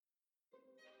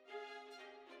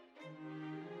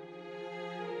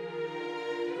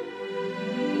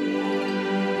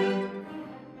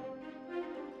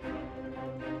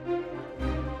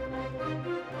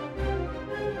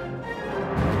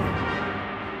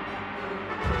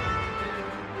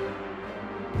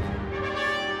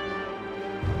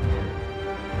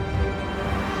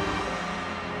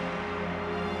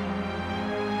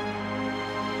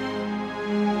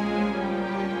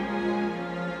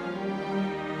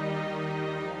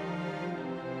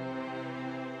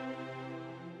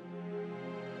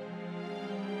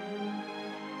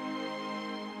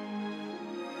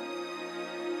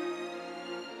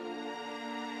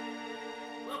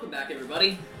back,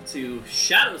 everybody, to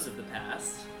Shadows of the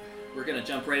Past. We're going to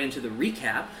jump right into the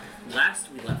recap.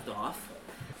 Last we left off,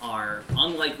 our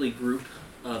unlikely group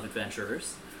of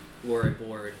adventurers were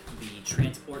aboard the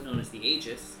transport known as the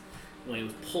Aegis when it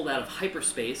was pulled out of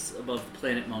hyperspace above the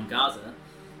planet Mongaza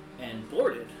and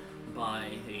boarded by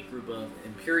a group of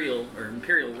Imperial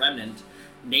Remnant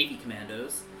Navy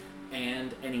commandos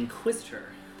and an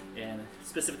Inquisitor, and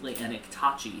specifically an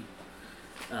Iktachi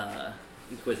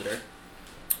Inquisitor,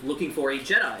 looking for a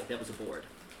Jedi that was aboard.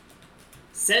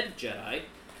 Said Jedi,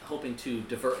 hoping to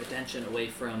divert attention away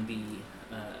from the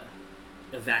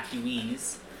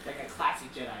evacuees, like a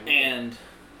classic Jedi, and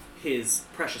his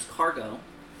precious cargo,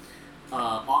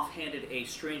 offhanded a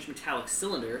strange metallic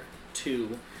cylinder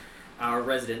to our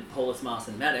resident Polis Moss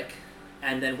medic,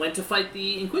 and then went to fight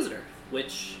the Inquisitor,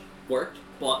 which worked,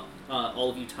 bought all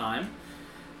of you time.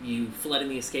 You fled in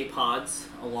the escape pods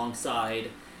alongside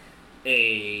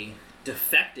a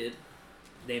defected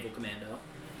naval commando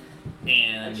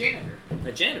and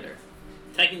a janitor.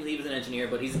 Technically he was an engineer,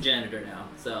 but he's a janitor now,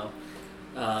 so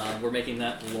we're making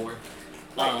that lore.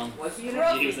 Was he an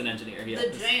engineer? He was an engineer, yeah. The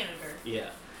janitor. Yeah.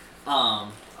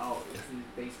 Oh, it's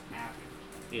based after.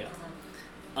 Yeah.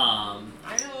 I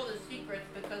know all the secrets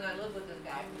because I live with this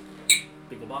guy.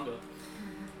 Bingo bongo.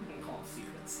 I don't call them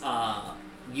secrets.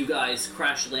 You guys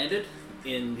crash landed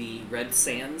in the red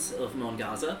sands of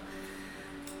Mongaza.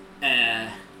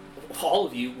 All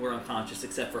of you were unconscious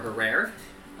except for Herrera,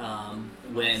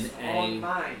 when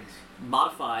a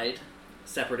modified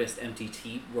Separatist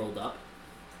MTT rolled up,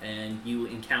 and you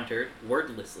encountered,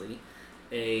 wordlessly,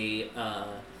 a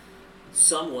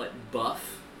somewhat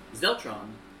buff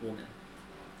Zeltron woman.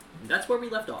 And that's where we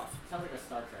left off. Sounds like a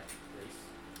Star Trek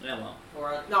race. Yeah, well.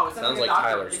 Or no, it sounds like a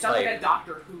Tyler's It sounds like type. a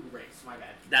Doctor Who race. My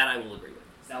bad. That I will agree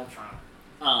with. Zeltron.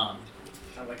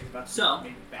 Sounds like it's about to So-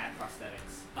 maybe bad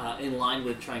prosthetics. In line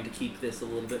with trying to keep this a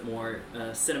little bit more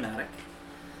cinematic,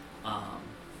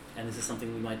 and this is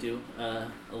something we might do a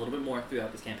little bit more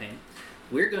throughout this campaign,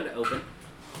 we're going to open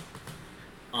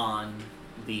on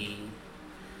the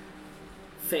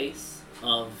face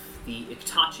of the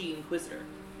Iktachi Inquisitor.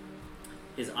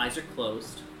 His eyes are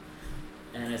closed,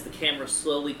 and as the camera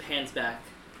slowly pans back,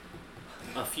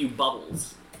 a few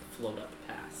bubbles float up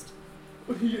past.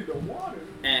 He in the water.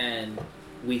 And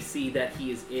we see that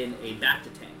he is in a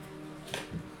Bacta tank,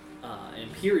 an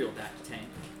Imperial Bacta tank,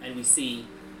 and we see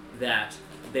that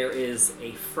there is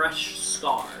a fresh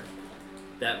scar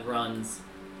that runs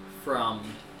from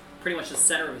pretty much the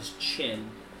center of his chin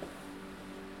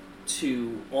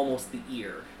to almost the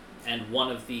ear, and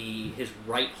one of his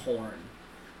right horn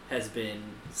has been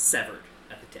severed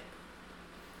at the tip.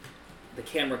 The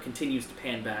camera continues to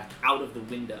pan back out of the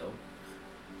window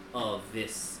of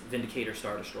this Vindicator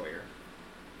Star Destroyer.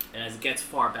 And as it gets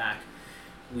far back,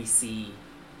 we see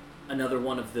another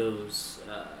one of those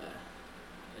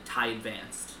TIE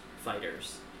Advanced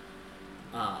fighters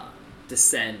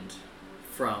descend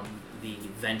from the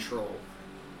ventral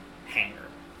hangar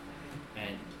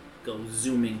and go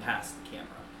zooming past the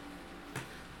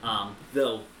camera.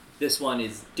 Though this one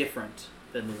is different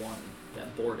than the one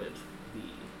that boarded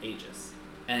the Aegis.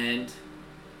 And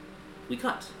we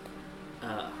cut.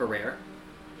 Herrera.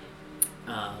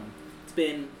 It's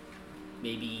been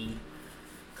maybe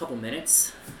a couple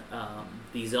minutes.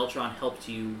 The Zeltron helped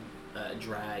you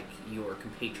drag your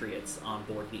compatriots on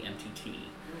board the MTT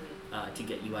to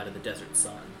get you out of the desert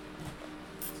sun.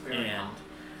 And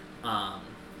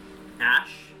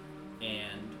Ash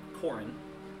and Corin,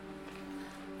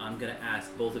 I'm going to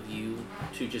ask both of you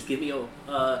to just give me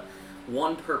a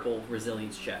one purple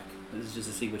resilience check. This is just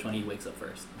to see which one he wakes up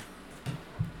first.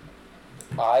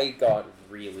 I got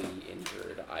really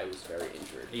injured. I was very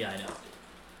injured. Yeah, I know.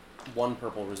 One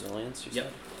purple resilience, you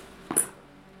Yep. said?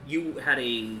 You had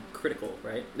a critical,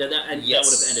 right? That would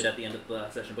have ended at the end of the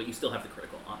session, but you still have the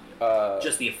critical on you.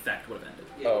 Just the effect would have ended.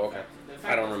 Yeah, Oh, okay. the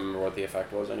fact I don't is- remember what the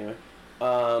effect was anyway.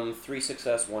 3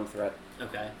 success, 1 threat.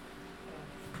 Okay.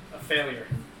 A failure.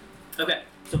 Okay,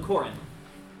 so Corin,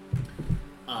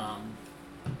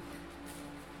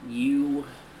 you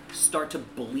start to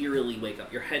blearily wake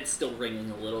up. Your head's still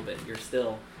ringing a little bit. You're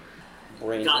still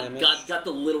Brain got damage.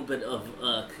 the little bit of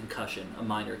concussion, a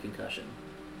minor concussion.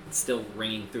 It's still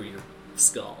ringing through your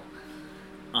skull.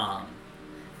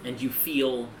 And you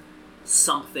feel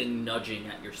something nudging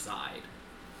at your side.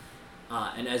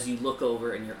 And as you look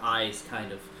over and your eyes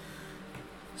kind of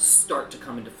start to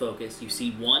come into focus, you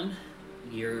see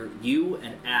you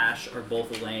and Ash are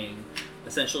both laying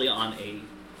essentially on a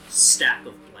stack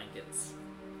of blankets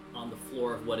on the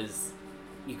floor of what is,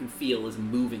 you can feel, is a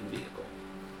moving vehicle.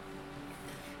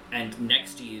 And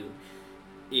next to you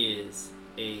is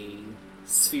a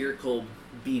spherical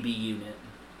BB unit,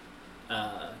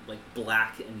 like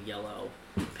black and yellow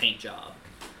paint job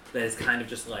that is kind of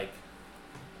just like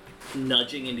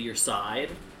nudging into your side,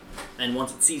 and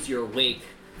once it sees you're awake,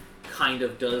 kind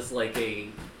of does like a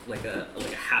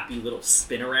happy little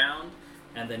spin around,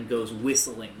 and then goes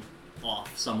whistling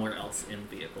off somewhere else in the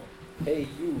vehicle. Hey,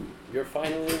 you're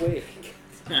finally awake.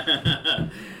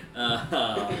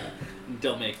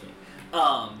 Don't make me.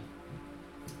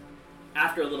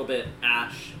 After a little bit,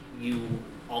 Ash, you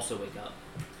also wake up.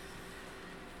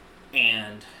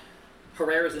 And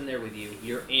Herrera's in there with you.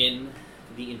 You're in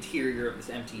the interior of this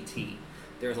MTT.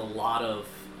 There's a lot of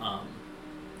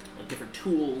like different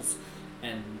tools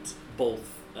and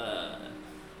both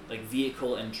like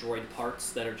vehicle and droid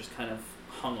parts that are just kind of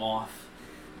hung off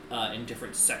in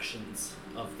different sections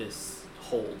of this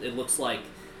hold. It looks like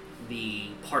the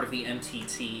part of the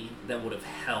MTT that would have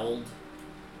held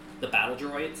the battle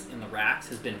droids in the racks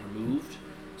has been removed,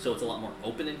 so it's a lot more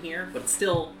open in here. But it's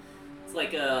still, it's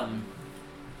like a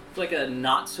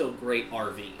not so great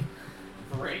RV.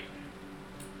 Great.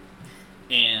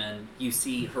 And you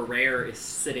see Herrera is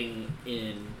sitting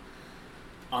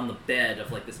on the bed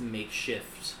of like this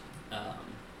makeshift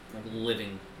like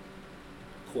living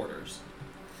quarters,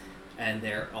 and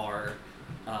there are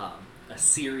a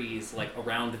series like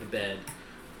around the bed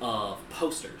of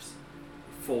posters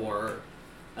for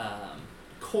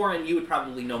Corin. You would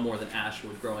probably know more than Ash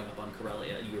would growing up on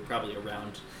Corellia. You were probably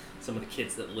around some of the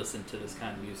kids that listen to this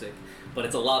kind of music, but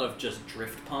it's a lot of just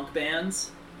drift punk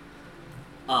bands,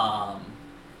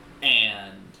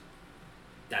 and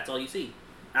that's all you see.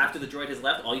 After the droid has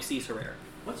left, all you see is Herrera.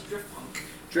 What's drift punk?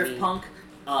 Drift punk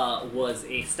was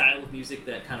a style of music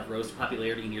that kind of rose to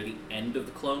popularity near the end of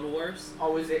the Clone Wars.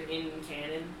 Oh, is it in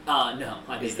canon? No,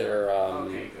 I Is didn't. there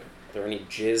Okay, good. are there any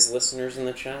jizz listeners in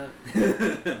the chat?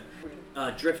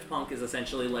 Drift punk is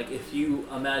essentially like if you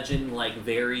imagine like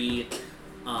very,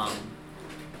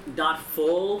 not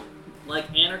full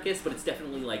like anarchist, but it's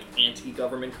definitely like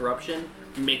anti-government corruption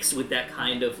mixed with that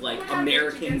kind of like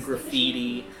American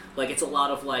graffiti. Like it's a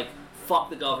lot of like fuck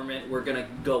the government, we're gonna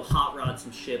go hot rod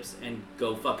some ships and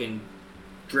go fucking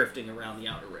drifting around the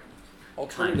outer rim.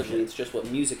 Alternatively, it's just what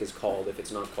music is called if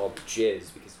it's not called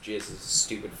jizz, because jizz is a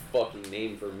stupid fucking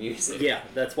name for music. Yeah,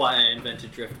 that's why I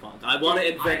invented drift punk. I want to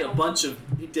invent a bunch of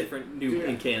different new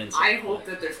in canon stuff. I hope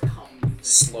that there's cum music.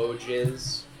 Slow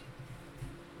jizz.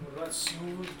 What about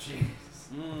smooth jizz?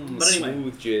 But anyway.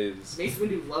 Smooth jizz. Mace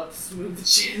Windu loved smooth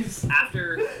jizz.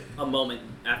 After a moment,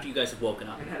 after you guys have woken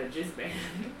up, And had a jizz band.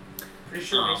 Pretty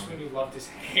sure Mace Windu loved his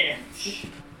hand.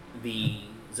 the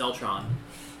Zeltron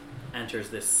enters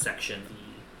this section,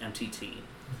 the MTT.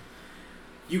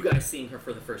 You guys seeing her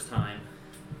for the first time.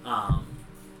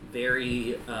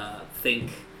 Very,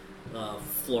 think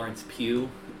Florence Pugh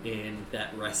in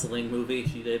that wrestling movie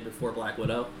she did before Black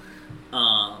Widow.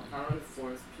 I don't know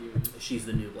Florence Pugh. She's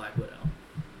the new Black Widow.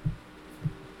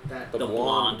 That The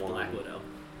blonde Black Widow.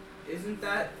 isn't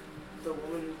that the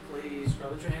woman who plays?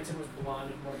 Scarlett Johansson was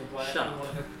blonde and one of the black. Shut and up. one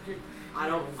of the...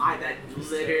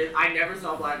 I never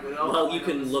saw Black Widow. Well, you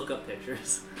can look up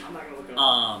pictures. I'm not gonna look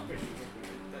up.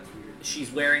 That's weird.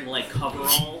 She's wearing like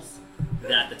coveralls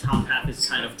that the top half is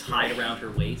kind of tied around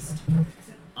her waist,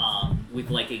 with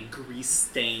like a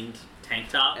grease-stained tank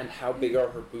top. And how big are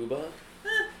her booba?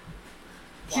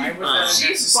 Why was that She's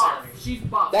necessary? buff. She's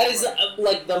buff. That is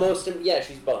like the most. Yeah,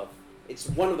 she's buff. It's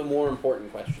one of the more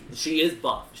important questions. She is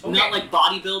buff. Okay. Not like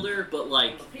bodybuilder, but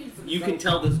like you can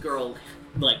tell this girl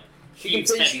like She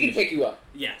heaves can heavy. pick you up.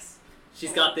 Yes,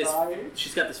 she's got this.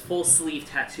 She's got this full sleeve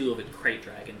tattoo of a crate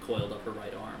dragon coiled up her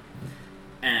right arm,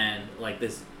 and like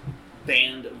this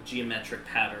band of geometric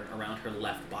pattern around her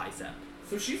left bicep.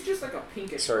 So she's just like a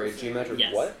pinkish. Sorry, person. geometric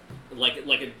Yes. what? Like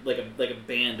a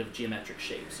band of geometric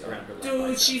shapes around her left Dude,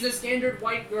 bicep. she's a standard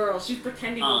white girl. She's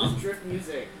pretending all this drift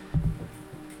music.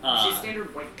 She's a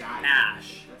standard white guy.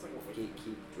 Ash. That's like what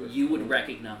Keep You would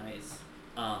recognize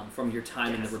from your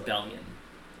time in the rebellion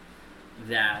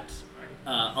that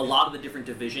a lot of the different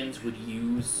divisions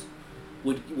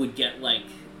would get like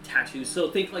tattoos. So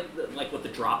think like what the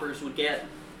droppers would get,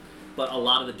 but a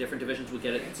lot of the different divisions would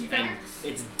get it, and Anti-vax?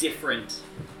 it's different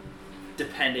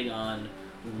depending on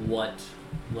what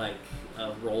like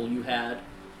role you had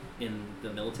in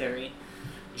the military.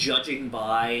 Judging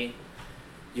by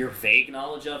your vague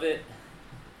knowledge of it,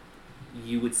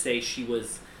 you would say she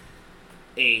was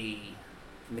a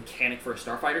mechanic for a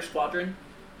starfighter squadron,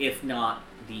 if not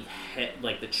the head,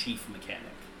 like the chief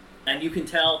mechanic. And you can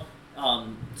tell.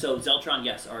 So Zeltron,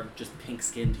 yes, are just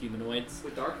pink-skinned humanoids.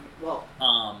 with dark. Well,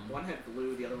 one had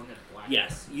blue, the other one had black.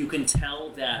 Yes, you can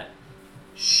tell that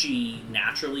she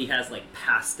naturally has like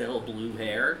pastel blue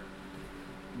hair,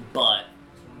 but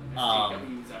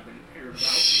SJWs I've been hearing about.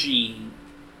 she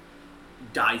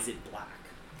dyes it black.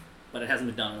 But it hasn't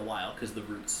been done in a while because the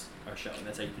roots are showing.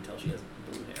 That's how you can tell she has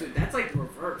blue hair. Dude, that's like the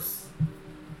reverse.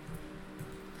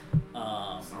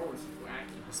 Um, Star Wars is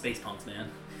wacky. Space punks, man.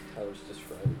 I was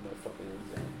describing my fucking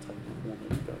exact type of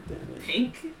woman. Goddammit.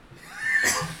 Pink?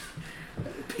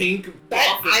 Pink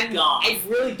That buff goth. I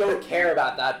really don't care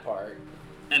about that part.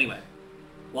 Anyway,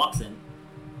 walks in.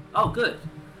 Oh, good.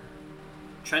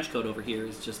 Trenchcoat over here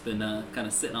has just been kind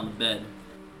of sitting on the bed.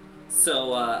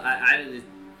 So I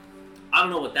don't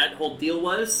know what that whole deal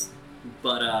was,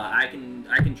 but I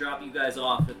can drop you guys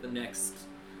off at the next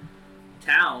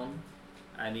town.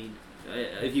 I mean,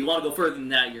 if you want to go further than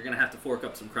that, you're gonna have to fork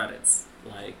up some credits.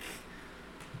 Like,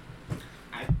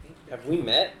 I think Have we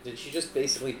met? Did she just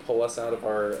basically pull us out of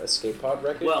our escape pod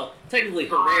wreckage? well, technically,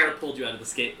 Herrera pulled you out of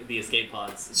the escape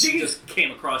pods. She just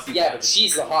came across you. yeah, but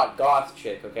she's the hot goth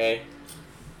chick, okay?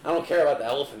 I don't care about the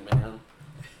elephant man.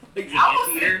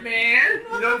 Elephant Man!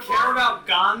 You don't care about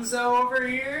Gonzo over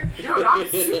here? Dude, I'm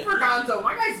super gonzo.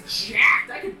 My guy's jacked.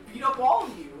 I could beat up all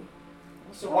of you.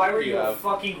 So why were You you a have-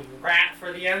 fucking rat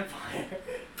for the Empire?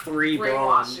 3 brawn.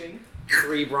 Brainwashing.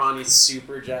 3 brawn, he's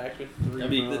super jacked with 3 I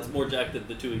mean, brawn. that's more jacked than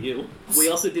the two of you. We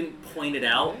also didn't point it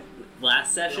out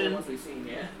last The only session, ones we've seen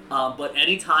yet. but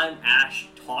anytime Ash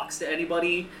talks to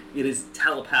anybody, it is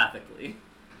telepathically.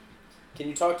 Can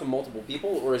you talk to multiple people,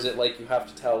 or is it like you have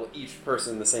to tell each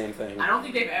person the same thing? I don't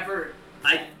think they've ever.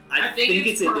 I think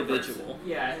it's per individual. person.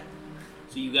 Yeah.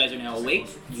 So you guys are now awake.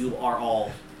 You are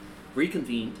all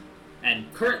reconvened,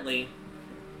 and currently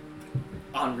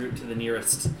en route to the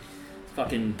nearest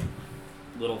fucking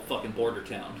little fucking border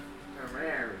town.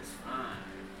 Herrera is fine.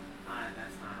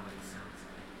 That's not what it sounds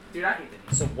like. Dude, I hate the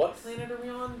name. So what planet are we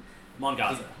on?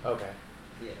 Mongaza. Okay.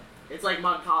 Yeah. It's like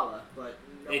Moncala, but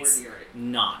nowhere It's near it.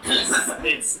 not.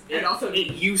 And also,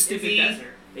 it used to it's a be. desert.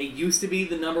 It used to be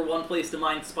the number one place to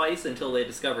mine spice until they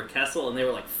discovered Kessel, and they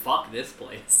were like, "Fuck this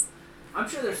place." I'm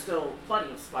sure there's still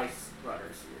plenty of spice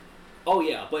runners here. Oh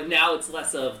yeah, but now it's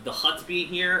less of the huts being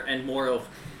here and more of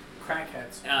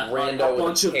Crackheads. Rando a with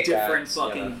bunch a of different pickaxe,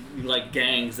 fucking like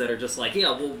gangs that are just like,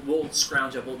 yeah, we'll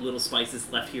scrounge up what little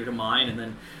spices left here to mine and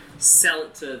then sell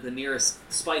it to the nearest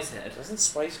spice head. Doesn't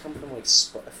spice come from like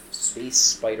space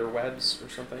spider webs or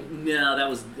something? No, that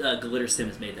was Glitter Sim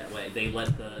is made that way. They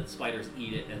let the spiders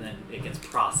eat it and then it gets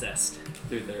processed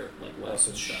through their like webs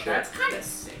and stuff. shit. That's kind of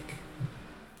sick.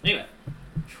 Anyway,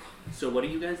 so what are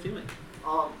you guys doing?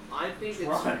 I think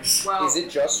Drugs. it's well. Is it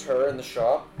just her in the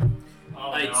shop?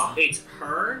 Oh, It's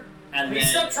her and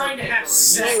Please then stop trying to have No,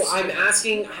 sex. I'm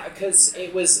asking because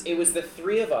it was the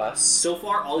 3 of us, so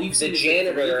far all you've seen the is the three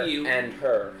janitor of you. and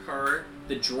her. Her,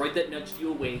 the droid that nudged you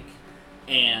awake,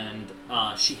 and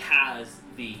she has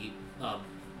the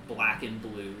black and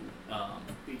blue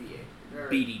BB-8. Or-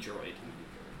 BD droid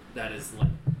that is like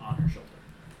on her shoulder.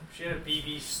 She had a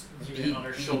BB unit on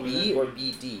her shoulder. BB or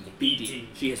BD? BD.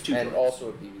 She has 2 And droids. also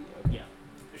a BB. Okay. Yeah.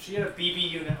 If she had a BB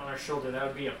unit on her shoulder, that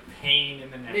would be a pain in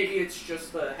the neck. Maybe it's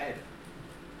just the head.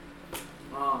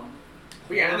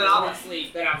 But yeah, Well, and then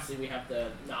obviously we have the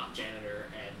not janitor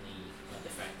and the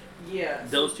defector. Yeah.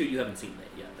 Those 2 you haven't seen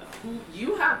yet, though. Who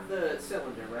you have the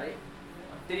cylinder, right?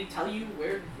 Did he tell you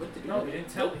what to do? No, with he it?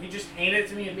 didn't tell. He just handed it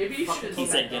to me and Maybe you fucking should- He told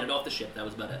me. said, "Get it off the ship." That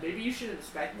was about it. Maybe you should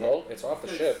inspect it. Well, it's off the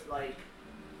 'cause, ship. Like,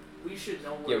 we should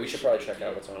know. Yeah, Where we should probably check take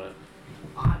out it. what's on it.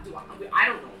 I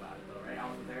don't know about it though, right? I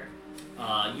wasn't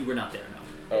there. You were not there,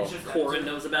 no. Oh, It's just that Corin too.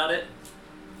 knows about it.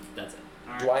 That's it.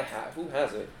 Alright. do I have? Who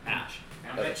has it? Ash.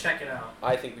 I'm gonna check it out.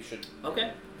 I think we should. Okay.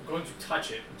 I'm going to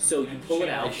touch it. So you pull it Shit.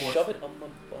 out. I shove it up my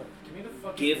butt. Give me the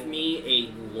fucking. Give roll. me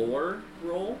a lore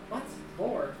roll. What?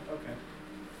 4. Okay.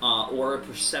 Or a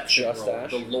perception Just roll.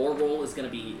 Ash? The lore roll is going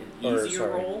to be an Or, easier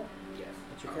sorry. roll. Yes.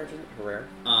 What's your character name? Herrera?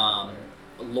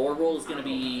 A lore roll is going to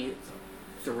be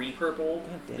 3 purple.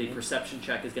 God damn The it. perception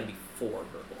check is going to be 4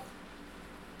 purple.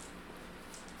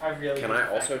 I really. Can hate I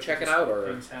the also fact check that it out, or-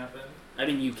 things happen. I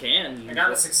mean, you can. I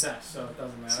got a success, so it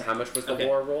doesn't So matter. how much was the Okay.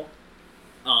 lore roll?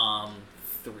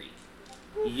 3.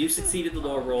 You succeeded the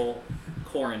lore roll.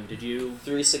 Corin, did you?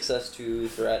 3 success, 2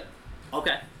 threat.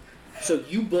 Okay. So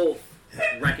you both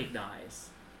recognize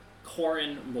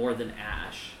Corin more than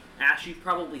Ash. Ash, you've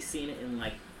probably seen it in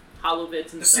like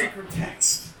Holovitz and The stuff. sacred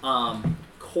text.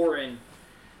 Corin,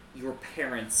 your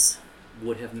parents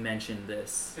would have mentioned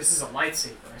this. This is a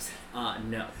lightsaber, is it?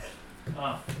 No.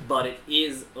 Oh, But it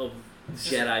is of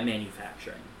This is- Jedi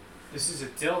manufacturing. this is a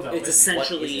dildo. It's isn't it?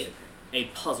 essentially What is it? a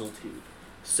puzzle tube.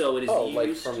 So it is Oh, used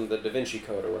like from the Da Vinci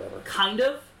Code or whatever. kind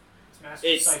of. It's Master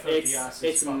It's Psycho it's Diaz's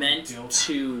it's fucking meant dildo.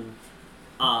 to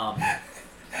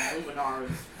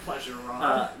Luminara's pleasure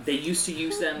rod. they used to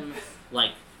use them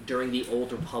like during the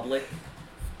Old Republic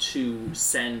to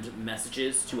send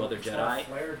messages to other Jedi.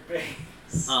 Flared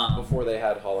base. Before they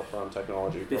had holocron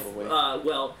technology, probably.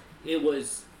 Well, it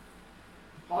was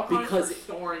Holocrons because for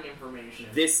storing information.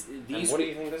 And what do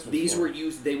you think this was these for? were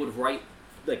used. They would write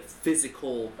like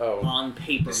physical on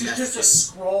paper This messages. is just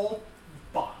a scroll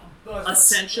bomb.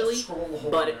 Essentially, A scroll holder.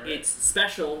 but it's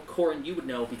special. Corin, you would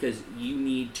know because you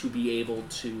need to be able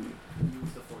to. Use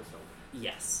the Force open.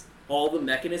 Yes, all the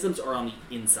mechanisms are on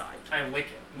the inside. I lick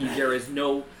it. There is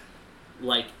no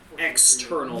like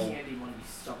external Candy when we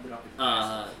stuffed it up in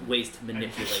the ways to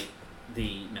manipulate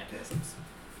the mechanisms.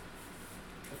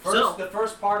 The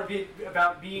first part of it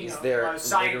about being Is there a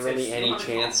scientist. literally any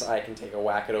chance I can take a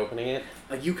whack at opening it?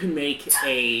 You can make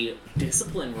a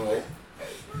discipline roll.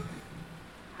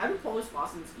 How do Polish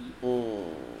Boston's eat?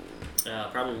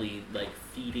 Probably like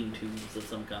feeding tubes of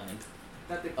some kind.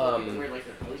 That they plug in where like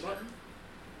their belly button?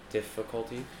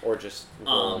 Difficulty? Or just Um,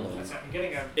 roll? I'm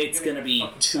getting a. It's getting gonna a be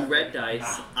fucking 2 seven. red dice.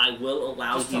 Nah. I will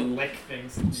allow Just to you lick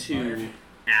things. to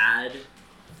add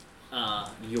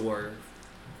your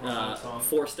Roll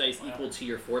force dice equal to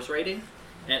your force rating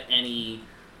at any.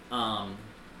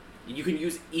 You can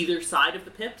use either side of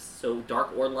the pips, so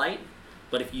dark or light.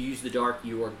 But if you use the dark,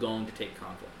 you are going to take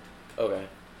conflict. Okay.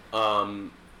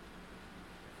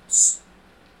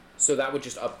 So that would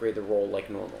just upgrade the roll like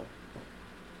normal.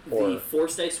 The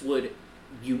force dice would,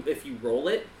 if you roll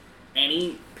it,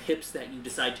 any pips that you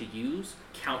decide to use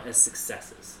count as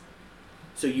successes.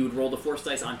 So you would roll the force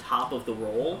dice on top of the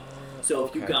roll. So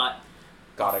if you Okay. got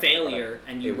a failure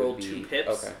and you It would rolled be- 2 pips,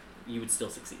 okay. you would still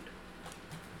succeed.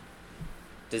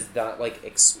 Does that like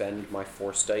expend my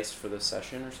force dice for the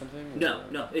session or something? No,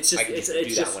 Or- no, it's just I can it's just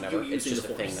do just that whenever. you It's using just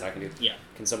the a thing force. that I can do. Yeah,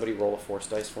 Can somebody roll a force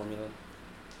dice for me then?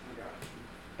 I got it.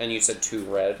 And you said 2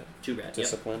 red 2 red. Yep.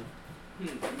 discipline. You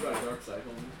got a dark side,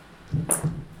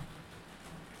 homie.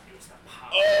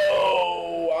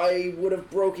 Oh, I would have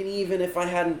broken even if I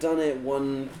hadn't done it.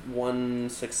 One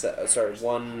success. Sorry,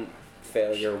 1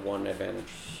 failure, 1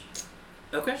 advantage.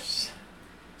 Okay.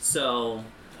 So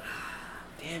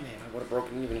Damn it! I would have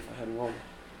broken even if I hadn't rolled.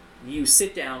 you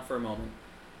sit down for a moment,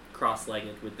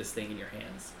 cross-legged with this thing in your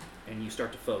hands, and you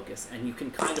start to focus, and you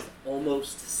can kind of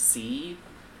almost see,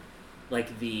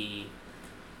 like the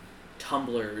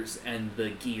tumblers and the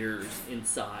gears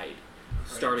inside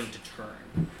starting to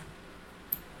turn.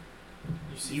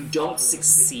 You don't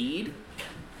succeed,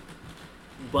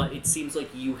 but it seems like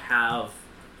you have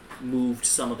moved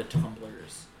some of the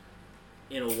tumblers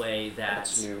in a way that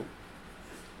That's new.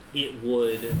 it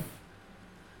would,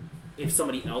 if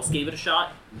somebody else gave it a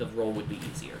shot, the roll would be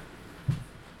easier.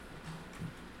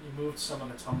 You moved some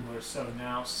of the tumblers, so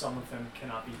now some of them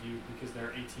cannot be viewed because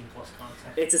they're 18 plus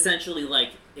content. It's essentially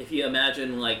like, if you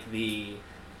imagine like the...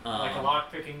 Like a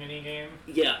lockpicking minigame.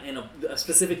 Yeah, and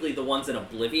specifically the ones in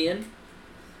Oblivion.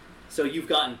 So you've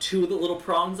gotten 2 of the little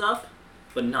prongs up,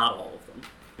 but not all of them.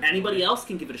 Anybody else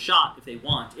can give it a shot if they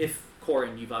want. If,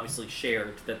 Corin, you've obviously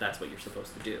shared that that's what you're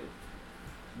supposed to do.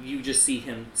 You just see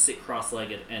him sit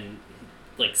cross-legged and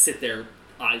like sit there,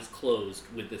 eyes closed,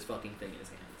 with this fucking thing in his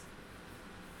hands.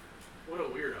 What a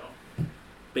weirdo.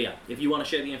 But yeah, if you want to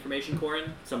share the information,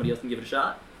 Corin, somebody else can give it a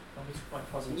shot. Let me check my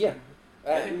puzzle. Yeah.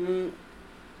 Let me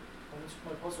check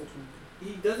my puzzle too.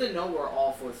 He doesn't know we're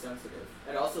all force sensitive.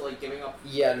 And also, like, giving up...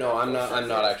 Yeah, no, I'm force not. I'm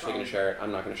not sensitive is actually gonna probably- share it.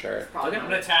 I'm not gonna share it. it's probably Okay. I'm not-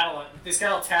 gonna tattle it. This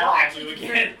guy will tattle Well, at actually, you to be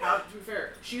again. fair, to be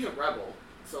fair, she's a rebel,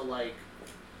 so, like...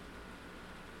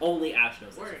 Only Ash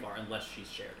knows this so Word. far, unless she's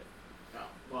shared it. Oh,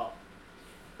 well...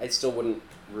 I still wouldn't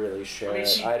really share I mean, it.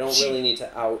 she- I don't she- really need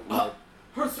to out my.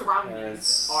 Her surroundings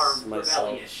Parents, are myself.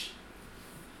 rebellious.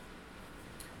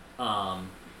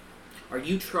 Are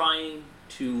you trying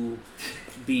to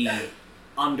be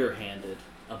underhanded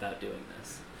about doing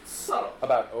this? Subtle.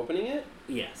 About opening it?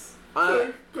 Yes.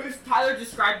 Because Tyler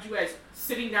described you as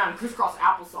sitting down crisscross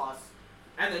applesauce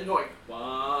and then going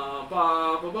ba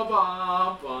ba ba ba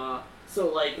ba ba. So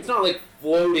like It's not like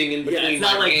floating in between it's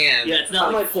not my like hands. yeah, it's not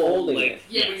I'm like like full, holding like, it.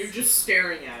 yeah, yes. but you're just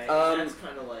staring at it. That's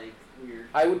kind of like weird.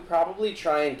 I would probably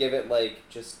try and give it like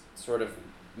just sort of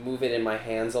move it in my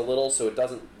hands a little so it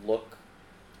doesn't look.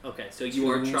 Okay, so you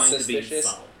are Too trying to be suspicious?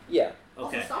 subtle. Yeah.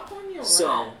 Okay. Also, stop calling me a rat.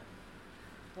 So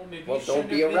Well, maybe Well, you don't shouldn't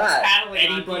be have a been rat. tattling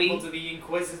on Anybody- people to the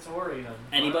Inquisitorium.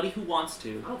 anybody who wants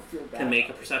to I don't feel bad. can make a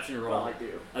about it. perception Well, roll I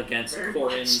do. against Very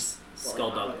Corin's Well, not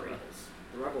skullduggery the rebels.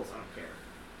 The rebels, I don't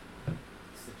care.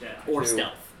 It's the Jedi. or Two.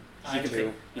 stealth. I You can do. pick.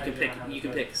 You I can do pick. not have You a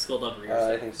can good- pick skullduggery or I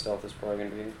stealth. think stealth is probably gonna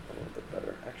be a little bit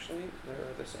better. Actually, they're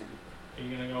the same. Are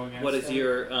you gonna go against What is them?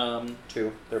 your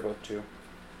 2. They're both 2.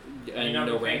 Are you and not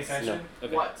no paying ranks? attention?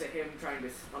 Okay. What, to him trying to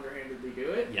underhandedly do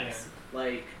it? Yes.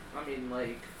 Like, I mean,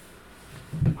 like,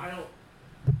 I don't...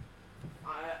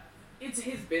 It's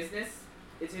his business.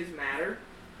 It's his matter.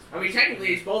 I mean,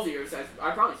 technically, it's both of yours.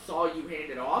 I probably saw you hand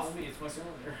it off, Only it's my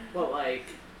cylinder. but like,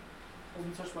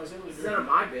 Only touch my cylinder. it's none of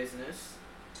my business.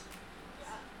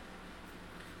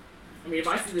 I mean, if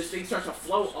I see this thing start to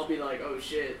float, I'll be like, oh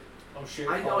shit. Oh shit.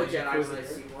 I know a Apologies, Jedi when I Inquisitor.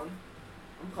 see one.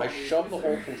 I'm I calling you shoved the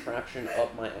whole Inquisitor. contraption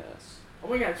up my ass. Oh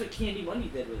my god, that's what Candy Money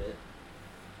did with it.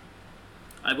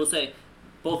 I will say,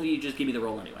 both of you just give me the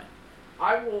roll anyway.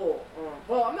 I will.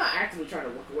 Well, I'm not actively trying to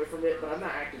look away from it, but I'm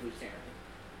not actively staring.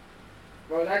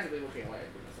 Well, I was actively looking away. I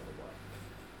put myself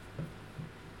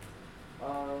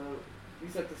away. You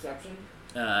said perception?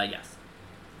 Yes.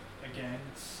 Again,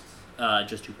 it's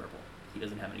Just 2 purple. He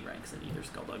doesn't have any ranks in either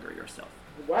Skullduggery or Stealth.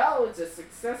 Well, it's a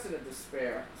success and a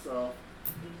despair. So,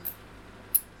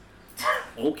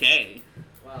 Okay.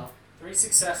 well, 3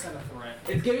 success and a threat.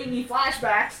 it's giving me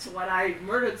flashbacks to when I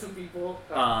murdered some people.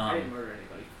 I didn't murder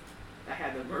anybody. I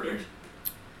had them murdered.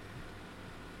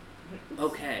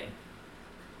 Okay.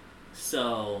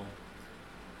 So,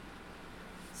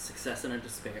 success and a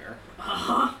despair.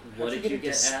 Uh-huh. What How'd you did you get a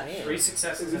get despair? at? 3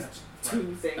 successes It and a was threat.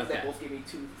 2 things Okay. that both give me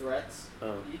 2 threats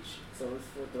Oh. each. So it's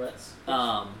 4 threats.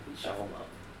 We shuffle up.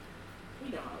 We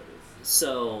know how it is.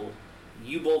 So,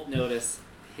 you both notice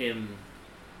him,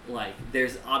 like,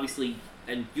 there's obviously,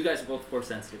 and you guys are both force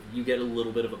sensitive, you get a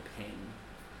little bit of a ping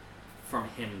from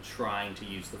him trying to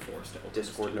use the force to open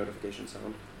Discord this door. notification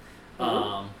sound.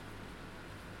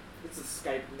 It's a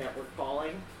Skype network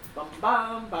calling. Bum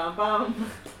bum bum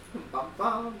bum. Bum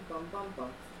bum bum bum bum.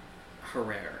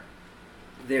 Herrera,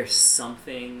 there's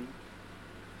something,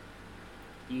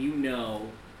 you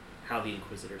know how the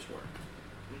Inquisitors work.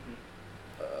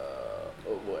 Mm-hmm.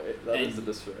 Oh boy, that And- is a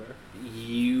despair.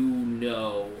 You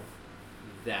know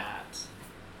that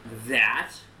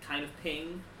kind of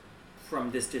ping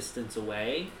from this distance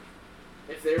away,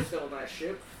 If they're still on that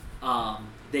ship.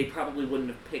 they probably wouldn't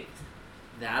have picked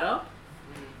that up,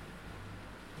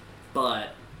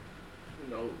 but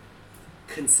No.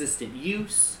 consistent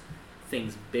use,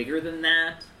 things bigger than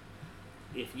that,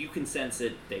 if you can sense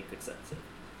it, they could sense it.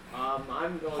 I'm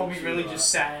going Homie to. really just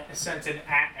sent an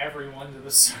at everyone to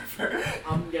the server.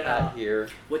 I'm gonna. Here.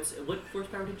 What force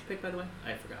power did you pick, by the way?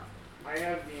 I forgot. I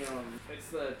have the It's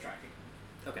the tracking.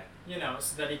 Okay. You know,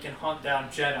 so that he can hunt down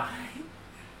Jedi.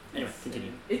 Anyway,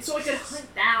 continue. It's so I can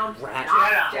hunt down. Rat.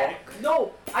 not Jedi.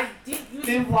 No, I didn't use.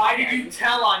 Then why did you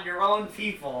tell on your own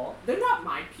people? They're not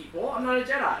my people. I'm not a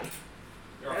Jedi.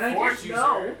 You're And a I force didn't user.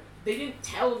 know. They didn't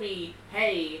tell me,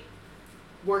 hey,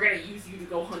 we're gonna use you to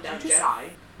go hunt down Jedi.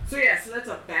 So yeah, so that's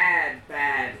a bad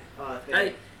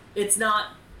thing. It's not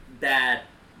bad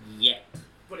yet,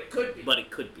 But it could be. but it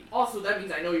could be. Also, that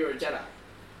means I know you're a Jedi.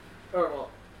 Or, well,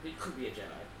 you could be a Jedi.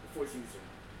 A Force user.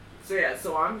 So yeah,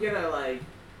 so I'm gonna, like,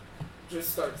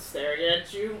 just start staring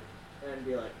at you and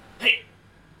be like, hey!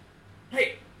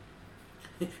 Hey!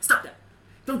 Stop that!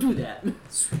 Don't do that!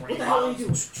 What the hell are you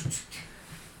doing?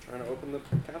 Trying to open the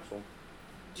capsule.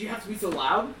 Do you have to be so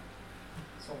loud?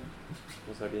 So,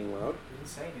 Was I being loud? he didn't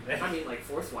say anything. I mean, like,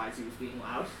 Force-wise, he was being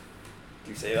loud. Did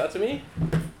you say that to me?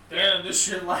 Damn, this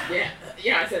shit loud. Yeah,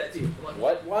 I said that too. I'm like,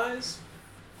 What wise?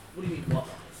 What do you mean,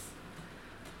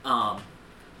 what-wise?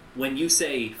 When you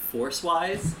say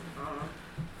force-wise,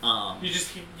 Uh-huh. You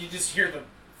just hear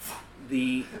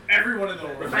the everyone in the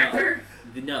room. Reflector?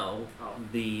 no, Oh.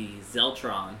 the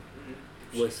Zeltron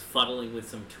Mhm. was fuddling with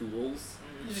some tools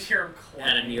You just hear him at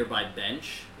a clank. nearby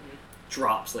bench,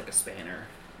 drops like a spanner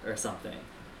or something,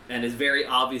 and is very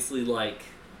obviously like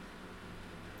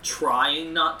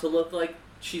trying not to look like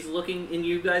she's looking in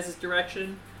you guys'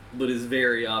 direction, but is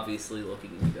very obviously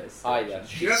looking in you guys' Ah, direction.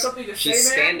 yes. You have something to She's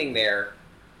say, man? standing there,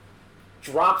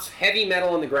 drops heavy metal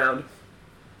on the ground,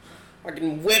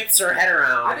 fucking whips her head I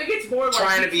around. think it's more like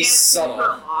Trying you to be can't subtle. see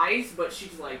her eyes, but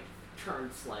she's like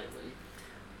turned slightly.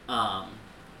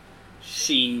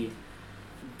 She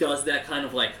does that kind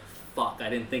of like, fuck, I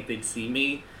didn't think they'd see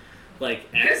me.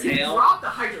 Like, Because he exhale, dropped the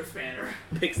hydro spanner.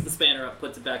 picks the spanner up,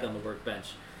 puts it back on the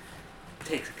workbench,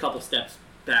 takes a couple steps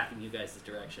back in you guys'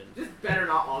 direction. This better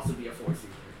not also be a force user.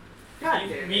 God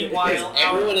damn it. Meanwhile, Because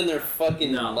everyone and their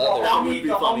fucking No. the mother. That would homie, be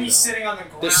the funny, homie though. sitting on the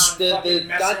ground, The fucking messing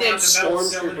goddamn around the metal cylinder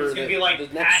is stormtrooper, gonna be like the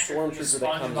next Patrick from the stormtrooper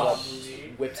that comes SpongeBob up,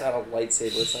 movie. whips out a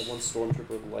lightsaber. It's that one stormtrooper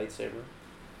with a lightsaber.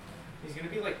 He's gonna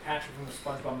be like Patrick from the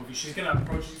SpongeBob movie. She's gonna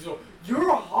approach you and go,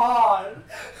 "You're hot."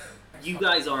 You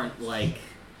guys aren't like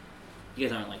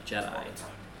Jedi,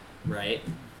 right?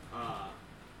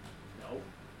 No.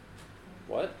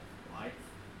 What? Why?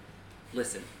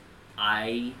 Listen,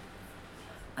 I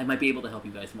might be able to help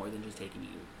you guys more than just taking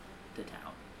you to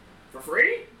town. For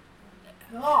free?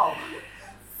 No.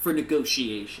 For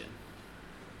negotiation.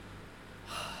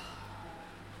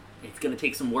 It's gonna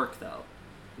take some work though,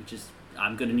 which is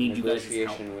I'm gonna need you guys' help.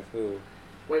 Negotiation with who?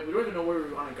 Wait, we don't even know where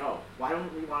we want to go. Why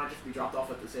don't we want to just be dropped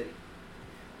off at the city?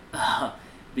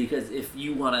 Because if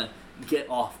you want to get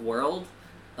off world,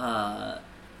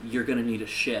 you're gonna need a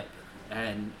ship,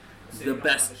 and City the don't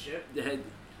best. have a ship?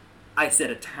 I said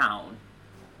a town,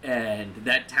 and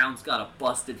that town's got a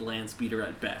busted land speeder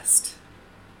at best.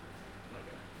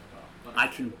 Okay. Well, I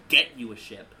can get you a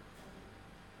ship.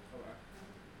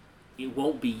 Okay. It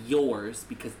won't be yours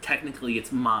because technically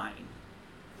it's mine.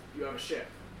 You have a ship,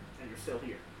 and you're still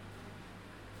here.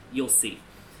 You'll see.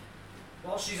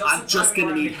 Well, she's also I'm just driving gonna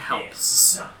around need in help.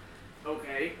 this.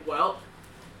 Okay, well,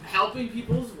 helping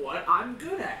people is what I'm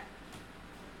good at.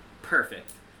 Perfect.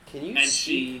 Can you And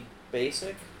speak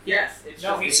basic? Yes, it's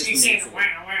No, just he's just saying amazing.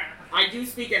 wah. I do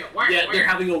speak in Yeah, they're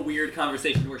having a weird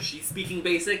conversation where she's speaking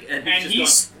basic and And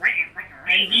he's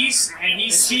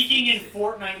he's speaking in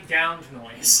Fortnite downed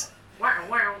noise.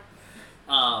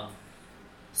 Wow.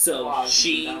 So Wow,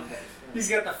 she He's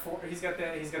got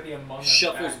the Among Us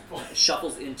shuffles back.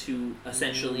 shuffles into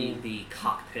essentially the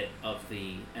cockpit of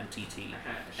the MTT,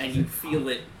 and you feel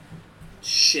it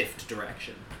shift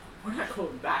direction. We're not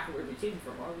going back where we came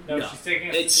from, are we? No, No, she's taking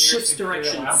us it to shifts near Imperial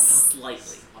direction House.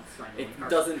 slightly. I'm trying to It make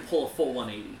doesn't pull a full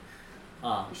 180.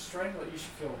 You're strangled. You should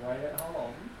feel right at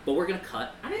home. But we're gonna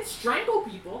cut. I didn't strangle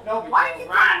people. No, we Why don't. are you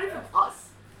talking away from us?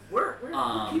 We're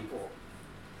Um, good people.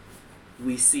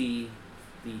 We see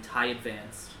the TIE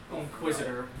Advanced The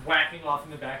Inquisitor whacking off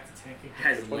in the back to tank it.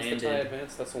 has What's the TIE landed.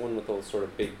 Advance? That's the one with the sort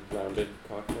of big rounded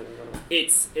cockpit or whatever.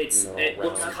 It's No, it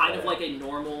looks round kind of head. like a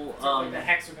normal It's like the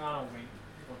hexagonal wing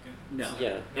looking. no.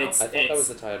 Yeah. It's I thought that was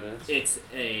the TIE Advance. it's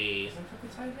a Isn't that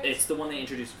the TIE Advance? it's the one they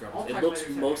introduced from. All It TIE looks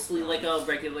fighters have mostly like a hexagons.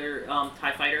 regular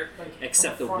TIE fighter, Like,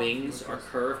 except the from front wings view, are it goes-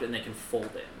 curved and they can fold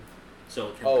in. So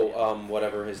it can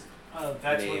Whatever his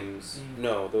That's names. What,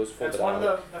 No, those that's folded one out.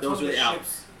 of the. That's Those one are of the the outs.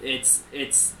 ships.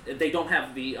 It's they don't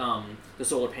have the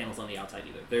solar panels on the outside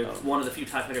either. They're Oh. one of the few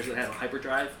TIE fighters that have a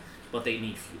hyperdrive, but they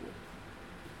need fuel.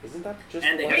 Isn't that just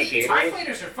And they what have Wait, shades. Vader TIE is?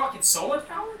 fighters are fucking solar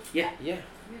powered? Yeah, Yeah.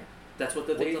 that's what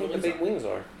the What do things you on think the the big wings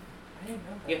are. wings are? I didn't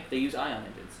know that. Yeah, they use ion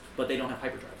engines, but they don't have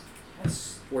hyperdrives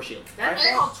That's, or shields. That's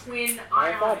I called twin I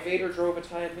ion. thought Vader drove a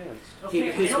TIE Advance.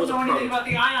 okay, his I don't was a know anything prototype. about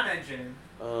the ion engine.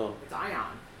 Oh, It's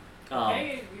ion.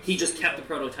 Okay, He just kept the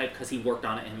prototype because he worked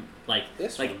on it in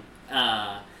this like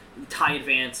one. TIE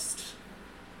Advanced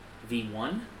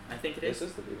V1, I think it is. This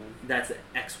is the big one. That's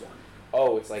X1.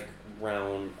 Oh, it's like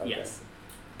round. Okay. Yes.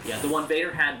 Yeah, the one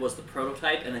Vader had was the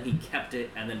prototype, and then he kept it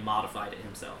and then modified it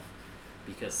himself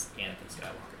because Anakin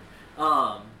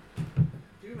Skywalker.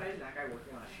 Do you imagine that guy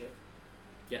working on a ship?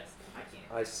 Yes. I can't.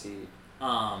 I see.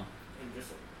 And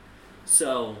just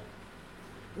So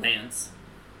lands,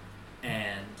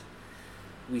 and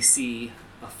we see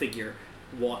a figure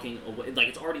walking away. Like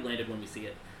it's already landed when we see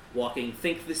it walking.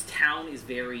 Think this town is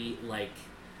very like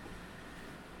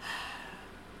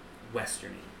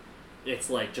westerny. It's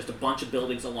like just a bunch of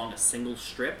buildings along a single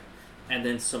strip, and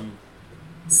then some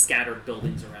scattered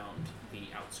buildings around the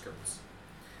outskirts.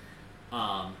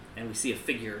 And we see a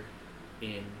figure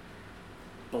in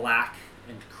black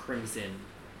and crimson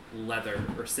leather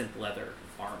or synth leather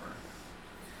armor,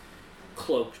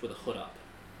 cloaked with a hood up,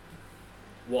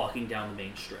 walking down the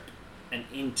main strip and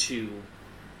into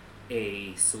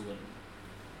a saloon.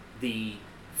 The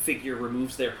figure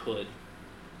removes their hood,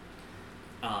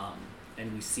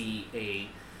 and we see a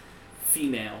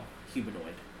female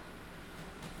humanoid,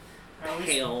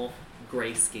 pale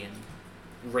gray skin,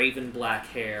 raven black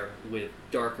hair with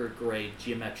darker gray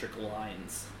geometric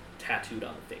lines tattooed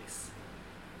on the face.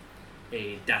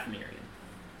 A Dathomirian.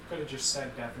 Could have just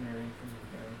said Dathomirian from the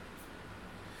beginning.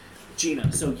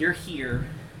 Gina, so you're here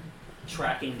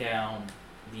tracking down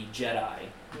the Jedi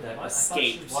that What?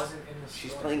 escaped. I thought she wasn't in the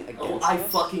She's story. playing against Oh, I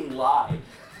us? fucking lied.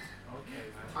 Okay,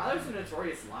 man. Tyler's a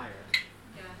notorious liar.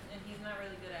 Yeah, and he's not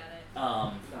really good at it.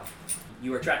 No.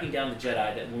 You are tracking down the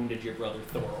Jedi that wounded your brother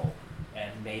Thorol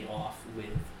and made off with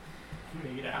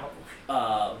Made out.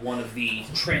 one of the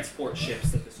transport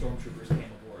ships that the stormtroopers came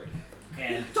aboard,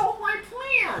 and Stole my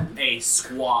plan! a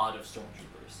squad of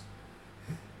stormtroopers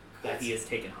that he has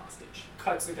taken hostage.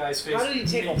 Cuts the guy's face. How did he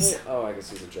take a whole? He's- Oh, I guess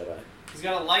he's a Jedi. He's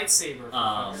got a lightsaber. for Um,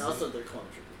 fuck's And sake. also they're clone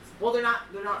troopers. Well, they're not,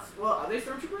 well, are they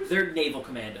stormtroopers? They're naval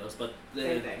commandos, but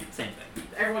Same thing. Same thing.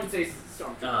 Everyone says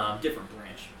stormtrooper. Different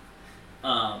branch.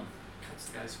 Cuts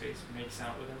the guy's face, makes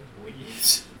out with him,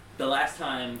 leaves. The last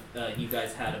time you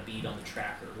guys had a bead on the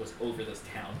tracker was over this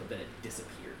town, but then it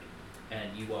disappeared.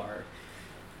 And you are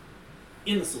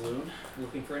in the saloon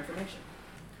looking for information.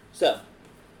 So,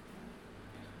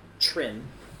 Trin,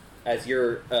 as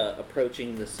you're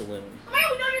approaching the saloon, Oh,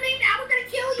 we know your name now, we're gonna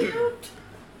kill you!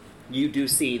 you do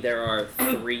see there are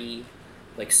 3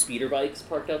 like speeder bikes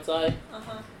parked outside.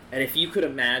 Uh-huh. And if you could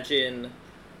imagine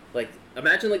like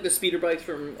the speeder bikes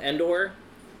from Endor,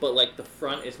 but like the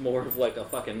front is more of like a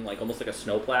fucking like almost like a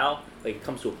snowplow. Like it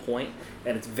comes to a point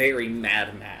and it's very Mad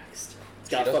Maxed. It's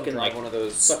got She doesn't fucking drive like one of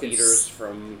those fucking speeders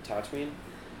from Tatooine,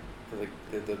 for the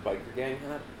biker gang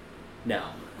had. no.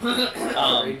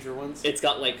 Ranger ones. It's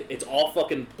got like it's all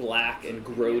fucking black and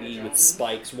grody with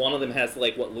spikes. One of them has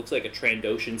like what looks like a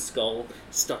Trandoshan skull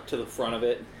stuck to the front of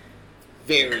it.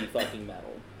 Very fucking metal.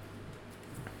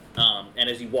 And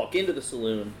as you walk into the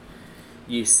saloon,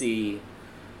 you see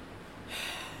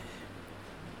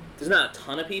there's not a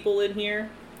ton of people in here.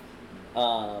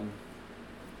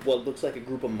 What looks like a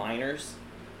group of miners.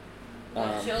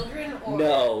 Children or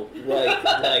No,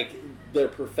 like their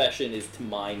profession is to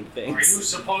mine Are things. you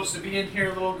supposed to be in here,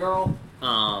 little girl?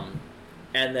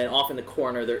 And then off in the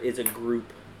corner there is a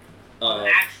group of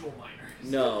Actual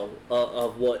miners.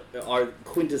 of what are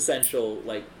quintessential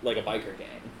like a biker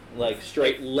gang, like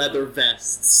straight leather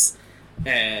vests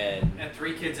and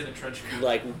 3 kids in a trench coat.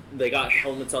 like they got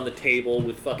helmets on the table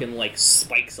with fucking like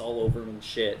spikes all over them and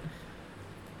shit.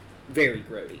 Very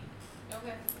grody.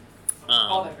 Okay.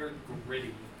 All that very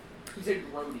gritty. He said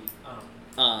grody.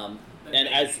 And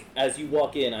as you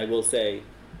walk in, I will say,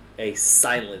 a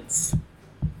silence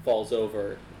falls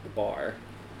over the bar.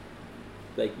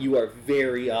 Like you are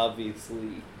very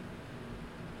obviously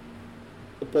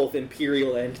both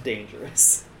imperial and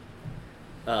dangerous.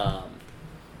 And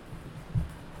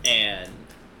And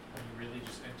you really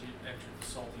just entered the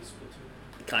salty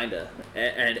Splatoon. kinda,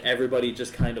 and everybody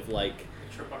just kind of like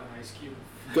You trip on an ice cube.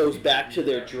 goes back to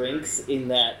their drinks in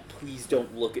that "please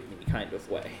don't look at me" kind of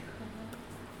way.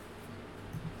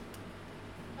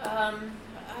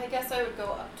 I guess I would go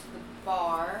up to the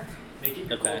bar. Make it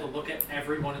your Okay. goal to look at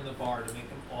everyone in the bar to make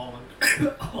them all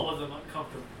all of them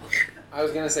uncomfortable. I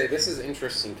was gonna say this is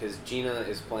interesting because Gina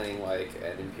is playing like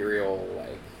an imperial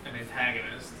An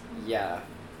antagonist.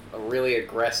 a really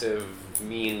aggressive,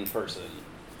 mean person.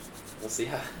 We'll see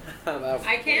how that.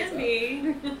 I plays can out.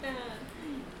 be.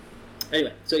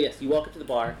 Anyway, so yes, you walk up to the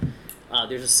bar.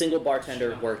 There's a single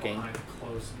bartender Shut working. Behind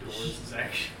closed doors is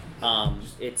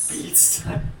actually It's beats.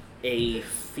 a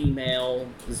female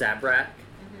Zabrak,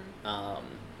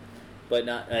 but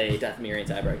not a Dathomirian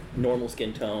Zabrak. Normal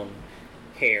skin tone,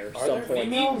 hair, Are some there point.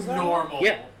 females? Normal.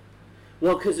 Yeah.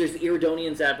 Well, because there's the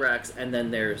Iridonian Zabraks, and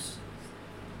then there's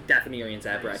Dathomirian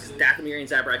Zabraks. Dathomirian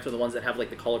Zabraks are the ones that have like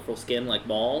the colorful skin, like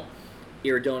Maul.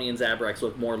 Iridonian Zabraks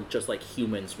look more just like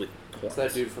humans with horns. It's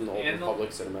that dude from the Old And the- Republic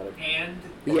cinematic. And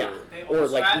Yeah, they or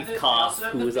also like have Heath they Koff, also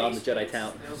have who was on the face Jedi bits.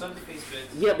 Town. They also have the face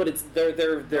bits. Yeah, but it's their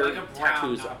They're like a brown,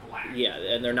 tattoos. not a black. Yeah,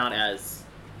 and they're not as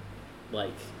like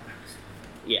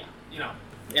yeah, You know,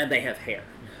 and they have hair.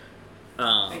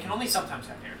 they can only sometimes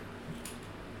have hair.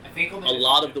 I think only A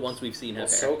lot of the ones we've seen Well, have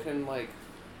hair. so can like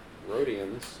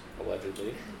Rhodians,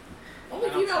 allegedly. Only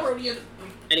female Rhodian.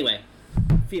 Anyway,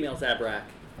 female Zabrak,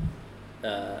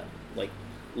 like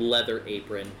leather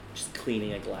apron, just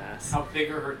cleaning a glass. How big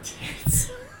are her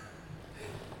tits?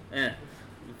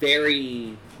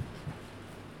 Very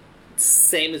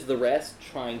same as the rest,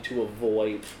 trying to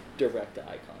avoid direct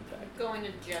eye contact. Going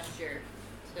to gesture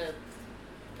to,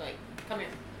 like, come here.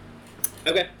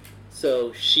 Okay,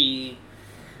 so she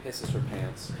Pisses her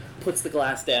pants. puts the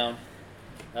glass down,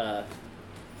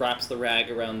 wraps the rag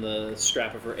around the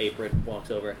strap of her apron, walks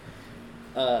over.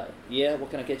 Yeah, what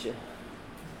can I get you?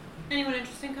 Anyone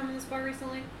interesting come to this bar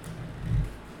recently?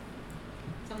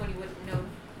 Someone you wouldn't know.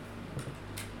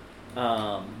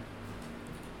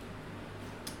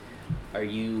 Are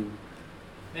you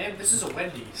Man, this is a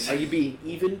Wendy's. being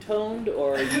even toned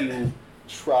or are you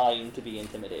trying to be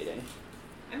intimidating?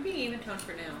 I'm being even toned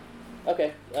for now.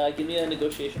 Okay, give me a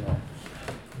negotiation roll.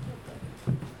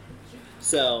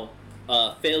 So,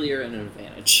 failure and an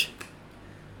advantage.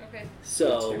 Okay.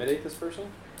 So Intimidate this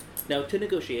person? now to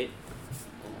negotiate.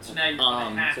 So now you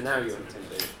have So now you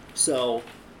intimidate. So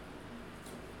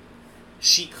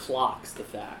she clocks the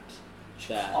fact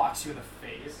that clocks you in the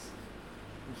face.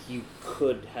 you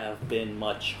could have been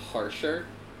much harsher,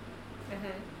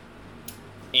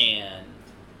 Mm-hmm. and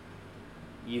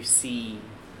you see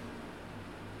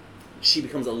she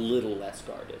becomes a little less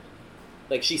guarded.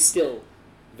 Like she's still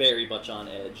very much on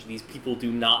edge. These people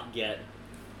do not get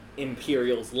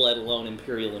Imperials, let alone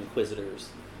Imperial Inquisitors,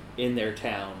 in their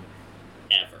town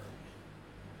ever.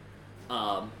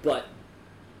 But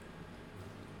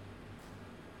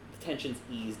the tension's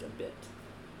eased a bit.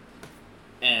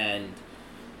 And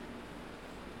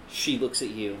she looks at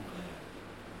you.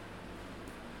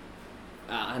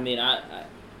 I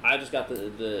I just got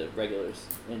the regulars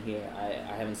in here.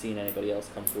 I haven't seen anybody else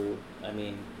come through. I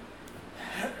mean,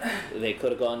 they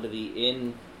could have gone to the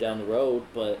inn down the road,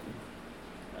 but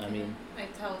I mean, I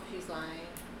tell if she's lying.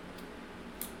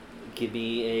 give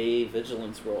me a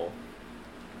vigilance roll.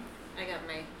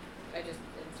 I just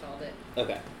installed it.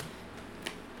 Okay.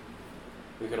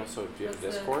 We could also do you have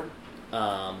What's the- Discord.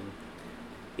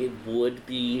 It would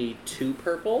be 2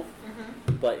 purple,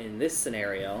 Mm-hmm. but in this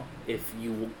scenario, if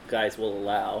you guys will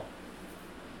allow,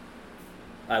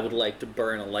 I would like to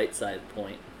burn a light side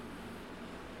point.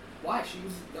 Why? She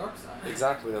uses the dark side.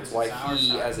 Exactly. That's This why is our he,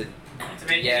 side. as a To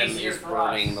make it DM, easier is for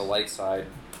burning us. the light side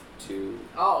to.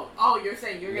 Oh, you're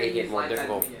saying you're gonna Make it use more light side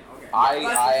difficult. to begin. Okay. I That's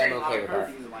am saying okay I'll with encourage that.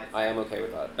 you to use light I side. am okay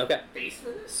with that. Okay, Base for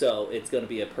this? so it's going to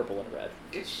be a purple and a red.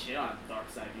 Get shit on dark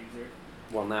side user.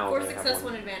 Well, now For they have success,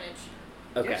 one. one advantage.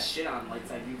 Okay. Get shit on light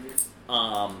side users.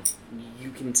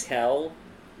 You can tell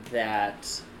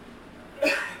that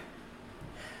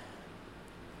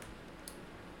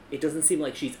it doesn't seem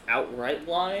like she's outright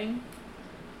lying,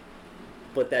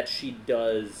 but that she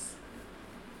does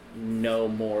know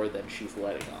more than she's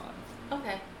letting on.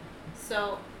 Okay.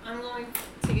 So I'm going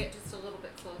to get just a little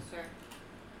bit closer.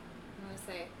 I'm going to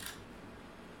say,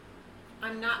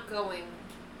 I'm not going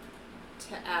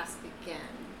to ask again.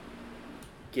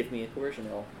 Give me a coercion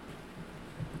roll.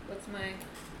 What's my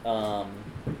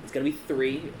It's gonna be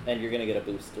 3, and you're gonna get a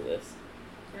boost to this.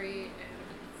 3 and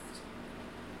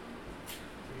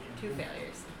 2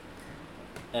 failures?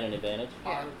 And an advantage.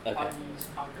 Yeah. Okay.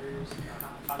 Conquerors.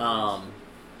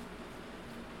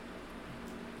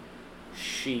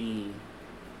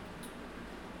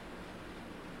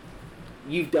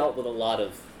 You've dealt with a lot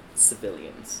of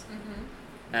civilians.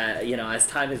 Mm-hmm. As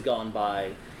time has gone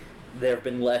by, there have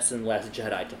been less and less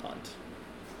Jedi to hunt.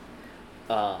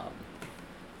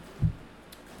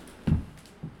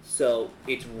 So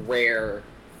it's rare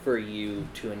for you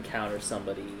to encounter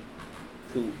somebody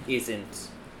who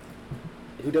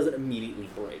doesn't immediately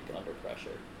break under pressure.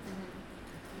 Mm-hmm.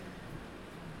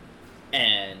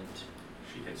 And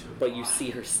She hits her. but you see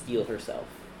her steel herself.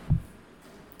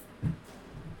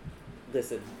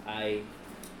 Listen,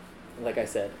 like I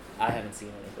said, I haven't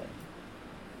seen anything.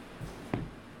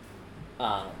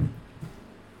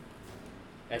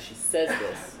 As she says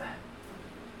this,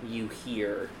 you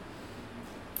hear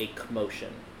a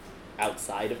commotion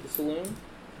outside of the saloon,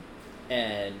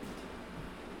 and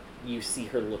you see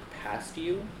her look past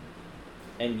you,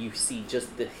 and you see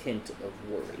just the hint of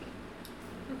worry.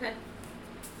 Okay.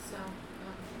 So,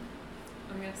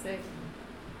 I'm going to say,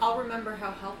 I'll remember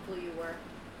how helpful you were.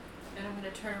 And I'm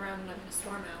going to turn around and I'm going to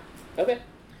storm out. Okay.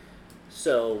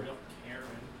 So, Real Karen.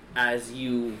 as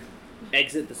you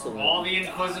exit the Are saloon, all the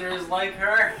Inquisitors like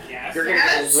her? Yes. You're gonna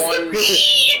get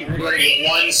you're gonna get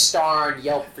 1 star and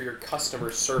Yelp for your customer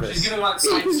service. She's gonna go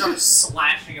outside and start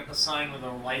slashing at the sign with a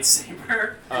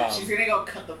lightsaber. She's gonna go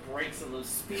cut the brakes of those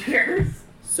speakers.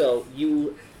 so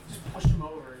you Just push him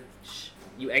over.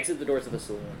 exit the doors of the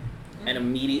saloon, and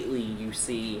immediately you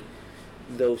see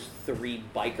those 3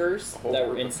 bikers A whole that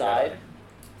were group of inside. Jedi.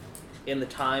 In the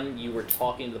time you were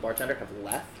talking to the bartender, have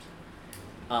left.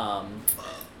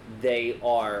 They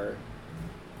are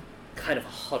kind of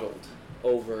huddled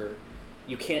over.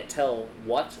 You can't tell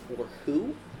what or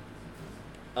who,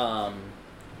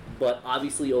 but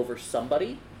obviously over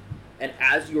somebody. And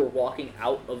as you're walking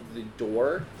out of the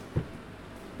door,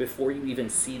 before you even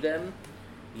see them,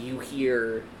 you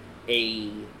hear a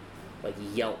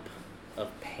yelp of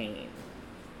pain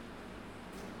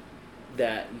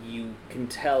that you can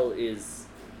tell is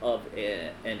of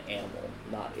an animal,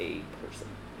 not a person.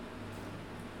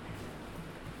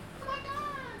 Oh my god,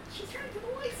 she's turning to the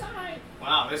light side.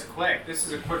 Wow, this quick. This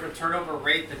is a quicker turnover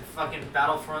rate than fucking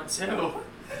Battlefront 2.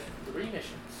 3 missions.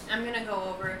 I'm going to go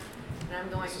over and I'm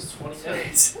going This is 20 to,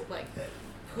 minutes.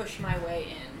 push my way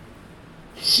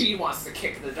in. She wants to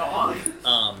kick the dog.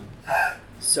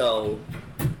 So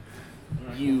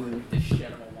you the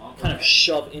shit of a womp. kind of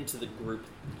shove into the group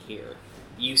here.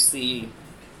 You see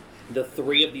the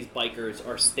 3 of these bikers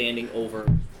are standing over.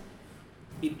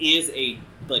 It is a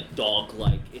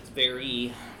dog-like. It's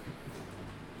very.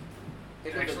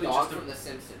 Think of the Actually, dog just a- from The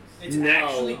Simpsons. It's No.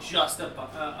 actually just a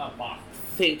bot.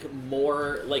 Think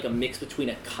more like a mix between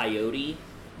a coyote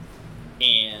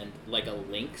and like a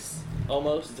lynx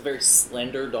almost. It's a very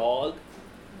slender dog,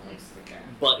 Likes the cat.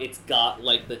 but it's got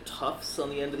like the tufts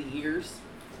on the end of the ears.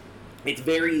 It's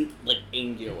very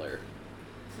angular.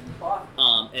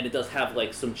 And it does have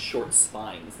some short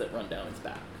spines that run down its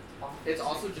back. It's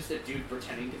also just a dude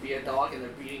pretending to be a dog, and they're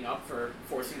beating up for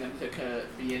forcing them to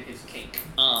be in his kink.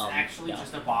 It's actually yeah.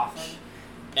 just a boffin.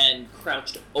 And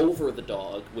crouched over the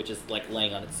dog, which is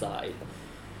laying on its side,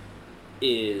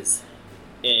 is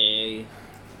a,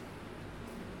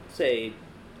 say,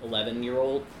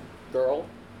 11-year-old girl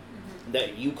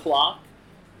that you clock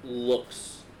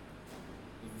looks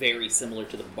very similar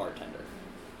to the bartender.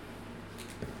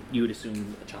 You would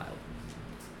assume a child.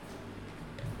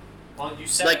 Well, you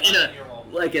said Like in a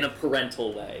 11-year-old. like in a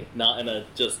parental way, not in a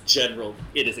just general.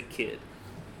 It is a kid.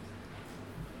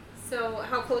 So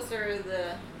how close are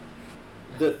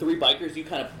The three bikers, you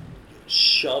kind of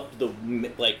shoved the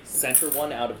like center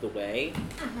one out of the way,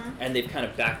 and they've kind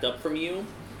of backed up from you,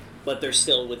 but they're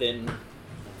still within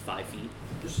 5 feet.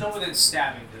 They're still within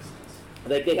stabbing distance.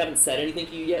 Like they haven't said anything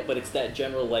to you yet, but it's that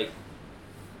general like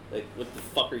what the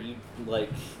fuck are you like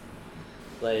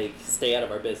stay out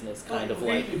of our business kind of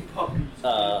like. Puppies.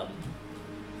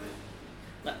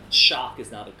 Not shock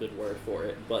is not a good word for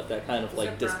it, but that kind of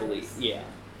like Surprise. disbelief. Yeah.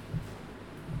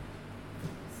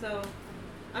 So,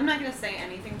 I'm not gonna say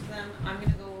anything to them. I'm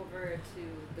gonna go over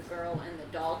to the girl and the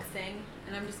dog thing,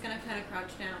 and I'm just gonna kind of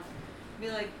crouch down, be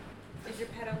like, "Is your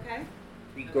pet okay?"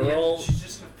 The girl, She's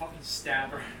just gonna fucking stab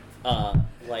her.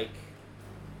 like,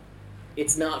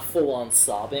 it's not full on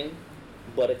sobbing,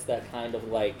 but it's that kind of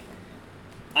like,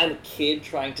 I'm a kid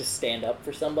trying to stand up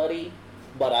for somebody,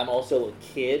 but I'm also a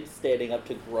kid standing up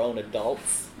to grown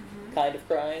adults kind of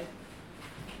crying.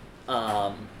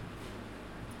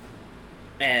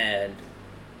 And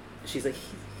she's like,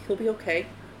 he'll be okay.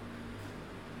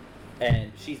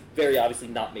 And she's very obviously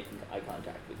not making eye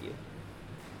contact with you.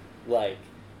 Like,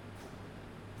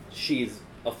 she's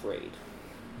afraid.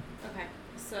 Okay.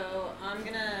 So I'm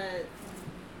gonna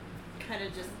kind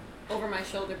of just over my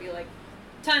shoulder be like,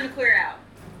 "Time to clear out."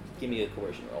 Give me a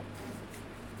coercion roll.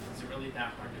 Is it really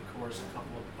that hard to coerce a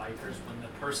couple of bikers when the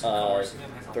person Uh, coercing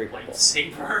them has a 3 purple.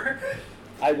 lightsaber?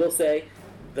 I will say,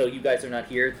 though you guys are not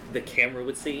here, the camera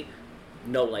would see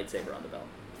no lightsaber on the belt.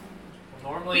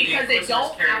 Well, normally Because the they Inquisitors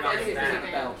don't carry have it on lightsabers their on back.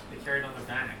 the belt. They carry it on their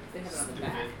back. They have it on the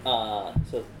Stupid. back.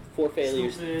 So 4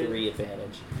 failures, Stupid. 3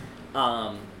 advantage.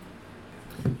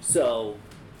 So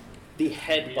the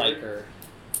head Weird.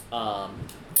 biker,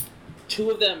 2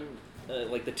 of them,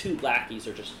 like the 2 lackeys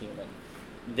are just human.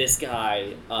 This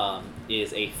guy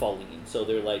is a Falleen, so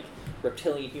they're like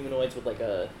reptilian humanoids with like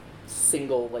a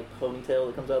single like ponytail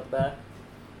that comes out the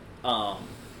back.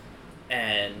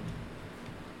 And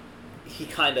he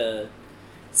kind of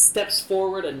steps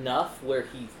forward enough where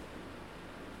he's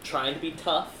trying to be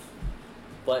tough,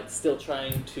 but still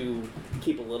trying to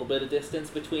keep a little bit of distance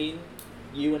between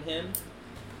you and him.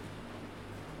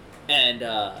 And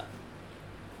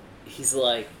he's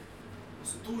like,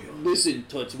 "Listen,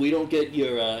 Toots, we don't get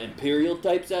your Imperial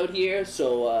types out here,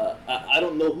 so I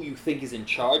don't know who you think is in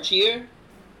charge here,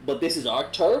 but this is our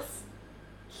turf,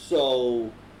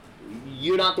 so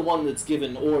you're not the one that's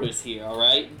giving orders here,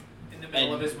 alright?" In the middle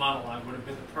And- of his monologue would have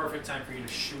been the perfect time for you to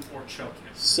shoot or choke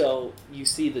him. So you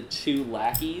see the 2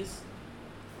 lackeys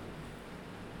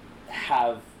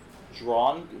have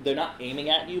drawn, they're not aiming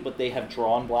at you, but they have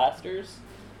drawn blasters,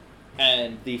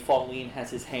 and the Falleen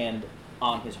has his hand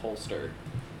on his holster.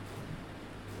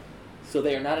 So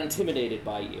they are not intimidated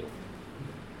by you.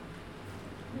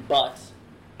 But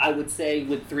I would say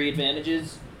with 3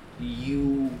 advantages,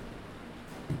 you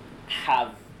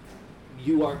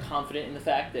are confident in the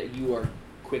fact that you are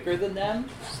quicker than them,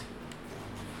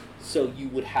 so you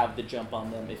would have the jump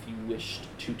on them if you wished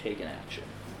to take an action.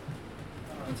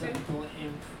 Technical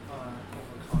imp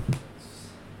overconfidence.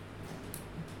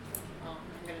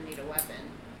 I'm gonna need a weapon.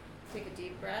 Take a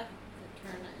deep breath,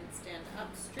 turn and stand up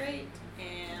straight,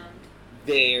 and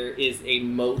There is a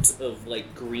mote of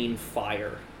like green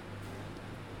fire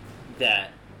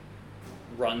that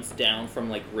runs down from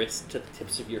like wrist to the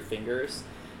tips of your fingers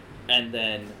and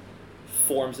then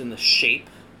forms in the shape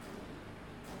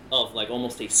of like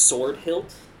almost a sword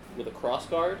hilt with a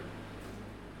crossguard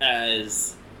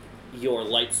as your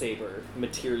lightsaber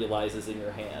materializes in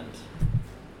your hand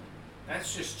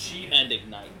That's just cheating. and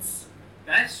ignites.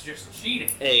 That's just cheating.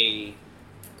 A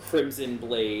crimson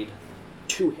blade,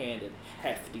 2-handed,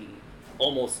 hefty,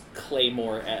 almost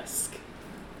Claymore-esque,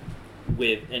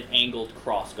 with an angled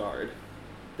crossguard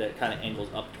that kind of angles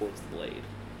up towards the blade.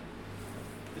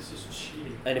 This is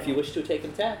cheating. And if you wish to take an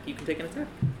attack, you can take an attack.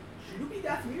 Should you be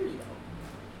Darth Vader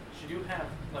though? She do have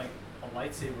like a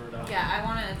lightsaber though. yeah, I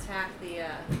want to attack the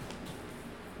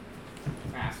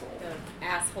Asshole.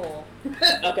 asshole,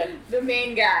 Okay. the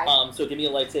main guy. So give me a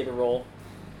lightsaber roll.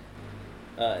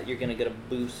 You're gonna get a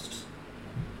boost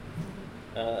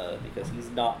because he's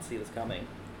not see this coming,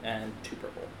 and 2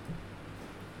 purple.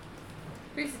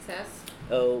 3 success.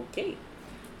 Okay,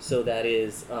 so that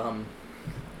is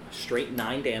straight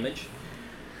 9 damage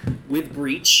with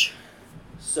breach.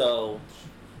 So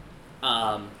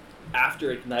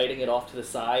after igniting it off to the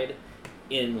side,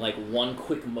 in like one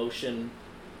quick motion,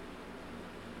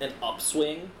 an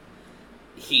upswing,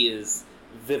 he is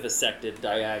vivisected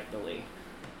diagonally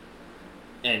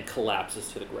and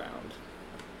collapses to the ground.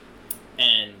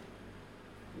 And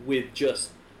with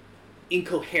just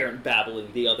incoherent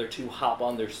babbling, the other two hop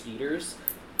on their speeders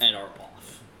and are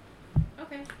off.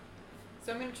 Okay.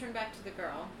 So I'm gonna turn back to the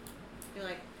girl. Be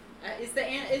like, is the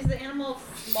animal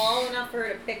small enough for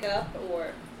her to pick up,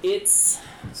 or? It's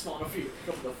Small enough for you to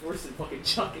pick up the force and fucking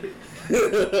chuck it.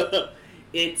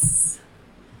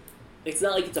 it's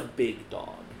not like it's a big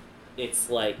dog. It's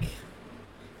like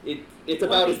it's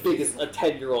about as big as a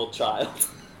 10-year-old child.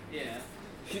 Yeah.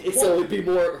 So it'd be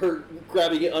more her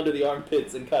grabbing it under the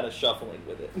armpits and kind of shuffling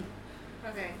with it.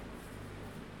 Okay.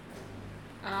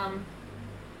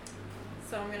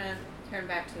 So I'm gonna turn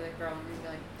back to the girl and be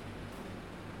like,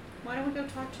 why don't we go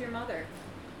talk to your mother?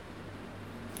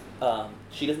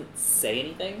 She doesn't say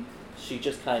anything. She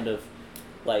just kind of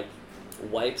like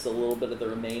wipes a little bit of the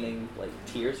remaining like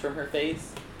tears from her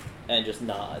face and just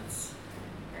nods.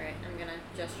 Alright, I'm gonna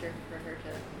gesture for her to go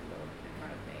in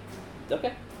front of me.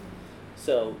 Okay.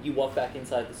 So you walk back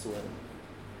inside the saloon,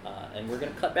 and we're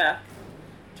gonna cut back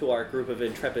to our group of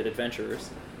intrepid adventurers.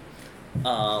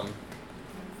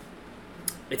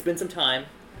 It's been some time.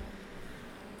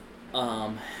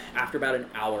 After about an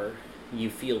hour, you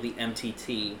feel the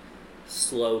MTT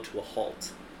slow to a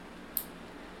halt,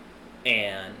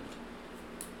 and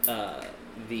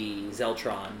the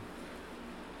Zeltron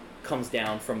comes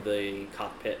down from the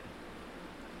cockpit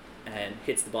and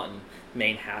hits the button.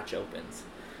 Main hatch opens.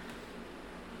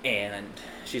 And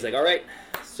she's like, all right,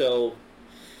 so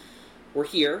we're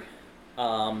here.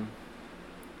 I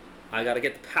got to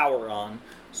get the power on,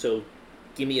 so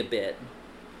give me a bit.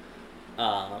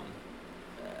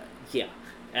 Yeah.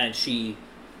 And she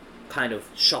kind of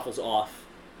shuffles off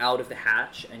out of the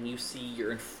hatch, and you see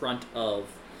you're in front of,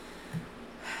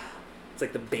 it's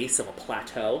like the base of a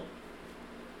plateau,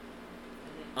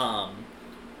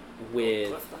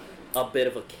 with a bit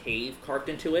of a cave carved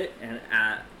into it, and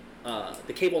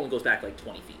the cave only goes back like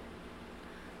 20 feet.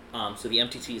 So the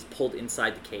MTT is pulled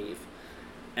inside the cave,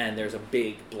 and there's a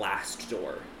big blast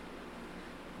door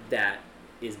that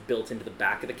is built into the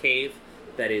back of the cave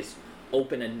that is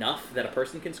open enough that a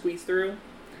person can squeeze through,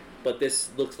 but this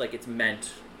looks like it's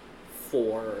meant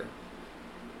for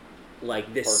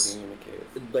like this Parking in the cave.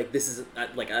 like this is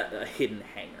like a hidden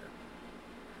hangar.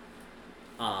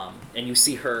 And you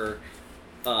see her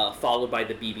followed by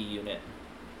the BD unit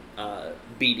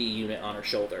on her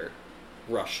shoulder,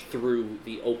 rush through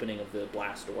the opening of the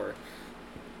blast door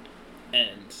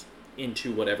and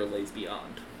into whatever lays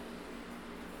beyond.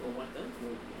 Well, what does go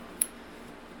beyond?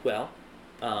 Well,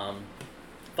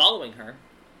 following her,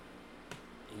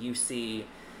 you see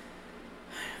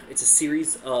it's a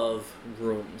series of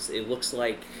rooms. It looks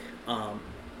like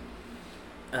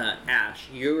Ash,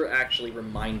 you're actually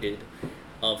reminded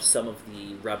of some of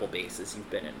the rebel bases you've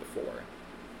been in before.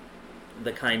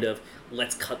 The kind of,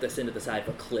 let's cut this into the side of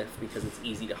a cliff because it's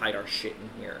easy to hide our shit in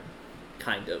here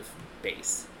kind of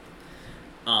base.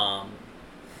 And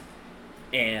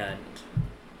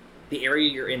the area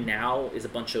you're in now is a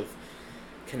bunch of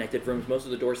connected rooms. Most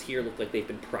of the doors here look like they've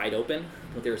been pried open,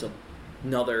 but there's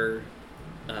another,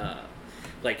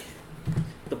 like,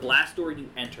 the blast door you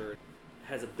entered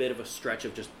has a bit of a stretch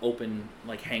of just open,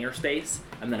 like, hangar space,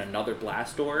 and then another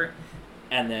blast door,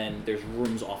 and then there's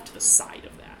rooms off to the side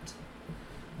of that.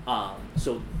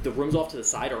 So the rooms off to the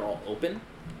side are all open.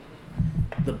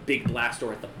 The big blast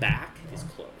door at the back is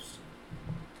closed.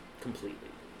 Completely.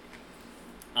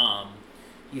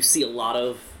 You see a lot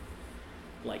of,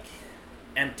 like,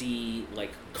 empty,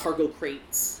 like, cargo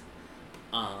crates,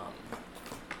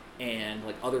 and,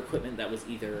 like, other equipment that was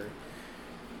either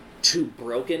too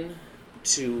broken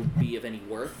to be of any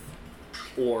worth,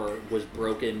 or was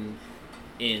broken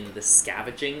in the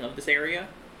scavenging of this area.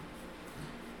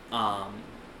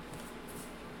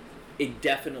 It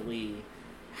definitely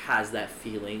has that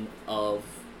feeling of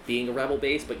being a rebel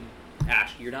base, but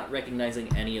Ash, you're not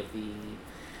recognizing any of the...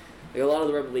 Like, a lot of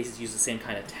the rebel bases use the same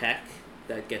kind of tech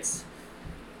that gets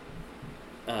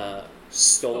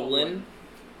stolen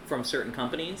from certain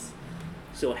companies,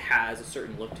 so it has a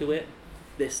certain look to it.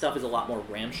 This stuff is a lot more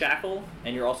ramshackle,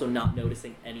 and you're also not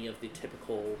noticing any of the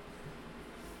typical,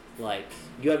 like,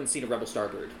 you haven't seen a Rebel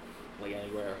Starbird, like,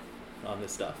 anywhere on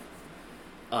this stuff.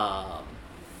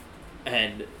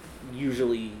 And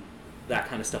usually that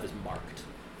kind of stuff is marked.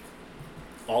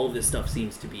 All of this stuff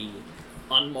seems to be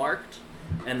unmarked,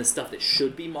 and the stuff that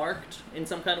should be marked in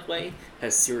some kind of way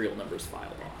has serial numbers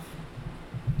filed off.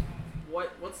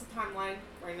 what's the timeline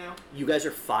right now? You guys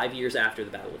are 5 years after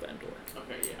the Battle of Endor.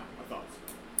 Okay, yeah, I thought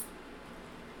so.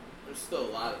 There's still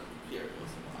a lot of Imperials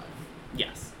alive.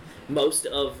 Yes. Most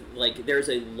of, like, there's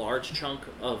a large chunk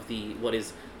of what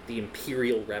is the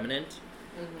Imperial Remnant,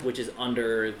 which is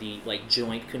under the, like,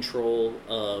 joint control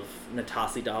of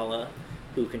Natasi Dala,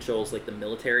 who controls, like, the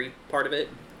military part of it,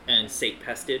 and Sate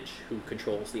Pestage, who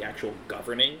controls the actual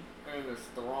governing. And there's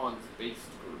Thrawn's base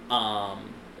group.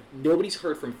 Nobody's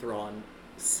heard from Thrawn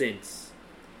since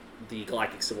the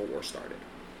Galactic Civil War started.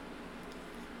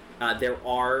 There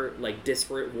are, like,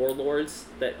 disparate warlords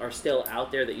that are still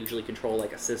out there that usually control,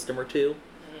 like, a system or two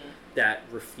that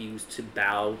refuse to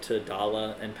bow to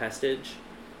Dala and Pestage.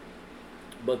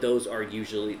 But those are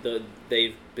usually...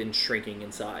 they've been shrinking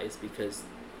in size because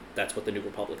that's what the New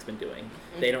Republic's been doing.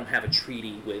 They don't have a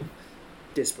treaty with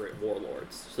disparate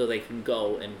warlords, so they can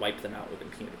go and wipe them out with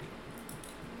impunity.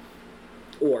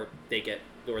 Or they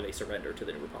surrender to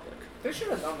the New Republic. They should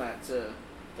have done that to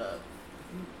the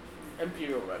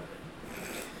Imperial Remnant.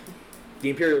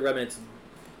 The Imperial Remnant's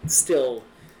still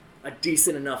a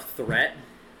decent enough threat,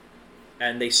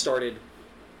 and they started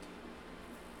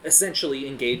essentially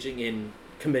engaging in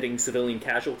committing civilian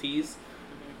casualties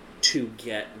to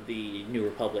get the New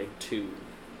Republic to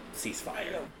cease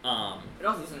fire. It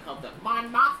also doesn't help that my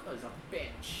master's a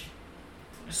bitch.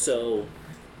 So,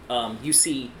 you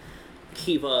see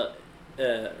Kiva,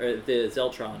 or the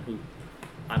Zeltron, who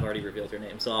I've already revealed her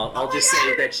name, so I'll just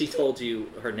say that she told you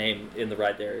her name in the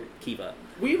ride there, Kiva.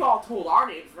 We've all told our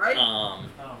names, right? Oh.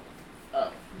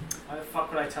 Oh. Why the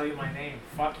fuck would I tell you my name?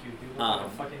 Fuck you. You look like a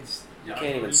fucking... You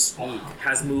can't even speak.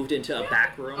 Has moved into a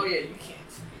back room. Oh yeah, you can't.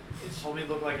 It told me to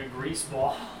look like a grease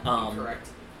ball. Correct.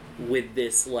 With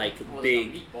this, like, Well,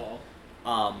 big, it's a meatball.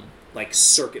 like,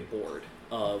 circuit board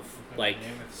of, like,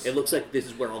 it looks like this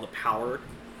is where all the power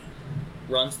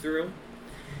runs through.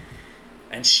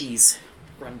 And she's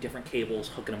running different cables,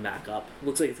 hooking them back up.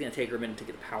 Looks like it's going to take her a minute to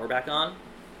get the power back on.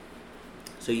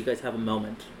 So you guys have a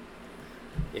moment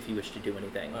if you wish to do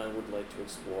anything. I would like to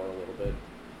explore a little bit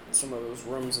some of those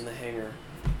rooms in the hangar.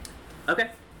 Okay.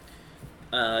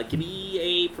 Give me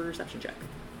a perception check.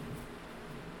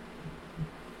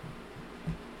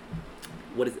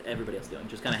 What is everybody else doing?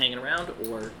 Just kind of hanging around,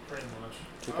 or Pretty much.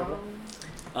 Two purple?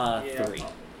 Yeah, 3? probably.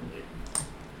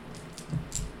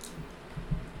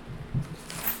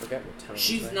 Forget what time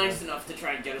She's it is. nice enough to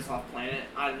try and get us off planet.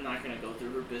 I'm not gonna go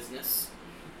through her business.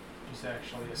 She's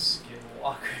actually a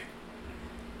skinwalker.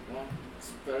 Well,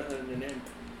 it's better than an imp.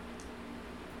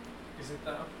 Is it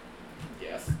though?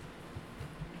 Yes.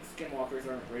 Skinwalkers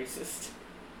aren't racist.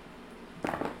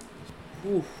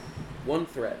 Oof. One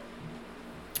threat.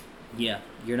 Yeah,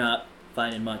 you're not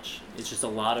finding much. It's just a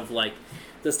lot of, like,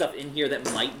 the stuff in here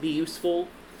that might be useful.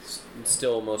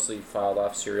 Still mostly filed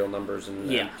off serial numbers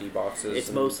and Yeah. empty boxes. It's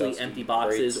and mostly dusty empty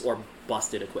boxes crates. or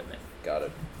busted equipment. Got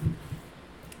it.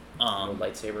 No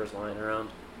lightsabers lying around.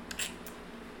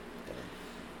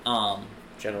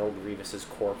 General Grievous's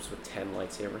corpse with 10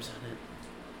 lightsabers on it.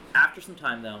 After some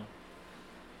time, though,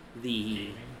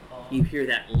 you hear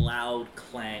that loud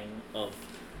clang of,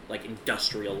 like,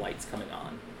 industrial lights coming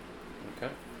on.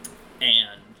 Okay.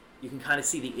 And you can kind of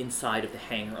see the inside of the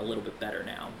hangar a little bit better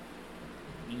now.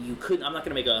 I'm not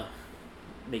going to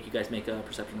make you guys make a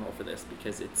perception roll for this,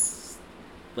 because it's,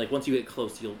 like, once you get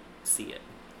close, you'll see it.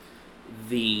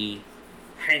 The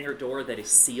hangar door that is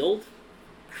sealed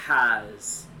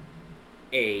has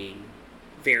a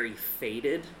very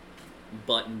faded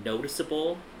but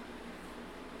noticeable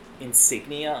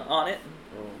insignia on it.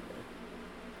 Oh, okay.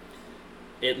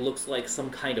 It looks like some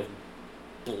kind of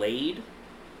blade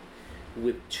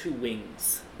with 2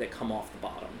 wings that come off the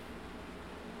bottom.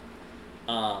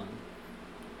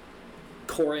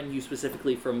 Corin, you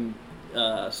specifically from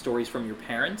stories from your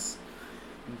parents,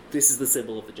 this is the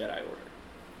symbol of the Jedi Order.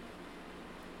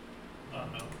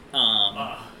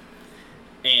 No.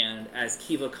 And as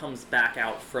Kiva comes back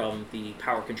out from the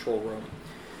power control room,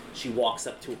 she walks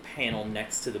up to a panel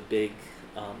next to the big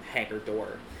hangar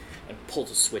door and pulls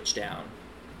a switch down.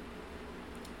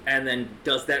 And then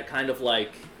does that kind of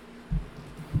like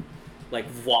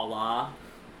voila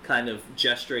kind of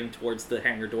gesturing towards the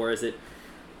hangar door as it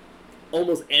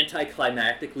almost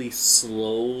anticlimactically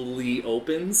slowly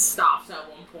opens. Stops at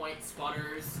one point,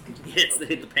 sputters. Hit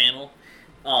the panel.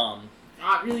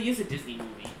 It really is a Disney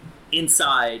movie.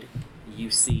 Inside, you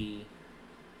see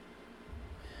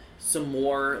some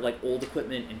more like old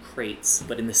equipment and crates,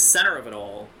 but in the center of it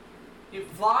all, It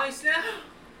flies now?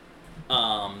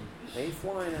 They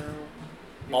fly now.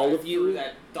 all of Threw you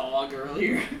that dog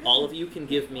earlier. all of you can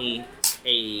give me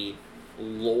a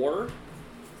lore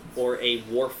or a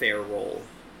warfare roll.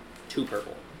 2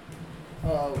 purple.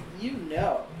 You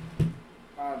know.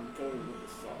 I'm going with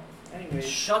the salt. Anyways,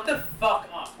 Shut the fuck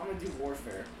up. I'm gonna do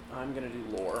warfare. I'm gonna do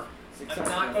lore. I'm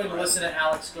not going to listen to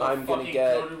Alex go I'm gonna fucking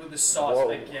get- coated with the sauce Whoa.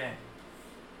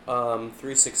 again.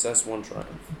 3 success, 1 triumph.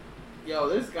 Yo,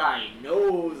 this guy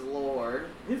knows lore.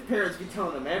 His parents be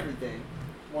telling him everything.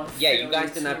 Yeah, you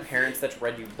guys didn't have parents that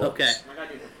read you books. Okay. I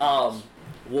gotta do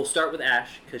the We'll start with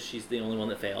Ash because she's the only one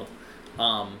that failed.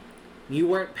 You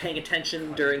weren't paying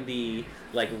attention during the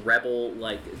rebel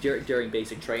during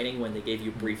basic training when they gave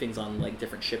you briefings on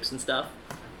different ships and stuff.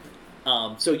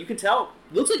 So you can tell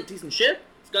looks like a decent ship.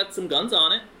 It's got some guns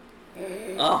on it.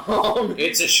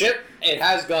 It's a ship. It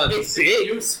has guns. It's big.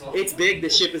 Useful. It's big. The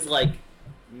ship is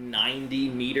 90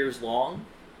 meters long.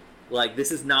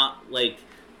 This is not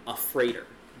a freighter.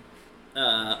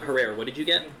 Herrera, what did you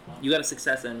get? You got a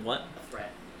success and what? A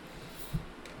threat.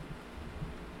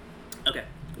 Okay,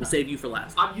 we'll save you for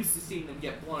last. I'm used to seeing them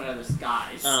get blown out of the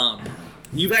skies.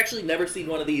 You've actually never seen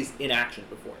one of these in action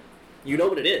before. You know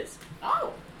what it is.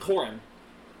 Oh. Corin,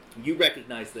 you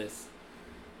recognize this.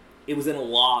 It was in a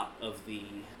lot of the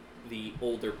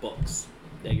older books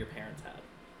that your parents had.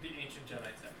 The ancient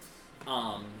Jedi text.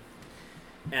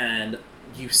 And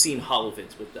you've seen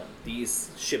holovids with them. These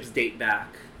ships date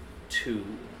back to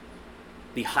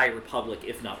the High Republic,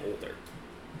 if not older.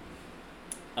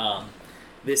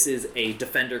 This is a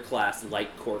Defender class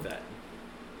light corvette.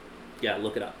 Yeah,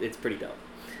 look it up. It's pretty dope.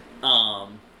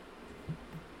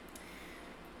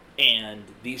 And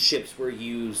these ships were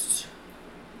used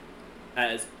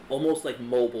as almost like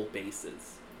mobile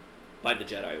bases by the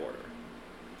Jedi Order.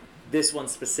 This one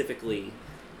specifically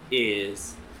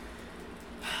is,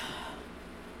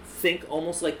 think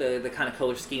almost like the kind of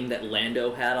color scheme that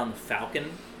Lando had on the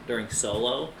Falcon during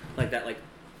Solo, like that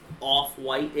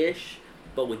off-white-ish,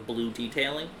 but with blue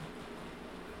detailing.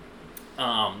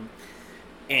 And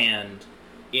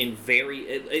in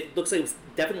it looks like it was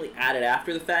definitely added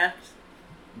after the fact,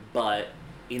 but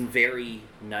in very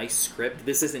nice script.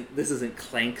 This isn't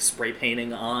Clank spray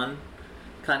painting on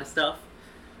kind of stuff.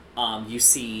 You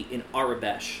see in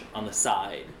Arabesh on the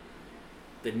side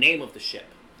the name of the ship,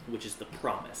 which is the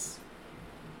Promise.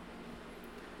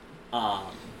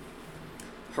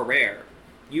 Herrera,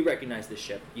 you recognize this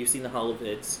ship. You've seen the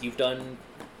holovids.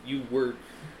 You were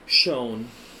shown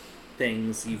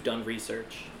things. You've done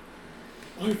research.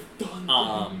 I've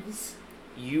done things.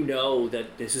 You know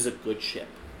that this is a good ship.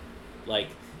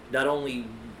 Not only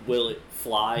will it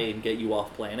fly and get you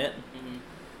off planet,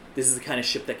 this is the kind of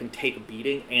ship that can take a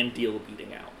beating and deal a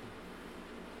beating out.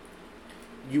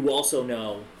 You also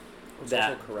know It's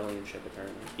that... also a Corellian ship,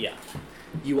 apparently. Yeah.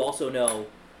 You also know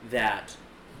that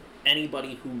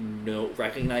anybody who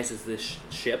recognizes this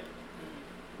ship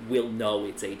will know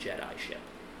it's a Jedi ship.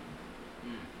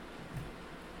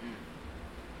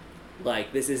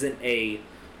 This isn't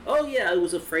oh yeah, it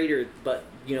was a freighter, but,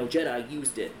 Jedi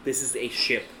used it. This is a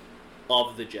ship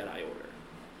of the Jedi Order.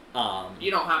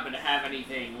 You don't happen to have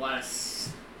anything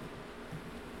less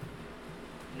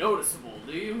noticeable,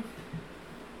 do you?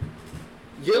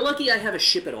 You're lucky I have a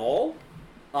ship at all.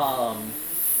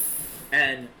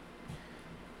 And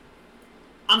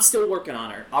I'm still working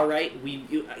on her, alright?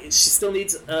 She still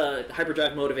needs a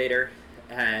hyperdrive motivator,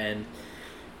 and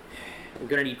we're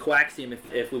gonna need coaxium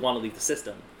if we want to leave the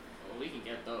system. Well, we can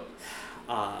get those.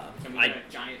 Can we I get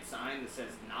a giant sign that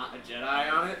says "Not a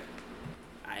Jedi" on it?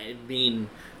 mean,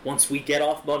 once we get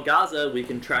off Mount Gaza, we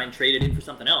can try and trade it in for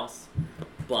something else.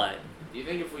 But Do you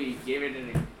think if we gave it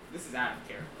this is out of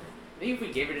character. I think if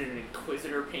we gave it an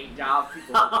Inquisitor paint job,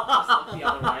 people would just look the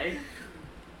other way.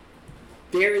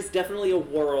 there is definitely a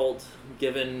world,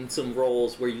 given some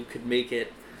roles, where you could make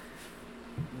it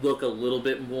look a little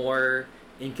bit more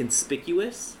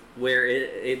inconspicuous, where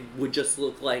it would just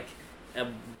look like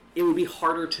it would be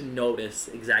harder to notice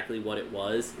exactly what it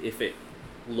was if it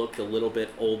looked a little bit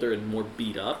older and more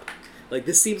beat up.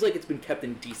 This seems like it's been kept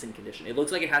in decent condition. It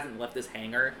looks like it hasn't left this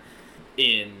hangar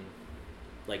in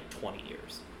 20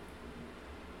 years.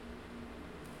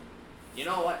 You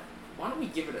know what? Why don't we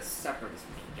give it a Separatist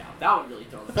paint job? That would really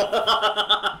throw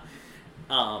them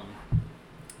off.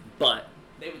 But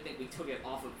They would think we took it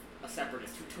off of a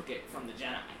Separatist who took it from the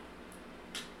Jedi.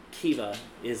 Kiva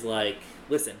is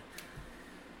listen,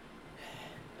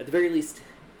 at the very least,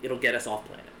 it'll get us off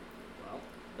planet. Well,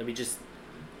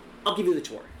 I'll give you the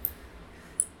tour.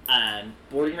 And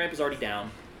boarding ramp is already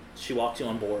down. She walks you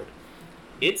on board.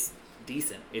 It's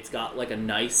decent. It's got a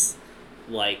nice,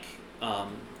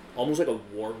 almost like a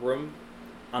war room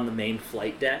on the main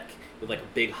flight deck with a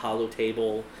big hollow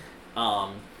table.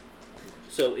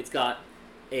 So it's got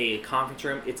a conference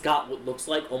room. It's got what looks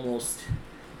like almost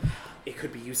it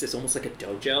could be used as almost like a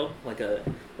dojo,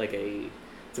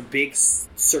 it's a big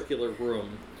circular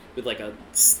room with like a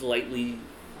slightly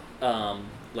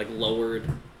like lowered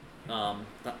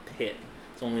not pit.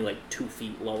 It's only like 2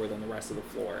 feet lower than the rest of the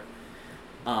floor.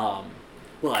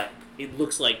 But it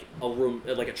looks like a room,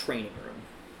 like a training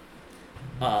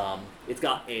room. It's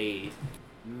got a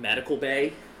medical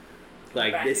bay.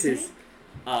 Like Back this to is,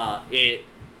 it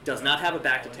does not have a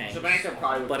back to tank, So Banker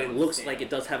probably would but it want looks to like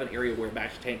stand. it does have an area where a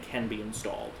back to tank can be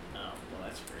installed. Oh, well,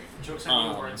 that's great. Joke's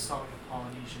on you, we're Um, installing a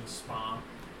Polynesian spa.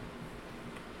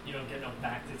 You don't get no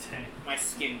back to tank. My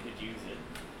skin could use it.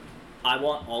 I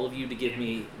want all of you to give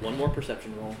me one more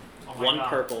perception roll, Oh my one God.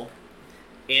 purple,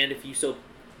 and if you so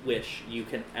wish, you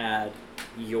can add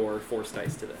your force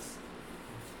dice to this.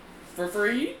 For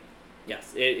free?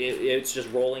 Yes, it's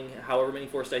just rolling however many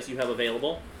force dice you have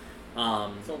available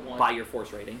So one. by your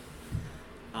force rating.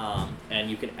 And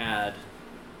you can add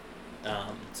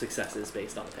successes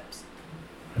based on the tips.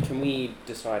 Can we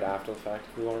decide after the fact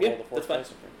if we want to Yeah, roll the force that's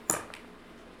dice? Okay.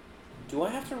 Do I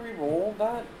have to re-roll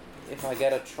that if I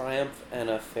get a triumph and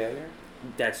a failure?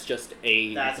 That's just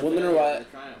a... That's a Well, no, failure no, of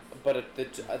the triumph.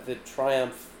 But the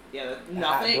triumph Yeah,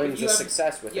 nothing. brings if a you have,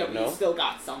 success with yeah, it, but no? you still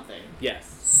got something. Yes.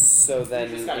 So then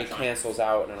just got a it triumph. cancels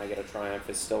out and I get a triumph.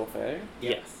 It's still a failure?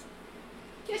 Yes.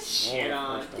 Get shit of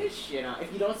on. course not. Get shit on.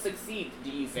 If you don't succeed, do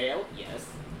you fail? Yes.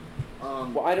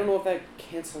 Well, I don't know if that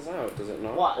cancels out, does it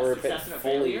not? What, a Or if it success and a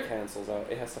fully failure? cancels out.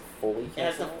 It has to fully It has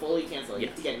cancel to out? fully cancel. You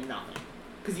have to Yes. get nothing.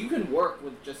 Because you can work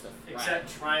with just a threat. Except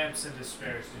triumphs and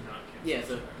despairs do not cancel.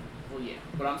 Yeah, so- Well, yeah.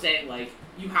 But I'm saying, like,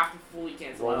 you have to fully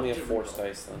cancel Roll out me a to force reroll.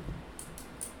 dice then.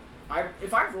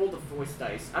 If I roll the force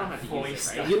dice, I don't have to Force use it,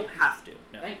 dice. right? You don't have to.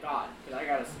 No. Thank God, because I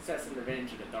got a success and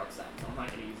revenge and a dark side, so I'm not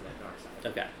going to use that dark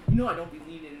side. Okay. You know I don't be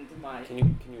leaning into my... Can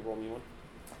you roll me one?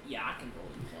 Yeah, I can roll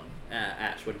this one.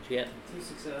 Ash, what did you get? 2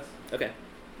 success. Okay.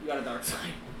 You got a dark side.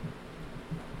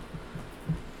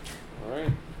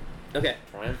 Alright. Okay.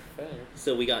 Triumph, failure.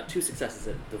 So we got 2 successes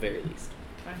at the very least.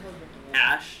 I hope it-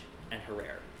 Ash and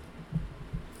Herrera.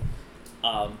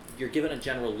 You're given a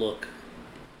general look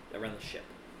around the ship,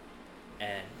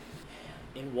 and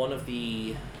in one of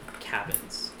the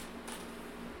cabins,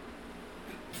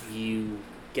 you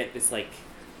get this like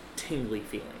tingly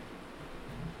feeling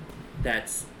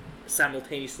that's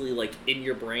simultaneously like in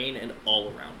your brain and all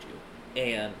around you.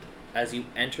 And as you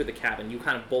enter the cabin, you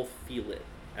kind of both feel it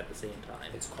at the same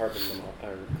time. It's carbon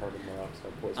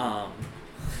monoxide poison.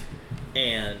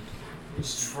 And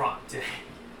It's drop dead.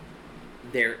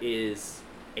 there is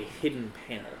a hidden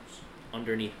panel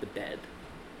underneath the bed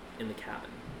in the cabin.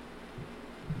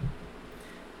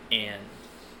 And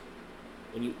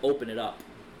when you open it up,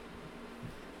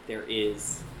 there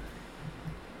is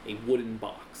a wooden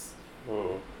box.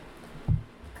 Oh.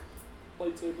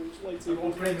 Lightsabers, I'm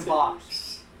opening the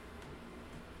box.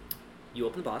 You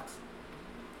open the box.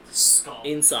 Skull.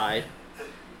 Inside,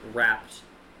 wrapped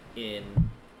in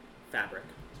fabric,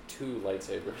 2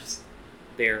 lightsabers.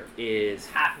 there is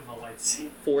half of a lightsaber.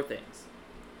 4 things.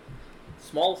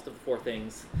 Smallest of the 4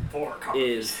 things 4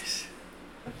 is-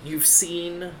 you've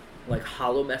seen like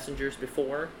hollow messengers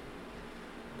before,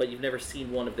 but you've never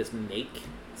seen one of this make.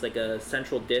 It's like a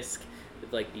central disc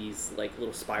with like these like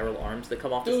little spiral arms that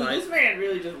come off the Dude, side. this man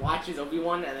really just watches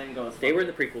Obi-Wan and then goes... They were in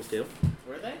the prequels too.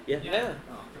 Were they? Yeah. Yeah.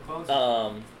 Oh. The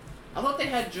clones. I thought they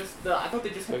had just the... I thought they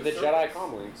just They're had the circles. Jedi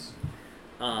comlinks.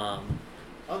 I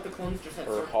thought the clones just had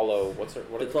Or circles. hollow, what The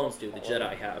are they clones called? do. The Hollow?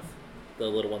 Jedi have the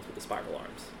little ones with the spiral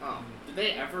arms. Oh. Did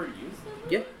they ever use them?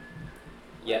 Yeah.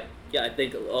 Yeah. Yeah, I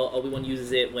think Obi-Wan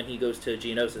uses it when he goes to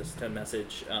Geonosis to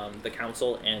message the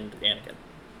Council and Anakin.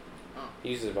 He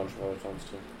uses it a bunch of other times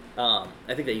too. I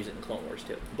think they use it in Clone Wars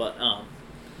too. But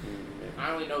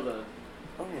I only know the...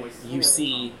 Oh, Voice. you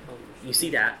see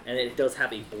that, and it does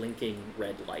have a blinking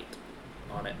red light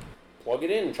on it. Plug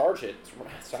it in, charge it.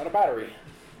 It's out of battery.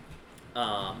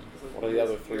 What are the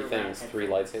other 3 things? 3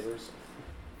 lightsabers?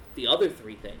 The other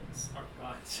 3 things, Oh,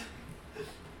 God.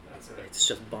 That's it. it's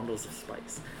just bundles of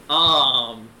spice.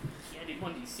 Candy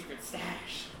Bundy's secret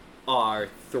stash. Are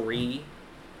 3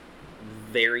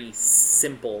 very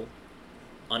simple,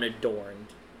 unadorned,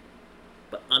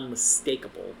 but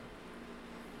unmistakable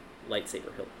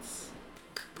lightsaber hilts.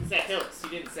 You said hilts. You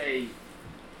didn't say...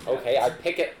 Okay, I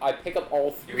pick up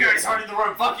all 3. You guys aren't in the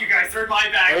room. Fuck you guys. They're in my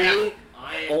bag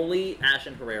now. Only Ash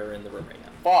and Herrera are in the room right now.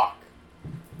 Fuck.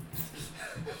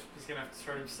 He's gonna have to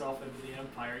turn himself into the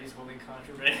Empire. He's holding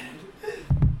contraband.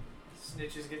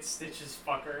 Snitches get stitches,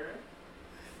 fucker.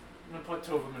 I'm gonna put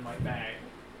 2 of them in my bag.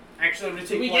 Actually, I'm gonna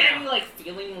Did take we one get out. any, like,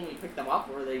 feeling when we picked them up,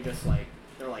 or are they just, like...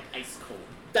 They're, like, ice cold?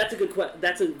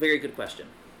 That's a very good question.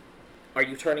 Are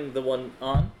you turning the one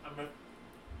on? I'm gonna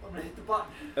I'm gonna hit the button.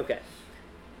 Okay.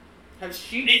 Have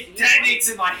she It detonates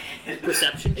in my head.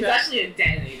 Perception It's check. actually a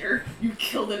detonator. You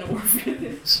killed an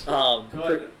orphanage.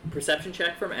 Good. Perception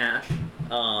check from Ash.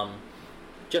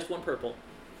 Just one purple.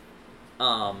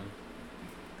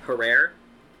 Herrera,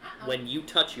 when you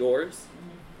touch yours,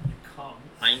 Come.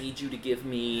 I need you to give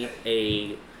me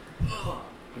a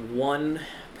 1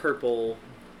 purple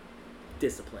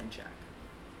discipline check.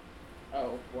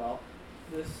 Oh, well.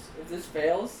 If this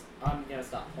fails, I'm gonna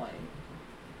stop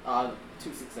playing.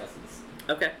 2 successes.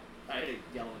 Okay. I had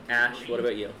a yellow and Ash, green. what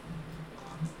about you?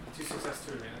 2 success,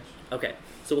 2 advantage. Okay,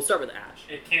 so we'll start with Ash.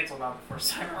 It canceled out the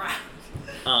first time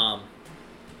around.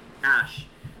 Ash,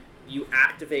 you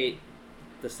activate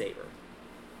the saber.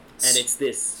 And it's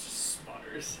this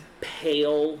Sputters.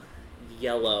 pale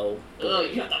yellow Ugh, blade.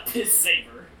 you got the piss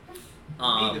saber.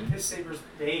 The Piss Saber's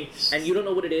base. And you don't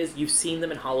know what it is. You've seen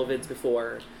them in holovids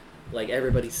before. Like,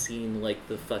 everybody's seen, like,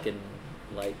 the fucking,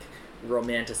 like,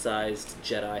 romanticized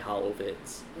Jedi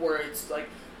holovids. Where it's like,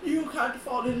 you can't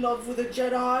fall in love with a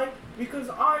Jedi because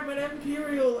I'm an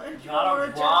Imperial and you're Not a a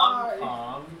Jedi.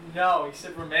 rom-com. No, he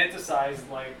said romanticized,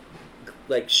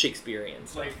 Like, Shakespearean.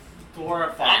 it's like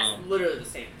glorified. That's literally the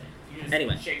same thing. You just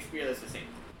Anyway. Shakespeare, that's the same thing.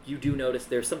 You do notice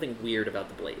there's something weird about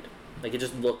the blade. Like, it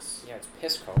just looks Yeah, it's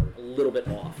piss colored. a little bit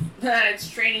off. It's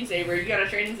training saber. You got a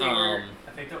training saber.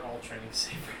 I think they're all training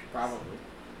sabers. Probably.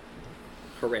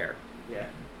 Herrera, Yeah.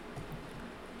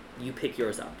 you pick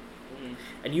yours up. Mm.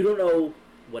 And you don't know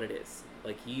what it is.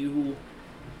 Like, you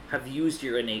have used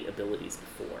your innate abilities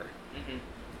before. Mm-hmm.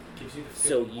 Gives you the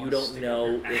So feeling you want to don't stick know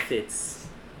it in your if it's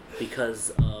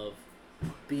because of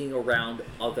being around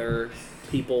other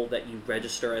people that you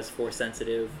register as Force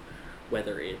sensitive,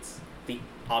 whether it's the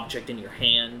object in your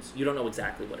hands. You don't know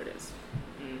exactly what it is.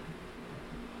 Mm.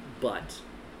 But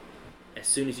as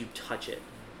soon as you touch it,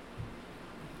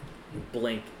 you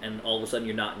blink and all of a sudden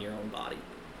you're not in your own body.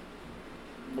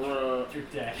 Bruh. You're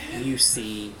dead. You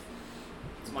see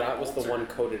It's my That was the altar. one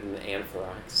coated in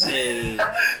anthrax.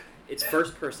 it's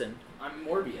first person. I'm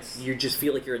Morbius. You just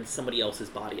feel like you're in somebody else's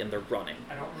body and they're running.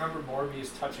 I don't remember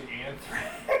Morbius touching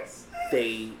Anthrax.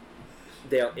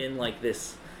 They're in like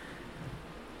this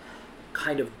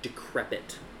kind of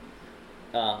decrepit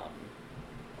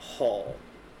hall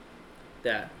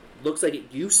that looks like it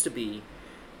used to be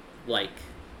like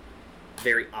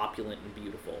very opulent and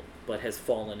beautiful, but has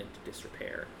fallen into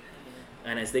disrepair.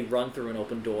 And as they run through an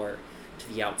open door to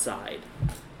the outside,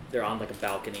 they're on like a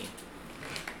balcony,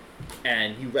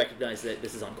 and you recognize that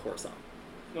this is on Coruscant.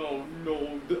 No,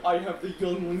 I have the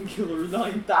Youngling Killer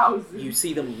 9000. You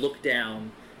see them look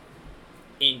down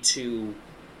into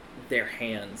their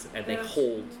hands, and they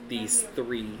hold these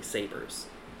 3 sabers.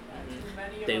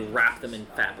 They wrap them in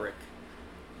fabric,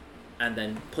 and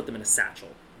then put them in a satchel,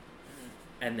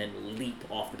 and then leap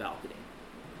off the balcony.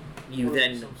 You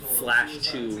then flash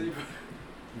to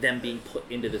them being put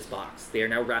into this box. They are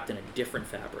now wrapped in a different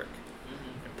fabric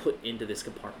and put into this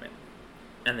compartment,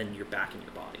 and then you're back in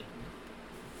your body.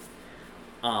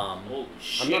 Holy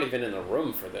shit. I'm not even in the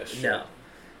room for this shit. No,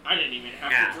 I didn't even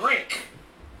have Ash. to drink.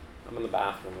 I'm in the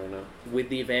bathroom right now. with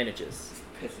the advantages.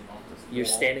 Pissing off this You're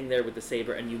wall. standing there with the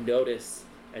saber, and you notice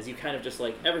as you kind of just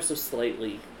like ever so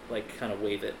slightly, like kind of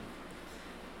wave it,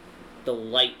 the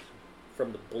light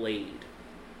from the blade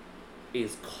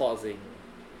is causing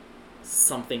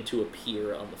something to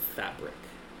appear on the fabric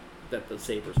that the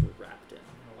sabers were wrapped in.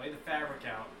 I'm gonna lay the fabric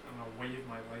out. I'm gonna wave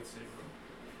my lightsaber.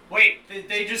 Wait,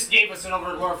 they just gave us an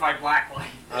over-glorified black light.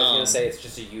 I was gonna say it's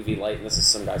just a UV light, and this is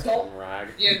some guy's Don't- fucking rag.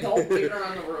 Yeah, don't wave it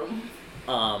around the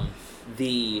room.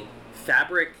 The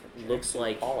fabric looks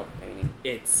like Pollock painting.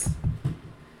 it's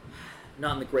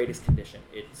not in the greatest condition.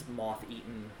 It's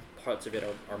moth-eaten. Parts of it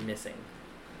are missing.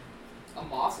 A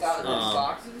moth got in those Um,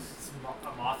 boxes?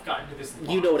 A moth got into this.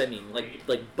 You know what I box. mean?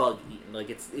 Like bug-eaten. Like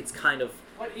it's kind of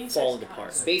What insects falling got apart.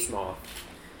 in it? Space moth.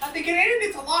 How'd they get in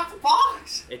it to lock the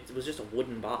box? It was just a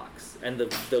wooden box, and the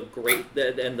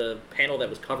panel that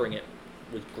was covering it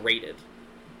was grated.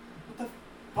 What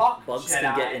the fuck? Bugs Jedi?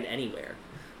 can get in anywhere,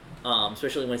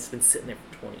 especially when it's been sitting there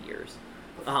for 20 years.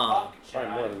 What the fuck,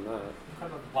 Probably more Jedi? than that.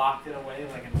 Couldn't have locked it away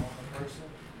like a normal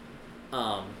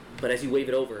person. But as you wave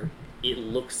it over, it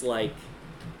looks like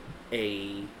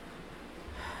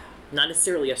not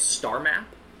necessarily a star map.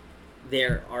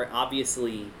 There are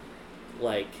obviously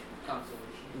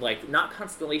Constellation. not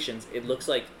constellations. It looks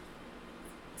like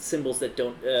symbols that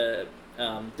don't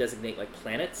designate like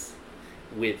planets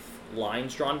with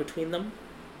lines drawn between them.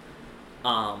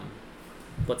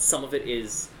 But some of it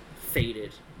is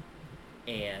faded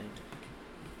and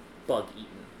bug eaten.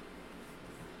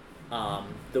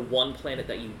 The one planet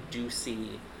that you do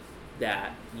see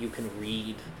that you can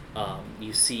read.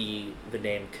 You see the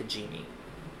name Kajimi.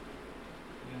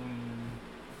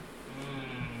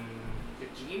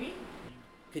 Kajimi?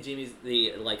 Kajimi's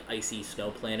the icy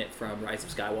snow planet from Rise of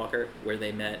Skywalker, where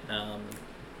they met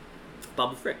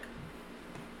Babu Frick.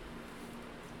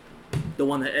 The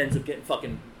one that ends up getting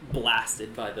fucking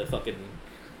blasted by the fucking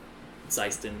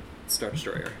Zeiston Star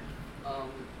Destroyer.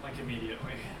 Like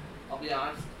immediately. I'll be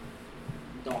honest.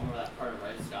 Don't remember that part of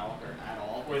Rise of Skywalker at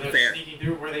all. Where they're Fair. sneaking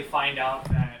through, where they find out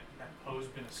that Poe's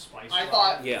been a spice. I runner.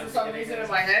 thought, Yeah. for some reason in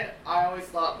my head, I always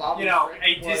thought Babu You know, Frick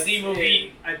a was Disney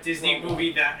movie, Rogue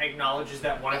One. that acknowledges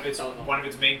that one of its Don't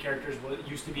know. main characters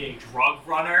used to be a drug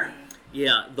runner.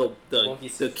 Yeah, the Well,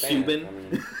 he's the Hispanic, Cuban. I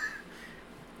mean.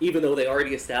 Even though they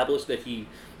already established that he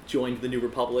joined the New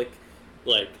Republic,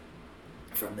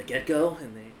 from the get-go,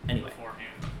 and they anyway.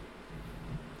 Beforehand.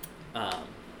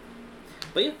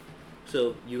 But yeah,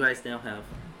 so you guys now have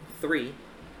 3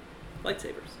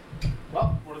 lightsabers.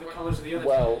 Well, What are the colors of the other?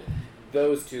 Well,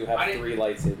 those two have I didn't- 3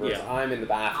 lightsabers. Yeah. I'm in the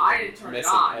bathroom. I didn't turn it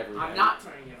missing on. everything. I'm not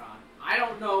turning it on. I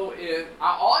don't know if...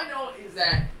 all I know is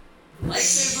that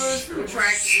lightsabers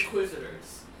attract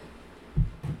Inquisitors.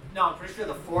 No, I'm pretty sure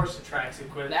the Force attracts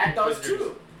Inquisitors. That does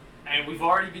too. And we've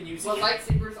already been using But it.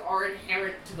 lightsabers are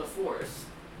inherent to the Force.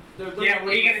 They're Yeah, what are you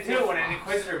literally gonna do when an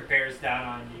Force Inquisitor bears down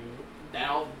on you? box.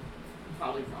 That'll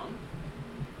probably run.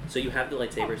 So you have the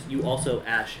lightsabers. You also,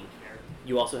 Ash,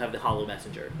 you also have the Hollow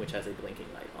Messenger, which has a blinking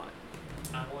light on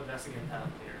it. I will investigate that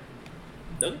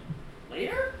later. Okay.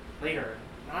 Later? Later.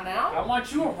 Not I now?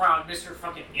 want you around, Mr.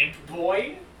 Fucking Imp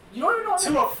Boy. You don't even know I'm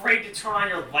Too afraid to turn on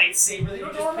your lightsaber that You you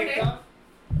don't know just I'm an picked imp? up.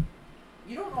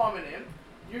 You don't know I'm an imp.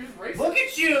 You're just racist. Look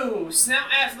at you, snap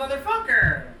ass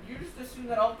motherfucker. You just assume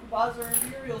that all Kubas are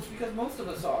Imperials because most of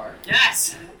us are.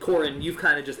 Yes. Corin, you've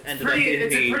kind of just ended up in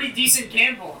It's the... a pretty decent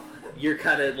gamble. You're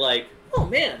kind of like, oh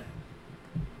man,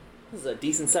 this is a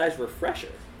decent-sized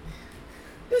refresher.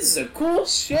 This is a cool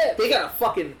shit. They got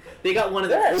one of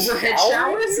the There are overhead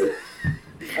showers? showers.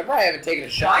 I probably haven't taken a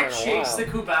shower Why in a chase while. the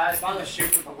Kubas on the ship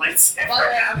with the lightsaber?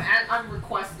 By the way, I'm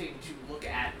requesting to look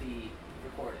at the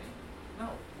recording. No,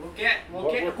 we'll get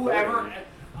What whoever. recording?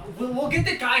 We'll get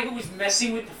the guy who was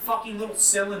messing with the fucking little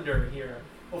cylinder here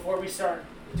before we start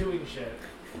doing shit.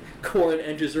 Corin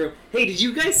enters the room. Hey, did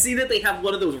you guys see that they have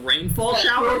one of those rainfall Throw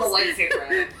showers? the lightsaber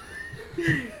at it.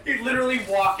 You literally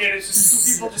walk in, it's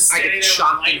just 2 people just I get standing there with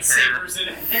chopped in lightsabers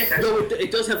in hand. No,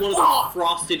 it does have one of those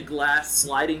frosted glass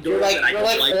sliding doors You're like, that I you're don't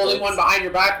like like. holding those. one behind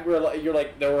your back. You're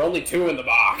like, there were only 2 in the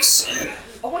box.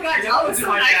 Oh my god, Yeah, Tom was it's so in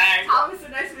my nice. bag. Tom was so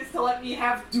nice of us to let me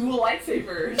have dual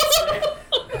lightsabers.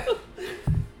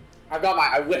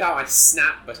 I whip out my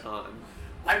snap baton.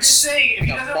 I'm just saying, if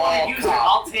he The doesn't want ball to use it, cock.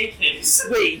 I'll take his.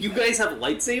 Wait, you guys have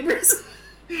lightsabers?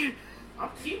 I'm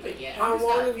keeping it. How I'm just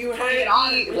long not have you putting it had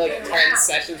on me? and Like leaving it 10 around.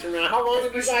 sessions from now. How long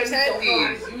have you guys had Don't know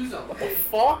how these? to use them. What the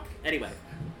fuck? Anyway,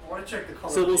 I want to check the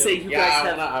color. so we'll of the say other- you Yeah,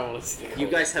 guys I want to see. you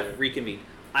guys have reconvened.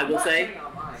 I I'm will not say turning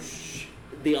on mine.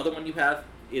 the other one you have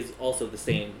is also the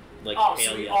same, like Oh, so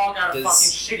pale we yellow. all got a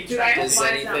Does- fucking shitty Dude, I track. just-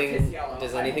 mine's not piss yellow.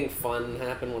 Does anything fun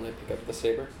happen when I pick up the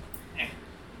saber?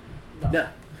 No.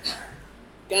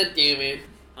 God damn it!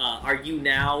 Are you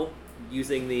now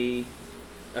using the?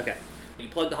 Okay, you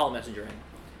plug the Hollow Messenger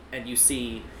in, and you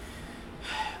see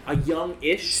a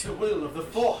young-ish, The will of the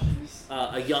Force.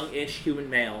 a young-ish human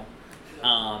male,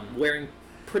 wearing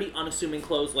pretty unassuming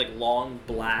clothes, like long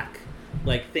black,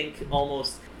 think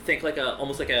almost like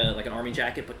an army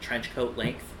jacket, but trench coat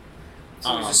length.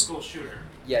 So he's a school shooter.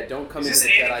 Yeah, don't come Is into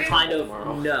this the Jedi Anakin? Kind temple of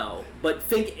tomorrow. no, but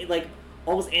think like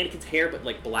almost Anakin's hair, but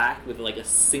like black with like a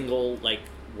single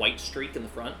white streak in the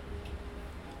front.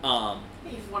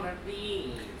 He's one of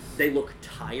these. They look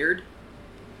tired.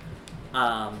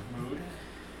 Mood.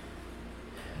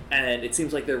 And it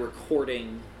seems like they're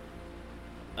recording,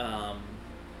 they're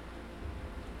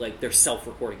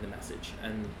self-recording the message,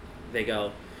 and they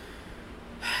go,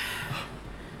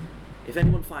 if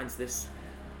anyone finds this,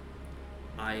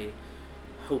 I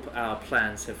hope our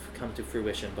plans have come to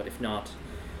fruition, but if not,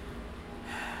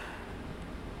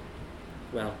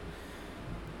 well,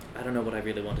 I don't know what I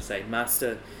really want to say.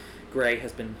 Master Gray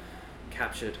has been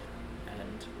captured,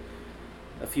 and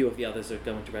a few of the others are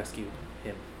going to rescue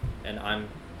him, and I'm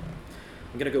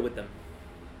gonna go with them.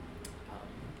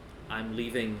 I'm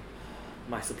leaving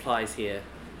my supplies here,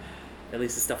 at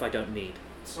least the stuff I don't need.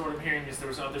 So what I'm hearing is there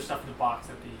was other stuff in the box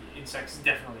that the insects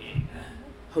definitely ate.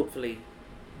 Hopefully,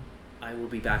 I will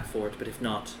be back for it, but if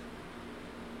not,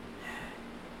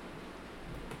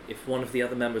 if one of the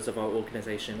other members of our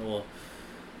organization or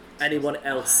anyone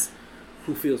else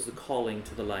who feels the calling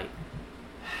to the light,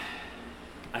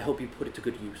 I hope you put it to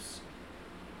good use.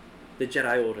 The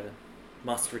Jedi Order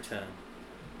must return.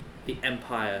 The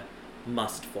Empire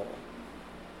must fall.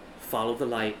 Follow the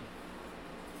light.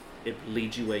 It will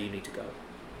lead you where you need to go.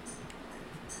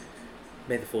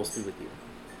 May the Force be with you.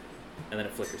 And then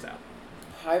it flickers out.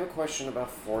 I have a question about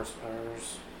force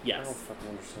powers. I Yes. don't fucking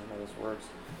understand how this works.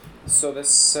 So this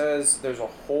says there's a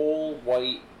whole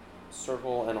white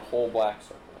circle and a whole black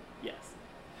circle. Yes.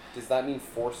 Does that mean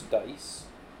force dice?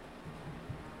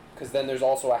 Because then there's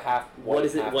also a half white, What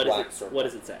is it? half What is black it? circle. What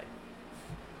does it say?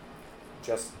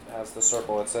 Just has the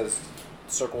circle. It says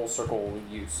circle, circle,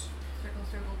 use.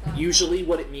 Circle, dot. Usually,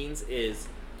 what it means is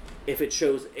if it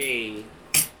shows a.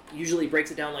 Usually it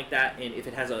breaks it down like that, and if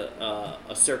it has a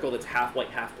circle that's half white,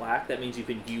 half black, that means you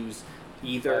can use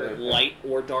either Either, light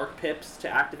or dark pips to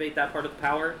activate that part of the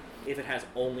power. If it has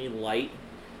only light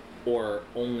or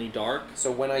only dark,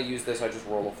 So when I use this, I just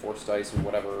roll a force dice, and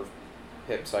whatever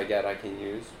pips I get, I can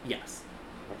use. yes.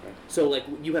 Okay. So, like,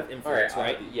 you have influence, All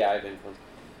right. right? Yeah, I have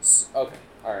influence. Okay.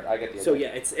 All right. I get the idea. So, yeah,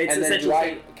 it's and then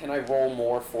essentially... can I roll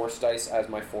more force dice as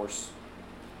my force?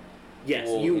 Yes,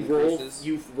 roll you increases?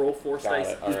 roll force Got dice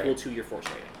it, equal alright. to your force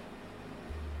rating.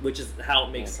 Which is how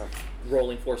it makes Okay.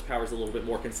 rolling force powers a little bit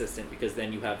more consistent, because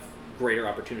then you have greater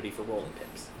opportunity for rolling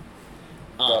pips.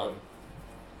 Got it.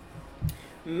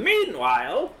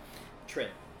 Meanwhile, Trim,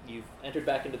 you've entered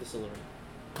back into the saloon.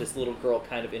 This little girl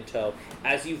kind of in tow.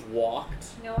 As you've walked...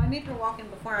 No, I made her walk in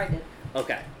before I did.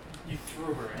 Okay. You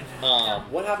threw her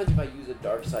in. What happens if I use a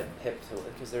dark side pip to?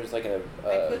 Because there's like I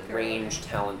a could throw range it.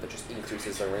 talent that just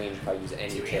increases the range if I use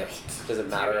any pip. Does it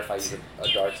matter if I use a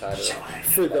dark side or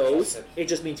For those, pip? it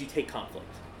just means you take conflict.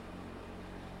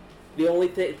 The only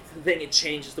thing it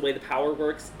changes the way the power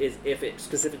works is if it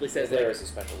specifically says There like, is a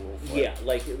special rule for yeah, it.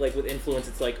 like with influence,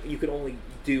 it's like you can only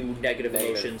do negative Negative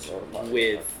emotions or positive.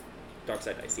 with dark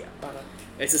side dice. Yeah,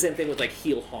 it's the same thing with like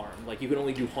heal harm. Like you can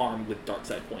only do harm with dark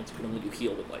side points. You can only do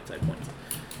heal with light side points.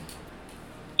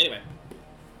 Anyway,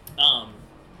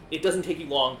 it doesn't take you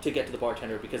long to get to the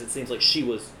bartender because it seems like she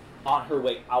was on her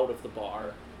way out of the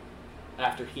bar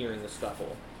after hearing the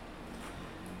scuffle.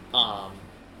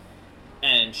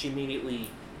 And she immediately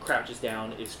crouches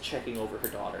down, is checking over her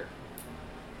daughter.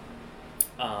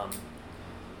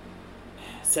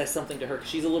 Says something to her, 'cause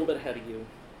she's a little bit ahead of you,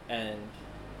 and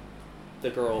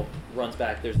the girl runs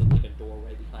back. There's like a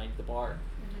doorway behind the bar.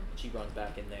 She runs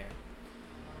back in there.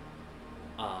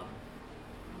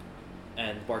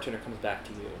 And the bartender comes back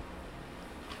to you.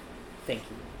 Thank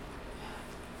you.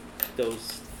 Those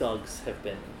thugs have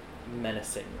been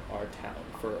menacing our town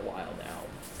for a while now,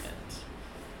 and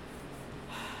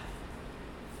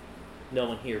no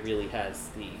one here really has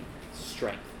the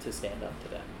strength to stand up to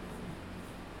them.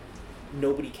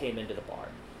 Nobody came into the bar,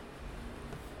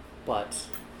 but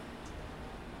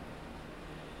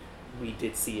we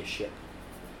did see a ship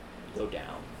go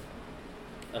down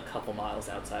a couple miles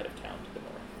outside of town to the north.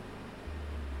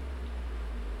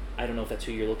 I don't know if that's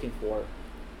who you're looking for,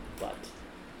 but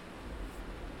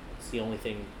it's the only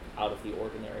thing out of the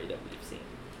ordinary that we've seen.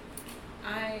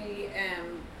 I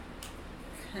am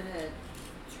gonna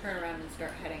turn around and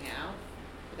start heading out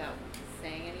without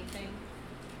saying anything.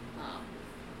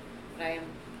 But I am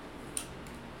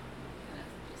gonna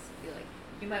just feel like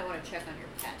you might want to check on your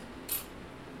pet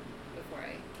before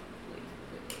I leave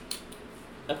quickly.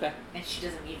 Okay. And she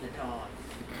doesn't need the dog.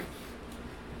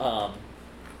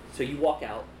 So you walk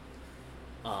out,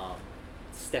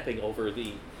 stepping over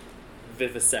the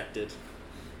vivisected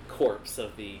corpse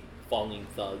of the falling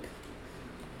thug.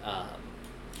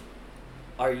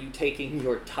 Are you taking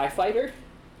your TIE fighter?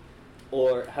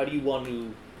 Or how do you want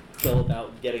to go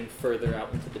about getting further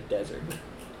out into the desert?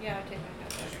 Yeah, I'll take my pet.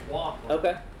 Just walk.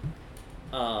 Okay.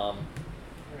 I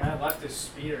left his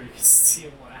speeder. You can see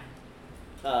him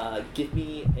whack. Give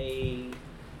me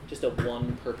just a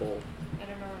 1 purple. I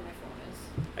don't know where my phone is.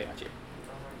 I got you.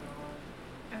 Oh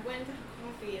my god. I went to have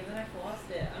coffee and then I lost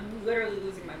it. I'm literally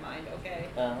losing my mind, okay?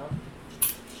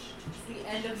 It's the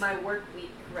end of my work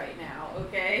week right now,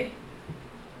 okay?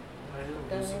 Why are you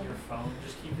losing your phone?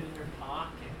 Just keep it in your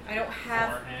pocket. I don't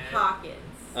have Forehead.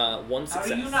 pockets. 1 How success.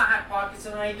 do you not have pockets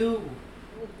and I do?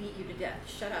 I will beat you to death.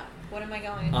 Shut up. What am I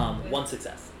going? 1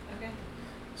 success. Okay.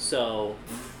 So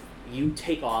you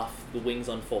take off, the wings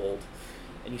unfold,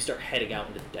 and you start heading out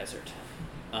into the desert.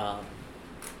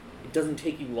 It doesn't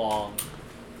take you long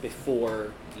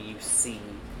before you see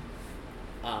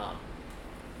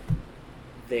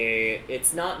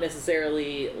it's not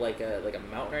necessarily like a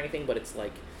mountain or anything, but it's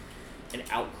like an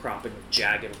outcropping of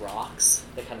jagged rocks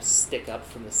that kind of stick up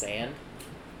from the sand.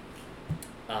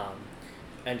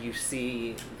 And you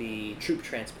see the troop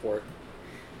transport,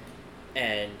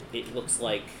 and it looks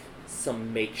like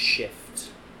some makeshift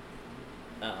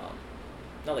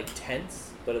not like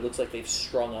tents, but it looks like they've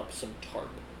strung up some tarp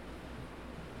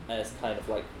as kind of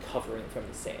like covering from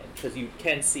the sand. Because you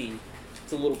can see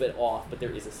it's a little bit off, but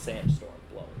there is a sandstorm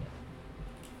blowing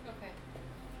it. Okay.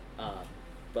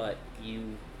 But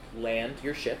you land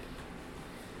your ship,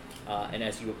 and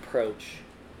as you approach,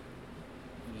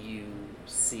 you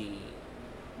see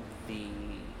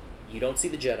you don't see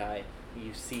the Jedi,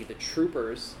 you see the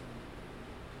troopers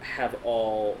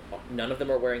none of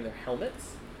them are wearing their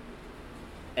helmets,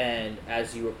 and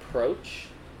as you approach,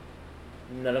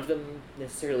 none of them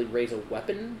necessarily raise a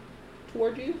weapon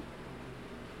toward you,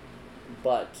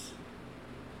 but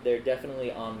they're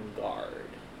definitely on guard,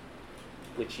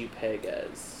 which you peg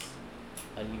as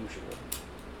unusual.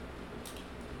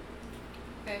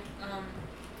 Okay.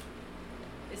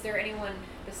 Is there anyone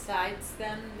besides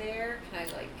them there? Can I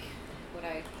would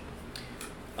I?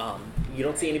 You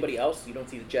don't see anybody else. You don't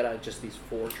see the Jedi. Just these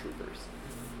 4 troopers.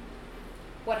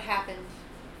 What happened?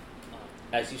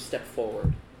 As you step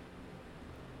forward,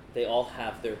 they all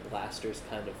have their blasters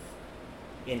kind of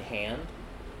in hand.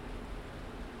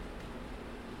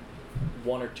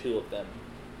 1 or 2 of them,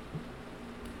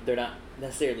 they're not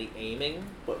necessarily aiming,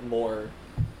 but more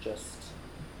just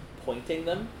pointing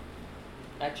them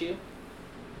at you,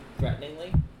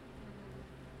 threateningly.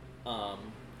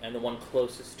 And the one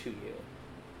closest to you,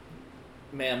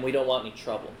 ma'am, we don't want any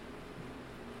trouble.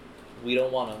 We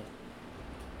don't want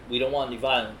any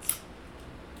violence.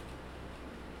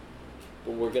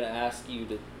 But we're gonna ask you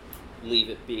to leave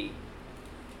it be.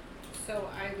 So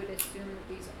I would assume that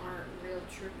these aren't real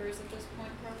troopers at this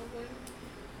point, probably.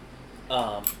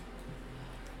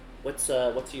 What's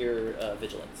your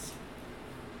vigilance?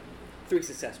 3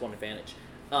 success, 1 advantage.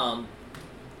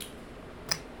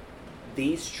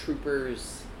 These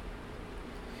troopers,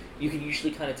 you can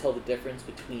usually kind of tell the difference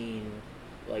between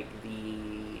like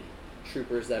the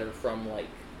troopers that are from like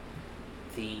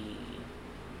the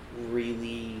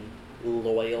really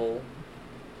loyal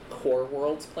core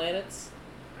worlds planets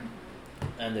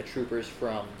and the troopers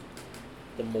from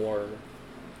the more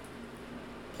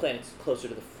planets closer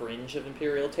to the fringe of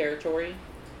Imperial territory.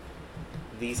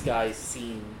 These guys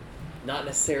seem not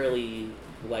necessarily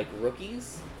like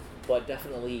rookies, but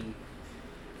definitely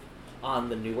on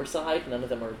the newer side. None of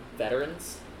them are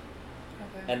veterans.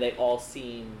 Okay. And they all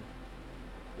seem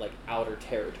like outer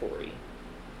territory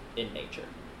in nature.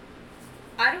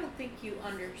 I don't think you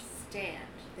understand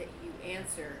that you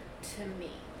answer to me.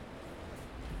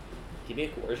 Give me a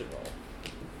coercion roll.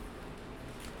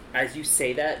 As you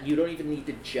say that, you don't even need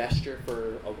to gesture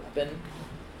for a weapon.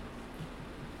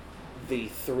 The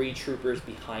 3 troopers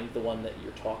behind the one that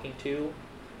you're talking to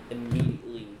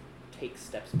immediately take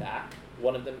steps back.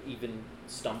 One of them even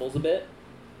stumbles a bit,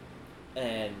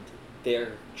 and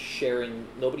they're sharing.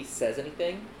 Nobody says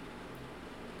anything,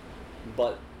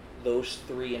 but those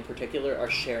 3 in particular are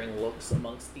sharing looks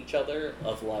amongst each other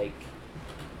of like,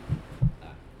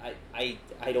 I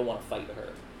don't want to fight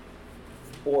her.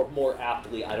 Or more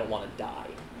aptly, I don't want to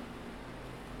die.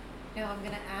 Now I'm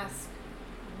going to ask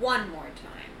one more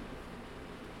time.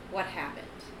 What happened?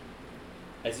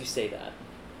 As you say that,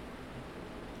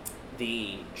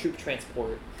 the troop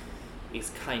transport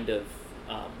is kind of,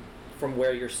 from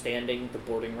where you're standing, the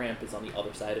boarding ramp is on the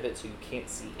other side of it, so you can't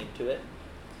see into it.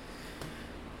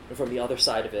 And from the other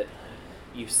side of it,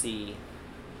 you see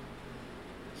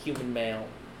human male,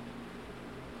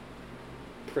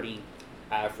 pretty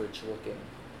average looking.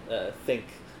 Think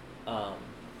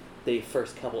the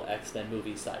first couple X-Men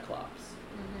movies, Cyclops.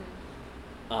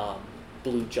 Mm-hmm.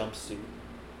 Blue jumpsuit,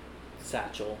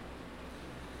 satchel,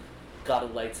 got a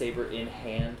lightsaber in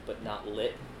hand but not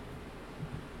lit.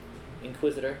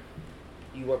 Inquisitor,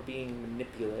 you are being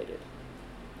manipulated.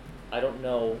 I don't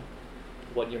know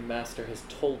what your master has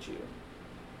told you,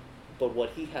 but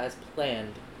what he has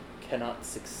planned cannot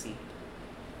succeed.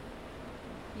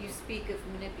 You speak of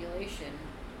manipulation,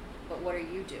 but what are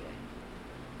you doing?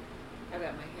 I've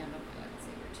got my hand on my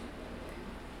lightsaber too,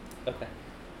 by the way. Okay.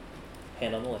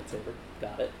 Hand on the lightsaber.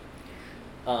 Got it.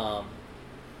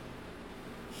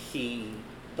 He,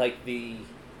 like the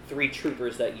 3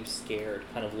 troopers that you scared,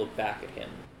 kind of look back at him.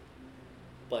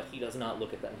 But he does not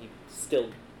look at them. He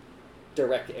still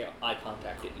direct eye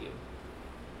contact at you.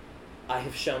 I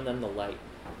have shown them the light.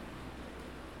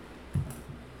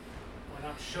 Why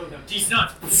not show them these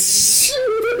nuts?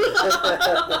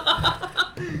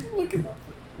 Look at that.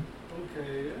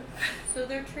 Okay. So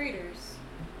they're traitors.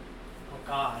 Oh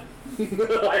God.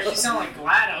 Why does she sound like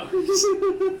GLaDOS?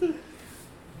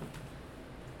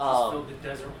 Filled the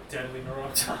desert with deadly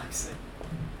neurotoxin.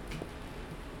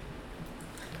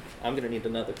 I'm gonna need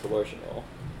another coercion roll.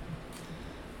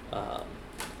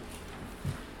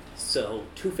 So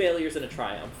 2 failures and a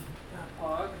triumph.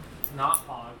 Pog. Not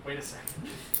Pog. Wait a second.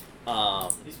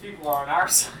 Um, These people are on our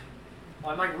side.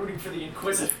 Why am I rooting for the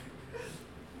Inquisitor?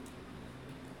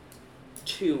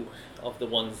 2 of the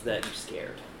ones that you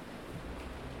scared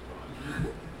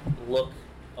look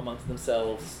amongst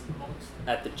themselves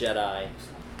at the Jedi,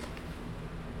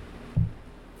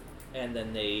 and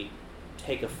then they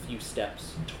take a few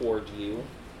steps toward you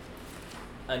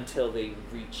until they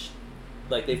reach,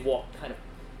 like they've walked kind of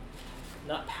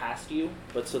not past you,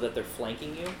 but so that they're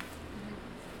flanking you,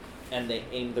 and they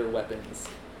aim their weapons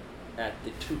at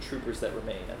the 2 troopers that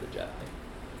remain at the Jedi,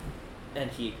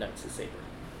 and he ignites his saber.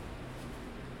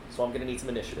 So I'm gonna need some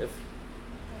initiative.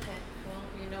 Okay. Well,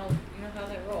 you know how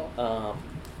they roll.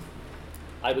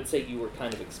 I would say you were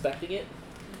kind of expecting it,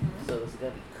 Mhm. so this is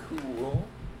gonna be cool.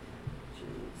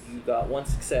 You got 1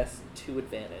 success, 2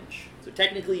 advantage. So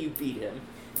technically you beat him,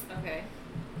 Okay.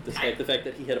 despite the fact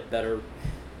that he had a better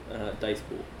dice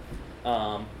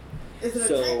pool. Is it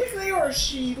So- a technically or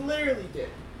she literally did?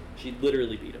 She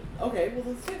literally beat him. Okay, well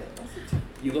let's say that. Let's say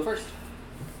You go first.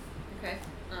 Okay.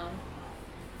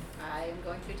 I'm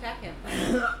going to attack him.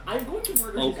 I'm going to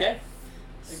murder his Okay. head.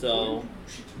 So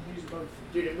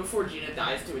Dude, and before Gina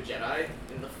dies to a Jedi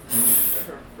in her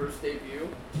first debut. You're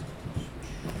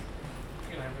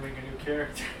gonna have to make a new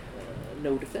character.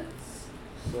 no defense.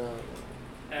 So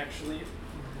Actually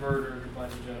murdered by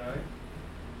the Jedi.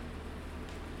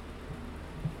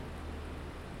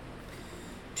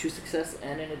 2 success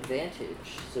and an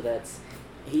advantage. So that's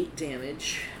 8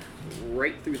 damage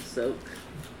right through the soak.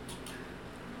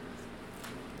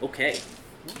 Okay.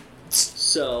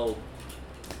 So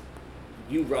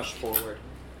you rush forward.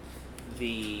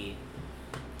 The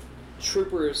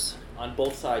troopers on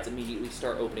both sides immediately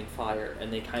start opening fire,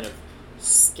 and they kind of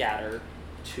scatter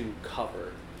to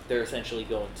cover. They're essentially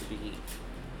going to be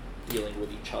dealing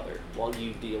with each other while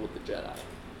you deal with the Jedi.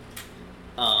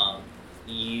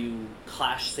 You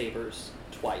clash sabers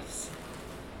twice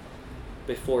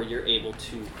before you're able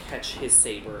to catch his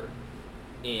saber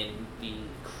in the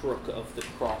crook of the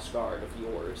crossguard of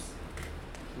yours,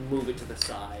 move it to the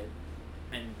side,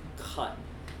 and cut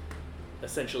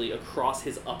essentially across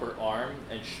his upper arm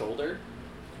and shoulder,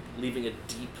 leaving a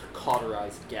deep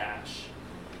cauterized gash.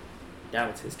 Now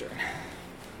it's his turn.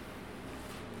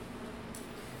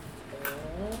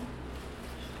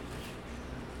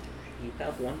 You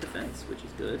have 1 defense, which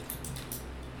is good.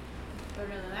 Better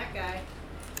than that guy.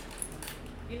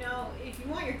 You know, if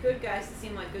you want your good guys to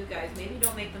seem like good guys, maybe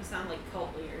don't make them sound like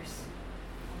cult leaders.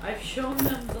 I've shown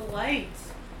them the light.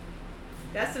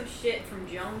 That's some shit from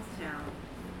Jonestown.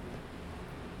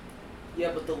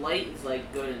 Yeah, but the light is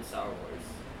like good in Star Wars.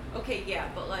 Okay, yeah,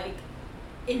 but like,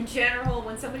 in general,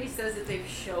 when somebody says that they've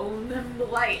shown them the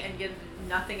light and give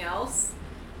nothing else,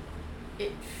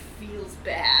 it feels I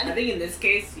bad. think in this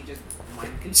case, he just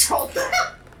mind controlled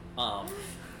them.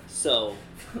 So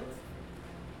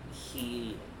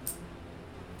he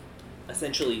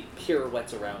essentially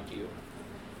pirouettes around you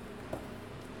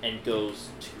and goes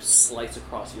to slice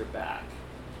across your back,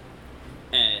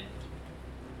 and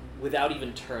without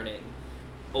even turning,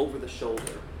 over the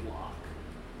shoulder block,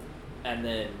 and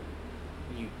then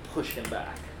you push him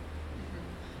back.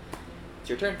 It's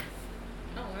your turn.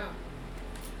 Oh, wow.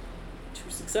 2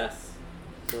 success.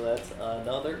 So that's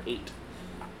another 8.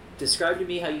 Describe to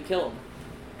me how you kill him.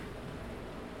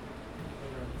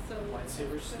 So,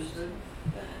 Lightsabers suspended.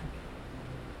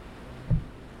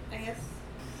 I guess,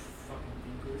 Fucking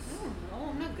I beakers. don't know,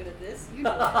 I'm not good at this. You do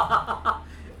it.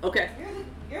 Okay.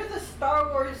 You're the Star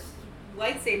Wars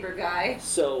lightsaber guy.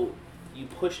 So you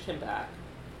pushed him back.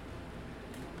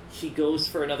 He goes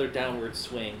for another downward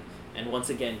swing, and once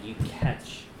again you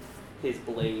catch his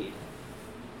blade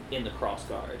in the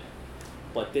crossguard.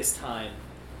 But this time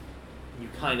you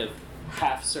kind of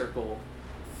half circle,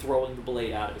 throwing the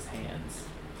blade out of his hands,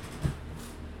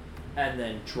 and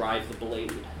then drive the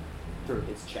blade through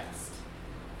his chest.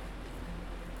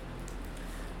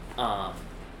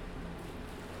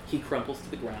 He crumples to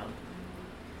the ground,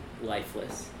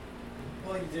 lifeless.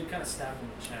 Well, you did kind of stab him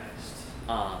in the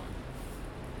chest.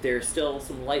 There's still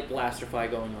some light blaster fire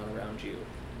going on around you,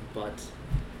 but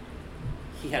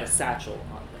he had a satchel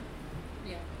on him.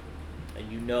 Yeah.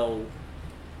 And you know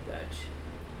that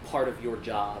part of your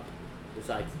job,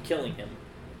 besides killing him,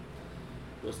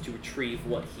 was to retrieve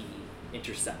what he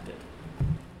intercepted.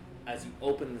 As you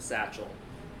open the satchel,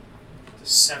 The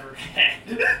severed head.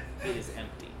 it is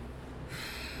empty.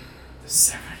 The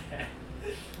severed head.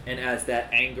 And as that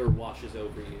anger washes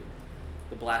over you,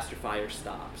 the blaster fire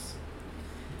stops.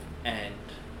 And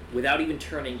without even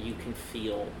turning, you can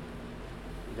feel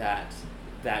that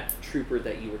trooper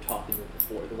that you were talking with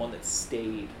before, the one that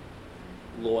stayed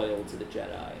loyal to the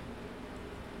Jedi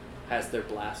has their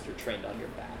blaster trained on your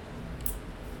back.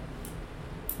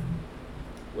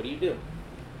 What do you do?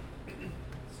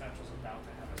 Satchel's about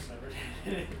to have a severed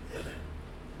head. This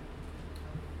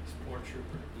poor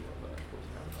trooper.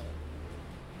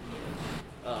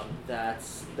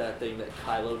 That's that thing that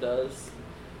Kylo does,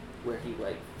 where he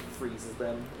like freezes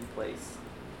them in place.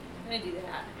 I'm gonna do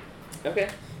that. Okay.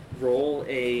 Roll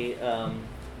a no,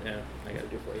 I gotta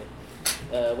do it for you.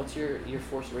 What's your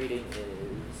force rating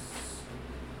is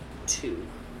 2.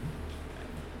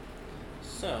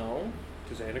 So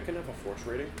Does Anakin have a force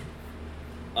rating?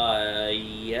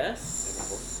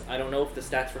 yes. I don't know if the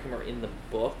stats for him are in the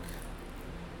book.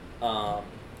 So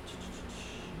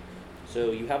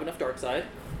you have enough dark side.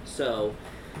 So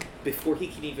before he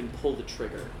can even pull the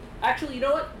trigger. Actually, you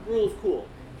know what? Rule of cool.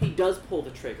 He does pull the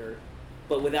trigger,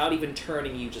 but without even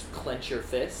turning, you just clench your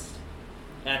fist,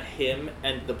 and him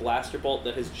and the blaster bolt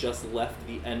that has just left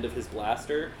the end of his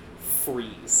blaster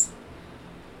freeze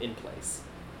in place.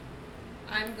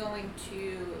 I'm going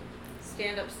to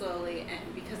stand up slowly,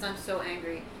 and because I'm so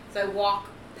angry, as I walk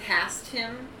past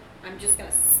him, I'm just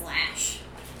gonna slash.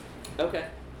 Okay.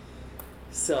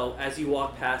 So as you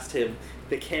walk past him,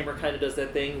 the camera kind of does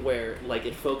that thing where like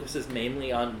it focuses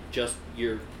mainly on just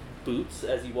your boots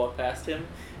as you walk past him,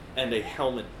 and the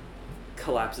helmet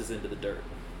collapses into the dirt.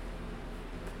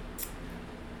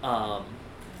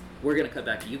 We're gonna cut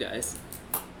back to you guys.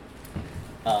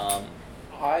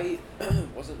 I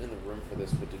wasn't in the room for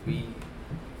this, but did we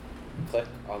click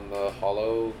on the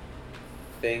hollow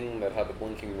thing that had the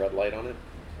blinking red light on it?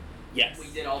 Yes. We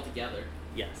did all together.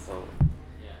 Yes. Oh.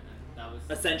 Yeah, that was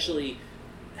Essentially,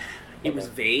 it was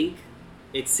vague.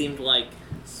 It seemed like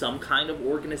some kind of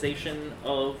organization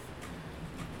of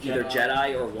either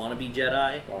Jedi or wannabe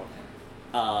Jedi.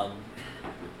 Wow.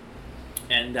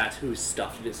 And that's whose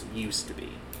stuff this used to be.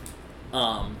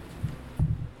 Are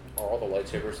all the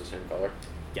lightsabers the same color?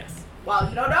 Yes. Well,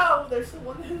 you don't know. There's still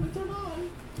one that haven't turned on.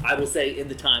 I will say in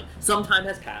the time, some time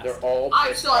has passed. They're all I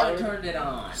piss still haven't colored? turned it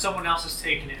on. Someone else has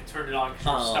taken it and turned it on because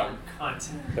you're a stubborn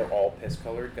cunt. They're all piss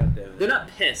colored? God damn it. They're not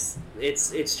piss. It's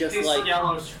just This like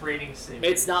yellow's training saber.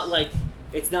 it's not like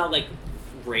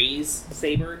Rey's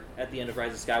saber at the end of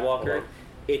Rise of Skywalker. Uh-huh.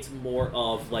 It's more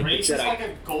of like Ray's the is Jedi. like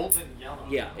a golden yellow.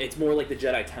 Yeah, it's more like the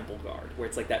Jedi Temple Guard, where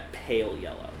it's like that pale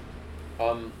yellow.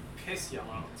 Piss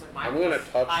yellow. It's like I'm gonna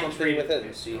touch something with it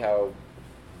and piss see yellow.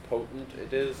 how potent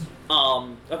it is.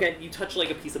 Okay, you touch like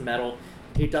a piece of metal,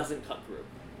 it doesn't cut through.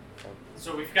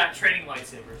 So we've got training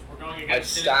lightsabers. We're going I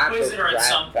against an stabbed a Inquisitor at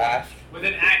some rat point bash. with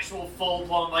an actual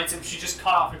full-blown lightsaber. She just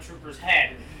cut off a trooper's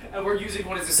head, and we're using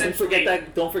what is Don't essentially. forget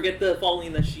that. Don't forget the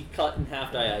falling that she cut in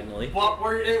half diagonally. What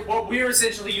we're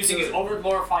essentially using is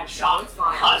over-glorified shock it's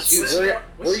fine. cuts. Dude,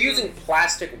 we're using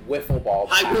plastic wiffle ball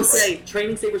I will bats. say,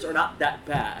 training sabers are not that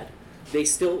bad. They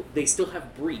still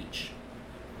have breach.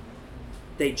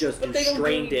 They just But do they don't do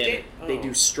strain any damage. da- They oh.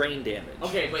 do strain damage.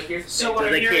 Okay, but here's the So thing. what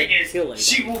I'm they hearing can't is kill anybody.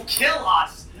 she will kill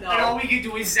us, No. and all we can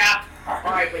do is zap her.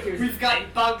 Alright, but here's We've the got thing.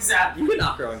 bug zap. You can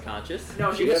knock her unconscious.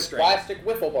 No, she We has have strain. plastic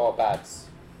wiffle ball bats.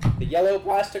 The yellow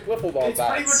plastic wiffle ball It's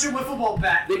pretty bats. much a wiffle ball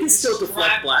bat. They can still deflect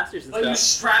Strap- blasters and Like you stuff.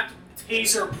 strapped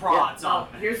taser prods No, on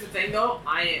it. here's the thing though.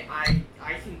 I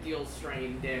can deal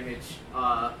strain damage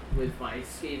with my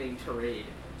scathing tirade,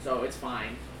 so it's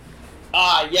fine.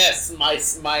 Ah, yes, my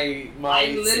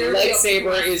I literally lightsaber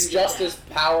oppressed is you. just as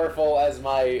powerful as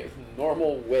my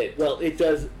normal wit. Well, it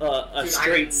does a Dude, I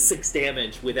straight can- 6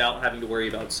 damage without having to worry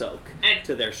about soak And-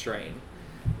 to their strain.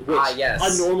 Which,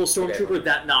 yes. a normal stormtrooper, Okay.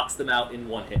 that knocks them out in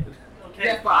one hit. Okay.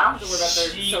 Yes, but I don't have to worry about their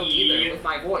She- soak either with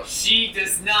my voice. She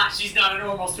does not. She's not a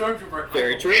normal stormtrooper.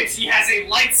 Very true. And she has a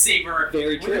lightsaber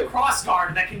Very with true. a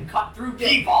crossguard that can cut through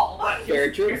people.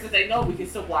 Very true. Here's the thing, no, we can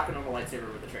still block a normal lightsaber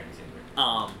with a training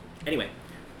saber. Anyway,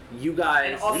 you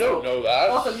guys. And also- You don't know that.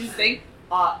 Also, you just think,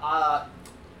 yo,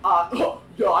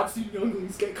 I've seen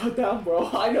younglings get cut down, bro.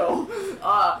 I know.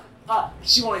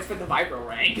 She won't expect the vibro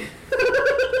rank.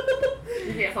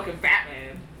 You can't fucking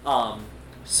Batman.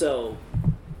 So,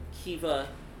 Kiva,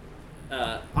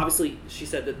 obviously, she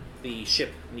said that the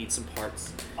ship needs some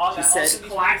parts. Oh, She that said- also needs to be-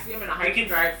 Coaxium and a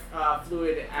hyperdrive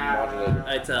fluid. Modulator.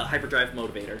 It's a hyperdrive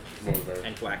motivator Motivator.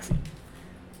 and coaxium.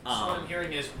 So what I'm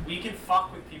hearing is we can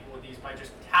fuck with people with these by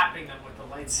just tapping them with the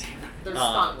lightsaber. They're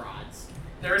stun rods.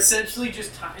 They're essentially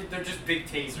just they're just big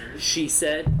tasers. She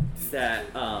said that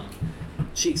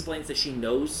she explains that she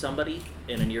knows somebody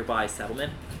in a nearby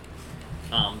settlement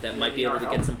that might be able to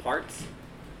get some parts.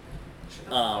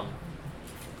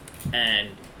 And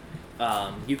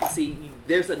you can see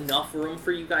there's enough room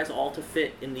for you guys all to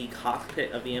fit in the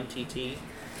cockpit of the MTT.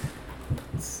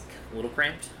 It's a little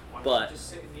cramped. Why But, just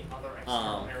sit in the other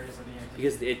external areas of the engine.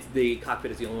 because it's the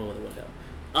cockpit is the only one with a window.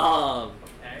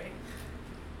 Okay.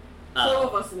 All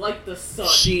of us like the sun.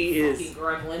 She is fucking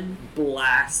gremlin.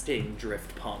 blasting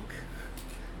Drift Punk.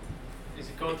 Is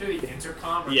it going through the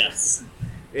intercom? Or Yes,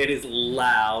 it is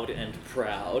loud and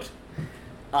proud.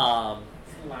 Loud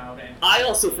and. I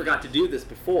also forgot to do this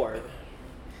before.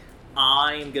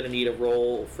 I'm gonna need a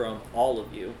roll from all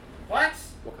of you. What?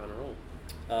 What kind of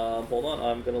roll? Hold on,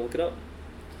 I'm gonna look it up.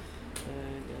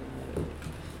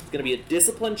 It's gonna be a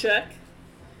discipline check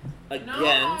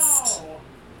against No!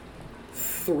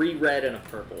 3 red and a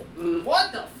purple.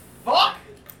 What the fuck?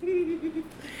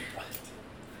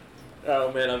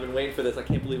 Oh man, I've been waiting for this. I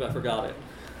can't believe I forgot it.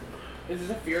 Is this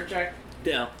a fear check?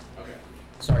 Yeah. Okay.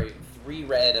 Sorry, 3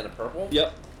 red and a purple?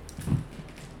 Yep.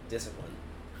 Discipline.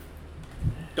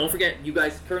 Don't forget, you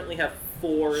guys currently have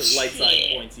 4 light side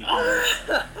points you can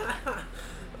use.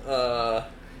 How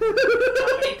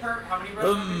many red, how many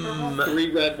purple?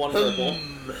 3 red, 1 purple.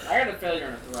 I had a failure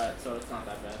and a threat, so it's not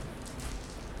that bad.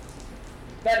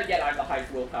 Then again, I have the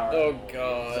highest willpower. Oh, of all of you,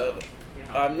 God. so, you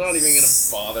know, I'm not even gonna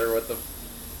bother with the.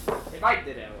 If I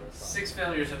did it, I would have 6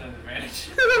 failures and an advantage.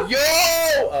 Yo!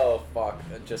 Oh fuck!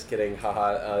 Just kidding.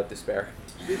 Haha. Despair.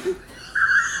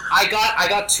 I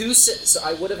got 2. So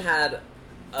I would have had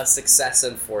a success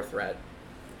and 4 threat,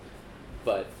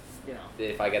 but You know.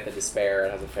 if I get the despair,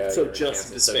 it has a failure. So and just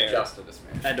cancels, despair. So just a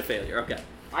despair. And a failure, okay.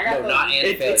 I got No, the not and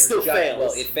It failure. still fails.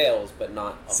 Well, it fails, but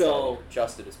not a So- failure.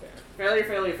 Just a despair.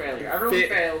 failure. Everyone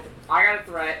failed. I got a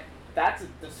threat. That's a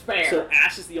despair. So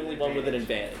Ash is the only one with an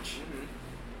advantage. Mhm.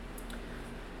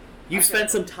 You've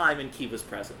spent some time in Kiva's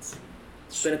presence.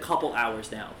 It's been a couple hours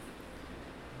now.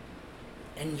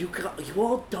 And you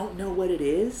all don't know what it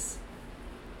is?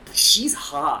 But she's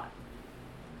hot.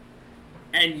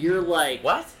 And you're like,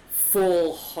 What?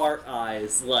 full heart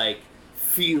eyes, like,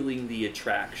 feeling the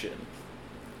attraction.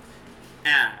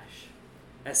 Ash,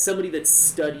 as somebody that's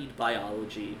studied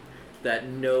biology, that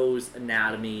knows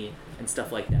anatomy and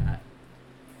stuff like that,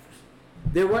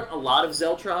 there weren't a lot of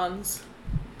Zeltrons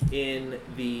in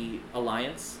the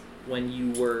Alliance when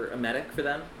you were a medic for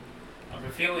them, I've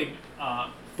been feeling,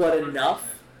 but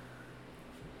enough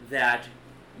that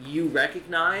you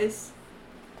recognize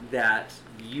that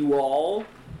you all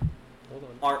Hold on.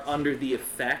 are under the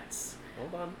effects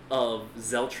Hold on. of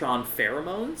Zeltron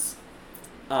pheromones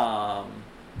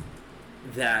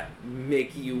that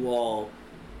make you all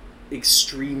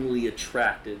extremely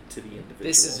attracted to the individual.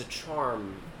 This is a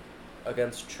charm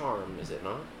against charm, is it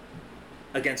not?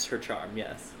 against her charm,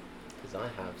 yes. Because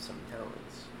I have some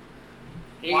talents.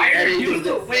 Why are you Anything the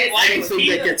that, wait? Why is anything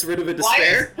he that the, gets rid of a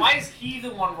despair? why is he the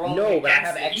one rolling? No, but I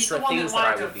against have it? He's the extra one things that that I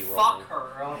wanted would to be fuck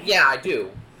rolling. her. Yeah, I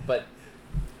do, but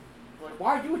Like,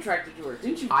 why are you attracted to her?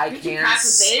 Didn't you? I didn't you can pass the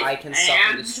save? I can suffer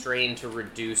And- the strain to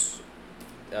reduce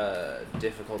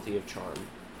difficulty of charm,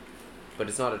 but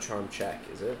it's not a charm check,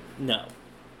 is it? No.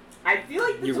 I feel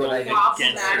like You're the rolling most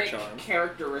against her problematic charm.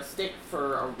 characteristic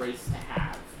for a race to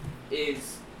have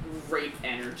is rape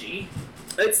energy.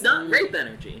 It's not rape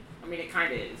energy. I mean, it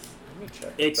kind of is. Let me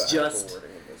check. It's what the actual just-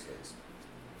 wording of this is.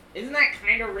 Isn't that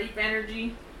kind of rape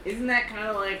energy? Isn't that kind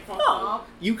of like fucked No. up?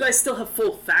 You guys still have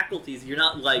full faculties. You're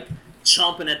not, like,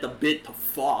 chomping at the bit to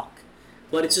fuck.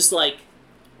 But it's just like,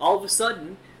 all of a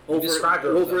sudden, You over described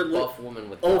her as over a a li- buff woman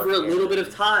with over a dark little hair. bit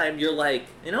of time, you're like,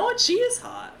 you know what? She is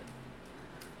hot.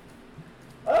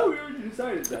 Oh, we already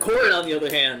decided that. Corin, on the other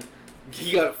hand,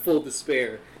 he got full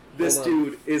despair. This Hold on.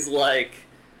 dude is like,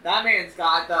 That man's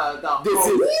got the This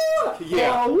is-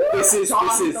 yeah, this is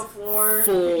the floor,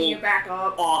 full- picking it back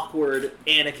up. awkward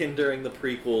Anakin during the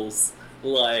prequels,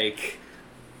 like,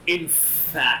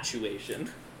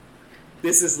 infatuation.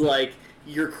 This is like,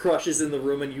 your crush is in the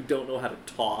room and you don't know how to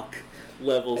talk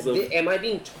levels of... Am I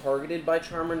being targeted by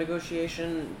charm or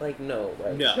negotiation? Like, no,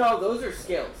 right? No. No, those are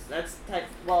skills. That's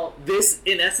well. This,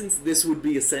 in essence, this would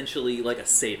be essentially like a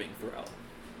saving throw.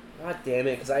 God damn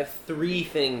it, because I have 3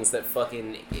 things that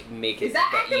fucking make it Is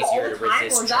that active all easier the to time, or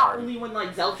resist is that charm. only when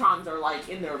like Zeltrons are like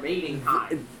in their mating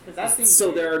time? Because that seems So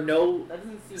weird. there are no That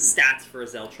doesn't seem. stats for a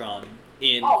Zeltron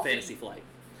in Oh, Fantasy Flight.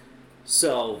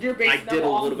 So, You're I basing did them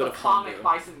a off little of bit a of comic homebrew.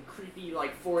 by some creepy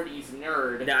like 40s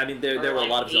nerd. Yeah, I mean, there Or were a like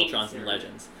lot of 80s Zeltrons in nerd.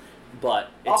 Legends. But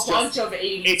A it's bunch just... of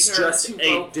 80s It's nerds just who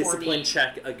a wrote discipline 40.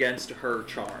 check against her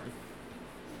charm.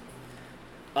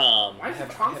 Why is I the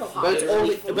have- charm I so have high? But it's Literally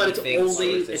only, three but it's things to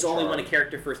only, resist it's only when a charm.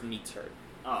 character first meets her.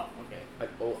 Oh, okay. I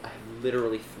have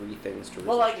literally 3 things to resist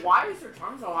Well, like, charm. why is her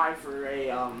charm so high for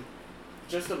a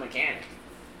just a mechanic?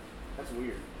 That's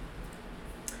weird.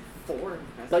 4.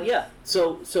 But yeah,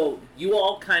 so you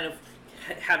all kind of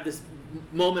have this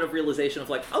moment of realization of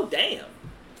like, oh damn,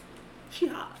 she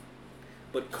hot.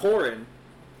 But Corin,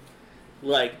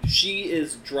 like, she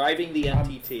is driving the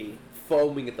MTT.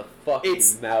 Foaming at the fucking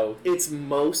mouth. It's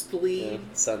mostly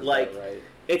sounds like about right.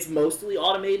 it's mostly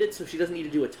automated, so she doesn't need to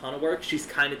do a ton of work. She's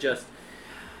kind of just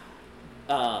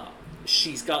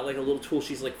she's got like a little tool.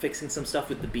 She's like fixing some stuff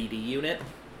with the BD unit,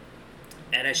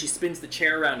 and as she spins the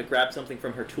chair around to grab something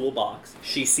from her toolbox,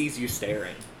 she sees you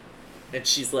staring, and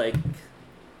she's like,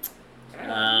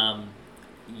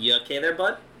 "You okay there,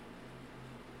 bud?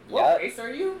 What race are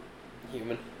you?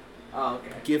 Human. Oh,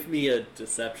 okay. Give me a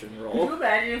deception Could you roll."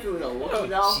 imagine if it was a Wookiee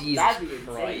though? Jesus That'd be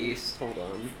insane. Christ. Hold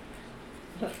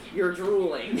on. You're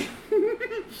drooling.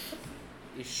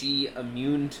 Is she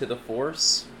immune to the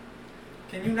Force?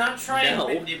 Can you not try No.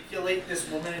 and manipulate this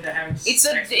woman into having It's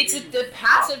sex with you? the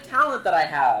passive talent that I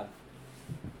have.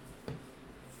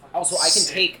 Also, I can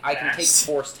Sick take ass.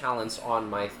 Force talents on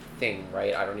my thing,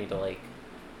 right? I don't need to like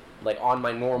on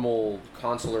my normal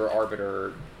consular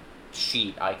arbiter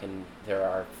sheet. There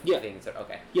are Yeah. things that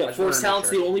okay. I Yeah, just force wanted to make talent's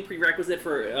sure. the only prerequisite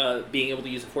for being able to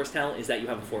use a force talent is that you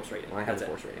have a force rating. I have That's a it.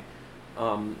 Force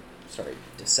rating. Sorry,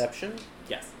 deception.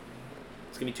 Yes.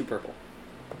 It's gonna be 2 purple.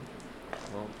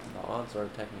 Well, the odds are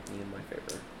technically in my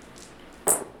favor.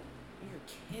 You're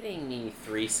kidding me.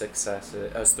 3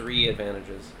 successes. 3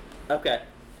 advantages. Okay.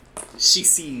 She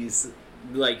sees,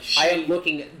 like, I am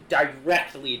looking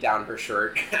directly down her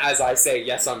shirt as I say,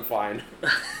 yes, I'm fine.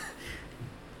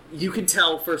 You can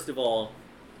tell, first of all,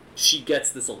 she gets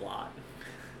this a lot.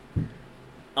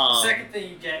 Second thing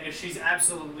you get is she's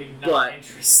absolutely not But-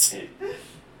 interested.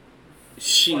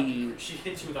 She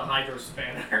hits you with a hydro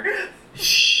spanner.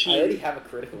 I already have a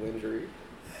critical injury.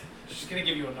 She's gonna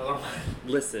give you another one.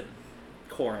 Listen,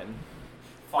 Corin,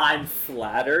 I'm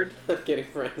flattered, Getting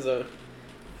friend zone.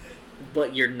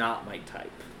 but you're not my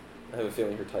type. I have a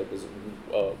feeling her type is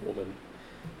a woman.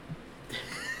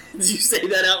 Did you say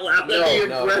that out loud? No, under your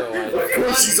no, breath? no, I don't. Of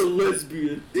course she's a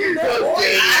lesbian.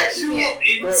 Actual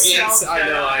incels. I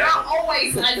know, I know.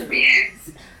 always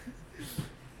lesbians.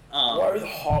 the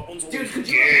hot ones Dude, could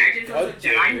you imagine if it was a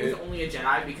Jedi who was only a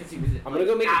Jedi because he was I'm gonna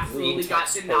go make a absolutely green got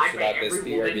text denied post by about this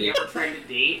every woman he BRB. ever tried to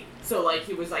date? So like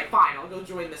he was like, fine, I'll go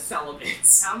join the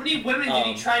celibates. How many women did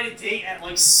he try to date at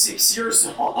like 6 years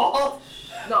old?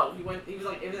 No, he was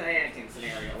like, it was an Anakin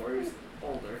scenario where he was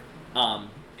older.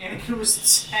 Anakin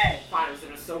was 10. Fine, it was an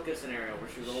Ahsoka scenario where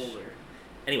she was older.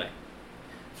 Anyway,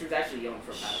 She was actually young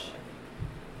for a Padawan, I think.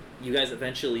 you guys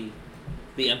eventually,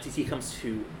 the MTT comes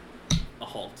to a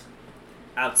halt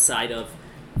outside of,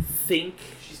 think,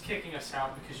 She's kicking us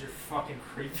out because you're fucking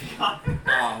creepy on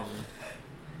her.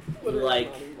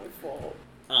 like, my fault.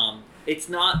 it's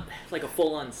not like a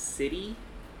full-on city.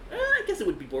 I guess it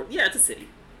would be yeah, it's a city.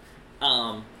 It's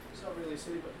not really a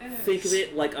city, but Think of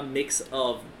it like a mix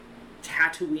of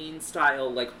Tatooine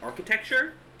style like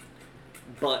architecture,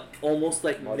 but almost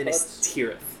like Mud Minas huts?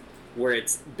 Tirith, where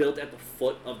it's built at the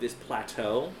foot of this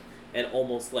plateau, and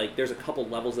almost like there's a couple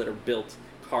levels that are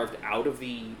carved out of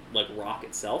the like rock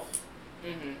itself.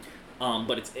 Mm-hmm.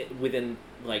 But it's within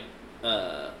like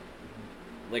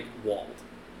walled.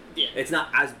 Yeah. It's not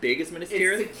as big as Minas It's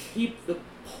Tirith. to keep the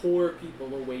poor people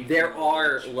away from There the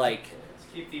are rich like people. Let's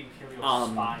keep the Imperial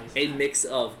spies. a mix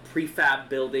of prefab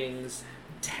buildings,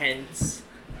 tents,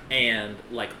 and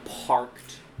like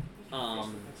parked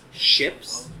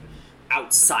ships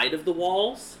outside of the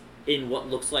walls in what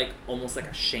looks like almost like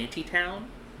a shanty town.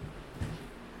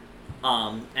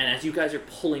 And as you guys are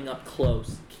pulling up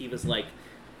close, Kiva's like,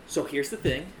 so here's the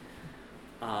thing.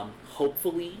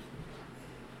 Hopefully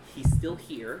he's still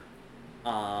here.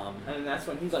 And then that's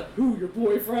when he's like, who, your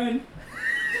boyfriend?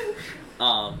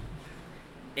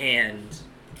 And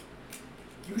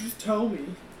You just tell me.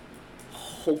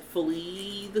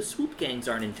 hopefully the swoop gangs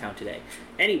aren't in town today.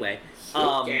 Anyway,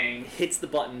 Swoop gang. hits the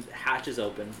button, hatches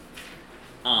open.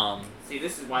 See,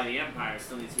 this is why the Empire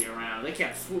still needs to be around. They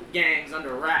kept swoop gangs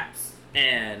under wraps.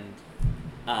 And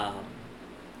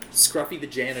Scruffy the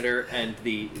janitor and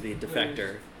the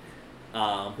defector,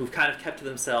 who've kind of kept to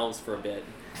themselves for a bit,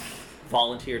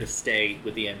 volunteer to stay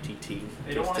with the MTT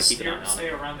They don't want to to keep an eye on stay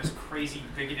it. around this crazy,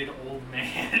 bigoted old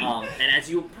man. And as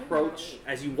you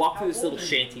walk through this little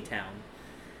shanty town,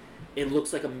 it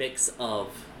looks like a mix of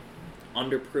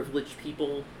underprivileged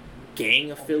people,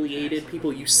 gang-affiliated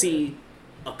people. You see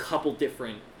a couple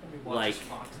different, like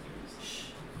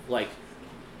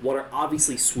what are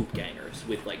obviously swoop gangers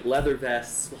with like leather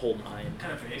vests, the whole nine.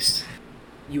 kind of based.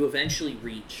 You eventually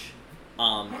reach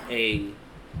a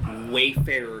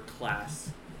Wayfarer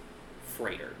class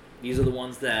freighter. These are the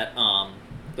ones that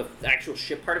the actual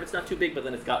ship part of it's not too big, but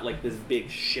then it's got like this big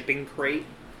shipping crate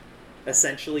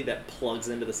essentially that plugs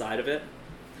into the side of it.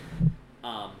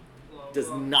 Does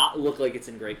not look like it's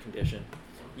in great condition.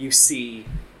 you see,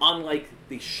 unlike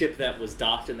the ship that was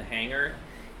docked in the hangar,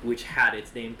 which had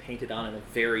its name painted on in a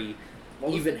very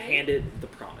What was the name? even-handed, the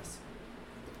Promise.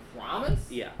 Promise?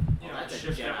 Yeah. You know, That's a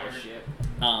ship that Jedi we're- ship.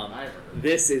 Um, I ever heard.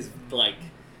 this is like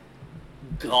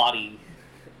gaudy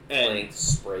and Plain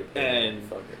spray paint. and-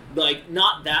 Fucking. like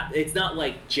not that. It's not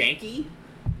like janky.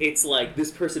 It's like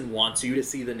this person wants you to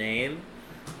see the name,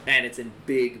 and it's in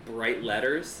big bright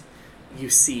letters. You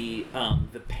see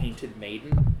the Painted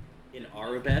Maiden in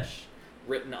Arabesh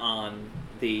written on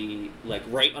the like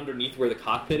right underneath where the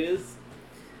cockpit is,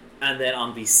 and then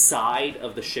on the side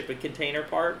of the shipping container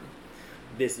part,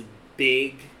 this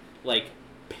big like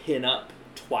pin-up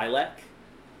Twi'lek.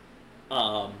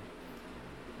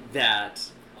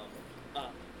 That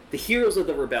the heroes of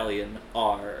the rebellion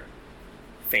are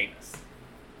famous.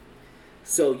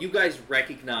 So you guys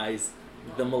recognize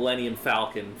the Millennium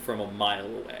Falcon from a mile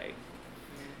away.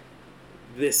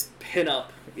 This pinup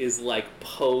is like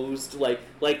posed like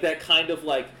that kind of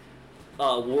like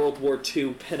World War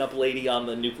II pinup lady on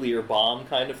the nuclear bomb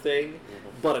kind of thing,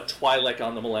 but a Twi'lek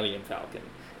on the Millennium Falcon.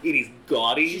 It is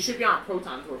gaudy. She should be on a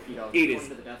proton torpedo. It going is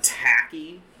to the death.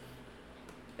 tacky,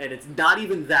 and it's not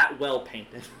even that well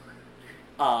painted.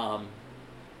 And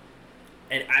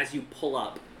as you pull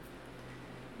up,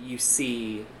 you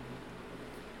see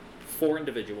 4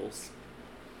 individuals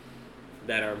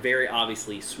that are very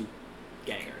obviously swoop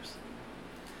gangers,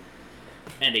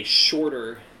 and a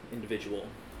shorter individual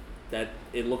that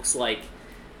it looks like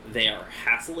they are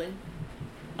hassling.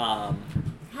 How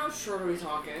short are we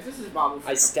talking? If this is Babu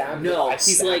I stabbed. No, I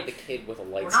he's stabbed like- the kid with a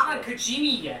We're lightsaber. not on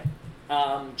Kajimi yet.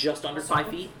 Just under 5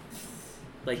 feet,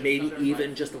 like Just maybe under 5 even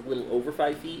feet. just a little over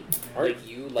 5 feet. Aren't Like,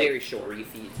 you like very short. 3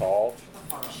 feet tall? Shut the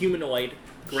fuck up. Humanoid,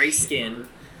 gray skin,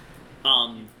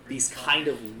 these kind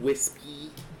of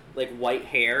wispy, like white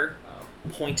hair, Oh.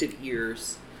 pointed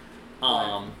ears,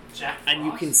 Jack and you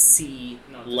Frost? can see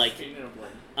No, just like straight in a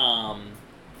blade.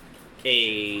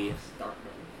 a Dark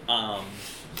mode.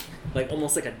 like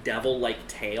almost like a devil-like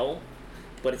tail,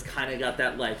 but it's kind of got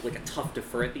that like a tuft of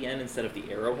fur at the end instead of the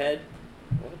arrowhead.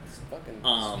 What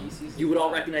fucking species? You is would all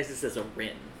that? recognize this as a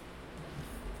Rin.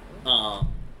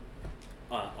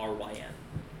 RYN.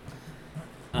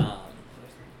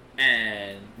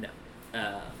 And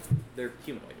no, they're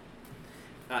humanoid.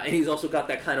 And he's also got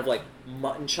that kind of like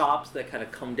mutton chops that kind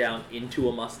of come down into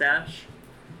a mustache.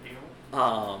 Ew.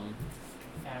 And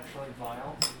Actually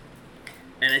vile.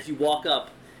 as you walk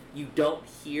up, you don't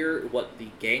hear what the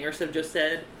gangers have just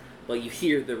said, but you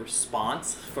hear the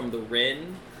response from the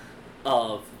Rin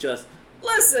of just,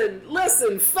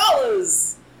 listen,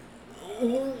 fellas!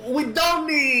 We don't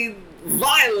need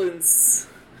violence!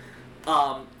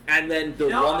 And then the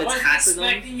No, one I that's wasn't hassling them...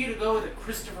 expecting you to go with a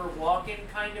Christopher Walken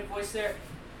kind of voice there.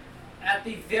 At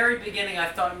the very beginning, I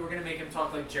thought you were going to make him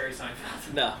talk like Jerry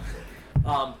Seinfeld. No.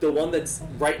 The one that's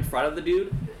right in front of the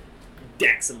dude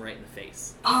decks him right in the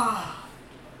face.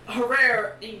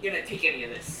 Herrera ain't gonna take any of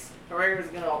this. Herrera's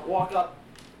gonna walk up,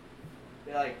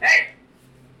 be like, hey!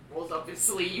 Rolls up his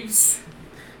sleeves.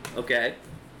 Okay?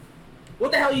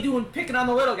 What the hell are you doing picking on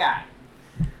the little guy?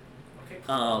 Okay,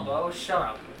 Um, Columbo, shut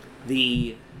up.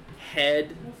 The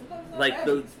head, like Not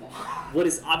the... that small. what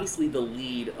is obviously the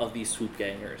lead of these swoop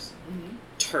gangers Mhm.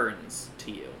 turns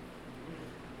to you.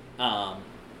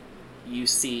 You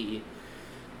see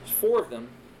 4 of them.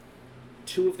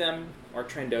 2 of them are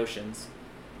Trandoshans.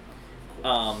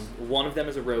 One of them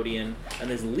is a Rhodian, and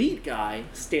this lead guy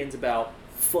stands about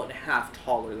 1.5 feet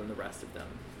taller than the rest of them.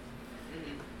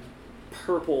 Mhm.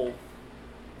 Purple,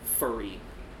 furry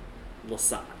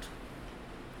Lasat.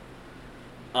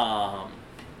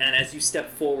 And as you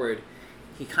step forward,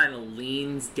 he kind of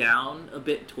leans down a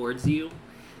bit towards you,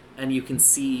 and you can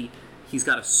see he's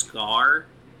got a scar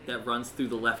that runs through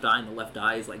the left eye, and the left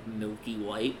eye is like milky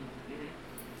white. Mhm.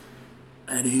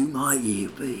 And who might you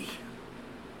be?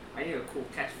 I need a cool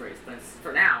catchphrase, but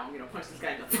for now, I'm gonna punch this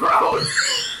guy in the throat.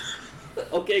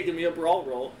 Okay, give me a brawl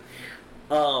roll.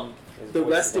 His The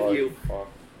voice rest is of hard. you, Fuck.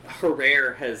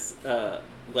 Herrera has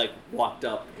like walked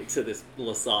up to this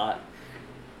Lasat,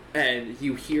 and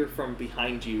you hear from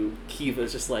behind you,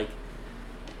 Kiva's just like,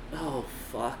 "Oh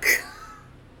fuck,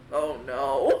 oh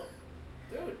no."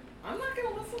 Dude, I'm not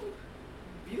gonna let someone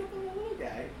beat up on the little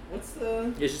guy. What's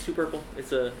the... It's just 2 purple.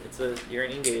 It's a you're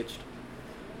engaged.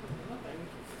 Nothing.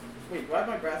 Wait, do I have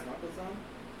my brass knuckles on?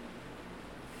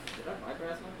 Did I buy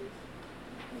brass knuckles?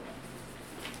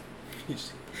 You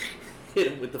just hit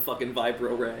him with the fucking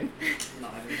vibro ring. No,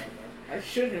 I didn't have that. I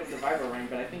should have the vibro ring,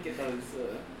 but I think it does,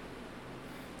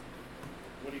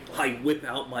 what do you call I it? whip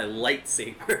out my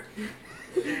lightsaber.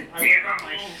 I got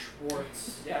my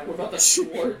Schwartz. Yeah, what about the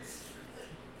Schwartz?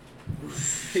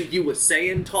 You were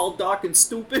saying tall, dark, and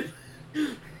stupid?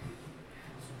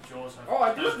 Jaws have, Oh,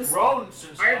 I do have has the grown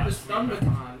since I have the last stun week.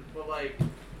 baton, but like,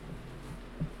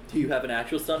 Do you have an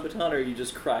actual stun baton, or are you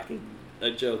just cracking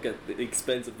a joke at the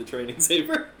expense of the training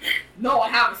saber? no, I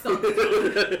have a stun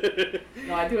baton.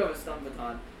 No, I do have a stun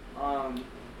baton.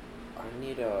 I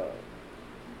need a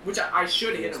Which I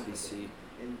should hit him with. USB-C.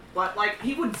 But like,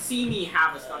 he would see me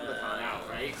have a stun baton out,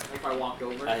 right? Like if I walked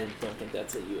over, I don't think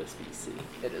that's a USB-C.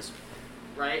 It is.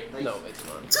 right? Like, No, it's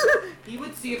not. he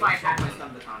would see if I had my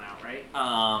stun baton out, right?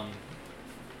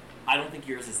 I don't think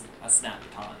yours is a snap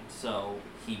baton, so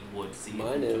he would see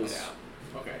Mine it. is.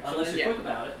 Okay. Unless you're yeah. quick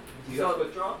about it. You So- got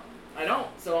quick draw? I don't,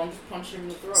 so I'm just punching him in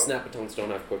the throat. Snap-batons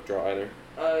don't have quick draw either.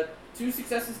 2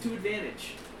 successes, 2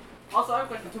 advantage. Also, I have a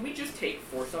question. Can we just take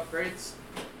force upgrades?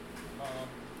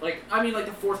 Like, I mean, like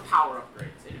the force power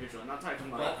upgrades individually. I'm not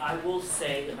talking What like. I will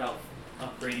say about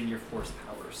upgrading your force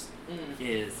powers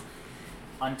is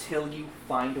until you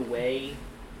find a way.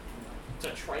 To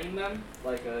train them,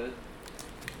 like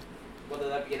whether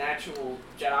that be an actual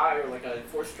Jedi or like a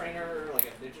force trainer or like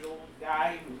a digital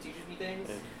guy who teaches me things.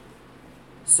 Okay.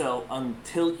 So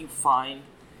until you find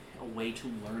a way to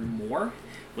learn more,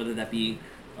 whether that be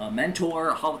a mentor,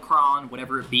 a holocron,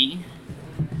 whatever it be,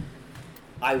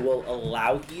 I will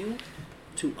allow you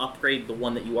to upgrade the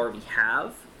one that you already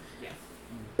have, Yes.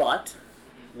 but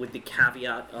with the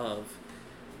caveat of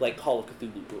like Call of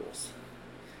Cthulhu rules.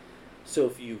 So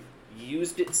if you've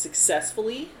used it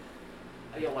successfully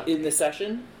You'll like. in the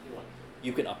session, You'll like.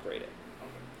 you can upgrade it.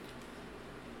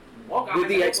 Well, guys, With I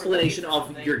the hope we're explanation looking for of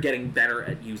something. you're getting better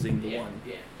at using the Yeah. one.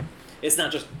 Yeah. It's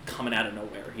not just coming out of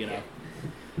nowhere, you know.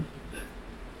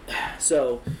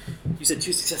 So, you said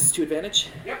 2 successes, 2 advantage?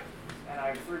 Yep. And I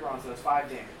have 3 rounds, so that's 5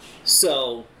 damage.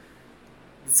 So,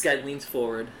 this guy leans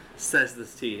forward, says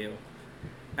this to you,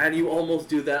 and you almost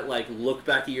do that, like, look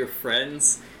back at your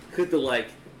friends, could like,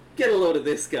 get a load of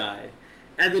this guy,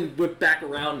 and then whip back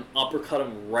around and uppercut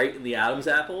him right in the Adam's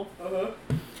apple,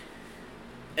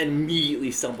 and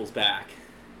immediately stumbles back,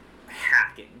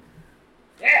 hacking.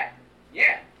 Yeah.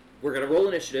 Yeah. We're gonna roll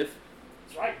initiative.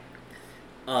 That's right.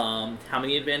 How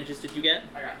many advantages did you get?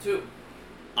 I got 2.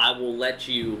 I will let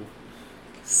you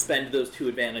spend those 2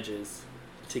 advantages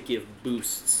to give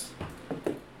boosts.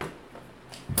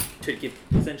 To give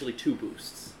essentially 2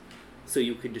 boosts. So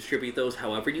you can distribute those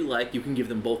however you like. You can give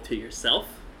them both to yourself.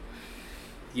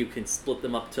 You can split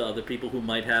them up to other people who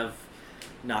might have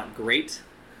not great.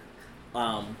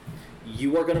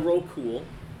 You are going to roll cool.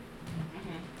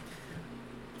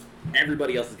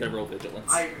 Everybody else is going to roll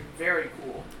vigilance. I'm very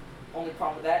cool. Only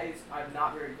problem with that is I'm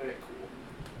not very good at cool.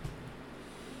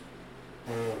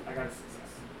 I got a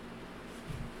success.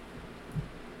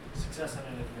 Success and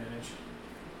an advantage.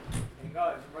 Hey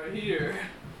guys, I'm right here.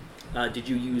 Did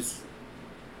you use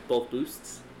both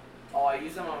boosts? Oh, I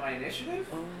use them on my initiative?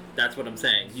 That's what I'm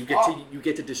saying. You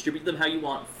get to distribute them how you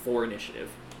want for initiative.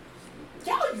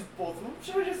 Yeah, I'll use both of them.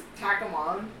 Should I just tack them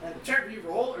on and try to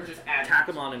re-roll or just add Tack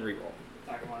them on and reroll.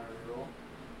 Tack them on and re-roll.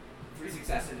 3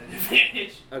 success and an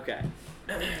advantage. Okay.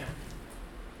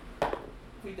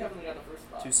 We definitely got the first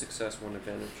spot. 2 success, 1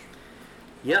 advantage.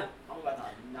 Yeah. I'm about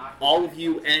to knock All of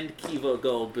you and Kiva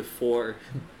go before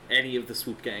any of the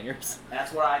swoop gangers.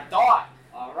 That's what I thought.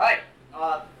 Alright.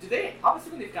 Do they... I'm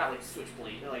assuming they've got, like,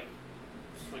 switchblade. They're, like,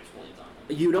 switchblades on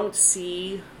them. You don't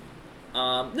see...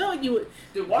 no, you...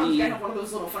 Dude, why don't you The- guys have one of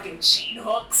those little fucking chain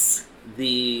hooks?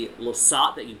 The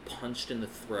Lasat that you punched in the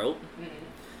throat,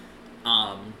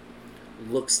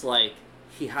 looks like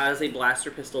he has a blaster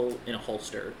pistol in a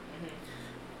holster.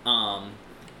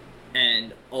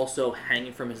 And also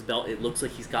hanging from his belt, it looks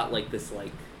like he's got, like, this,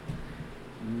 like,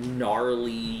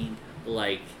 gnarly,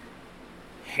 like,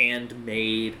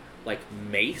 handmade, like,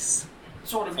 mace.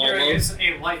 Sort of hearing Almost. is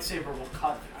a lightsaber will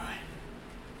cut through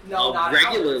it. No, A not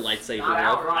regular ours. lightsaber,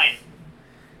 Not though. ours.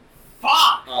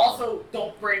 Fuck! Um, Also,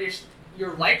 don't brandish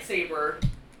your lightsaber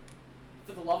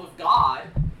for the love of God.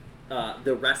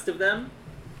 The rest of them,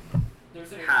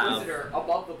 There's an Have- Inquisitor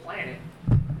above the planet.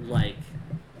 like,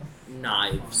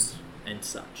 knives and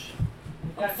such.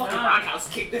 I'm fucking roundhouse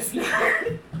kick this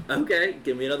nerd. Okay,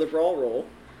 give me another brawl roll.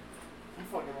 I'm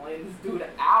fucking laying this dude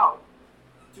out.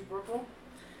 2 purple?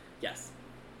 Yes.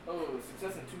 Oh,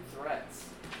 success and 2 threats.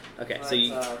 Okay, So so you...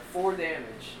 that's 4 damage.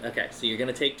 Okay, so you're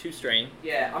gonna take 2 strain.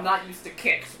 Yeah, I'm not used to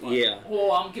kicks. But, Yeah.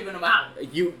 Oh, I'm giving them out.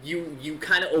 You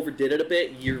kind of overdid it a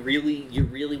bit. You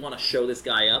really want to show this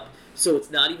guy up. So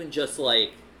it's not even just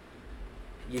like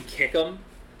you kick him.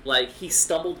 Like, he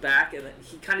stumbled back, and then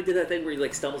he kind of did that thing where he,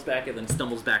 like, stumbles back and then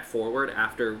stumbles back forward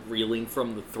after reeling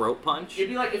from the throat punch. It'd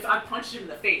be like if I punched him in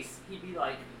the face, he'd be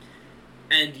like,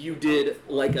 and you did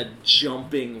like a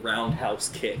jumping roundhouse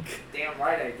kick. Damn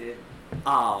right I did.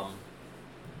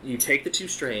 You take the 2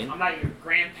 strain. I'm not your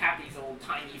grandpappy's old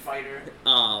tiny fighter.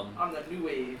 I'm the new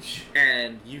age.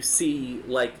 And you see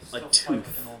like Still a fight like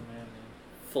tooth an old man,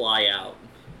 fly out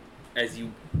as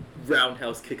you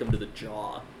roundhouse kick him to the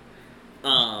jaw.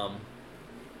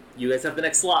 You guys have the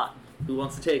next slot. Who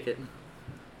wants to take it?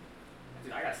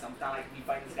 Dude, I got something I can be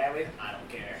fighting this guy with. I don't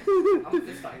care. I'm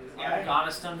just fighting this I guy. got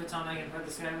a stun baton I can fight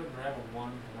this guy with, but I have a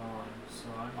 1-1,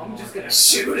 so I'm just gonna gonna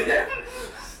shoot him.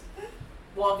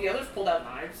 Well, the others pulled out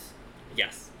knives.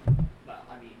 Yes. Well,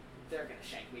 I mean, they're gonna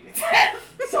shank me to death.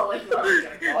 So like, I'm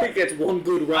gonna go. He gets one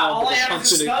good round All of I a have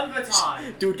punch is a and a... stun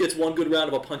baton. Dude gets one good round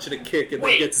of a punch and a kick and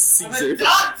Wait, then gets a I'm a Caesar.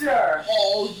 doctor!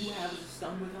 All you have is a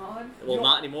stun baton? Well, You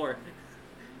not anymore.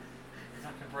 He's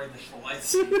not gonna break the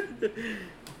lights.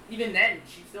 Even then,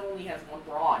 she still only has 1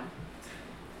 brawn.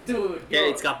 Dude, Yeah,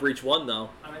 you're- it's got breach 1 though.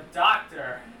 I'm a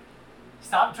doctor.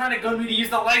 Stop trying to go me to use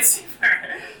the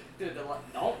lightsaber. Dude,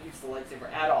 don't use the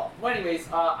lightsaber at all. Well,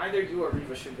 anyways, either you or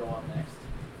Reva should go on next.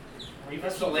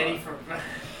 Reva's the lady from.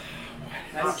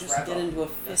 That's just Reva. get into a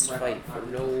That's fist Reva. fight for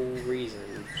no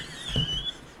reason.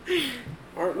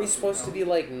 Aren't we supposed to be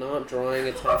like not drawing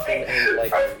attention and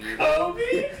like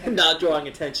reading? Not drawing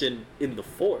attention in the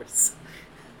Force.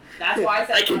 That's why I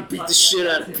said I can not beat the touching shit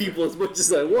out of lightsaber. people as much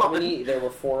as I How want. many? There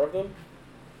were 4 of them.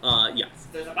 Yes.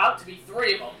 There's about to be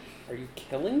 3 of them. Are you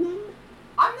killing them?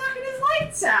 I'm knocking his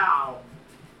lights out.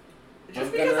 Just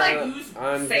I'm because gonna- I use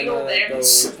I'm fatal gonna damage go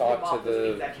to talk him off to doesn't the-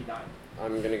 mean he's actually dying.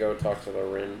 I'm gonna go talk to the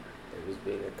Rin that was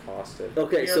being accosted.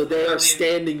 Okay, so You're they are literally-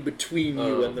 standing between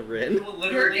you Oh. and the Rin. You will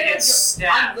literally You're get I'm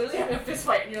stabbed. literally having a fist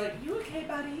fight, and you're like, "You okay,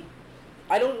 buddy?"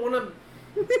 I don't want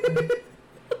to.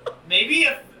 Maybe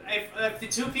if the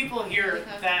 2 people here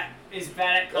that is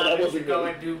bad at Well, that combat wasn't should go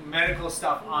me. and do medical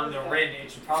stuff on the Rin,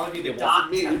 it should probably be the It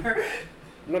wasn't me. doctor.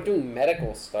 I'm not doing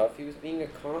medical stuff. He was being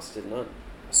accosted, not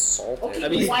assaulted. Okay, I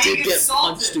mean, he Why did get get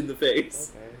assaulted? punched in the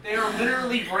face. Okay. They are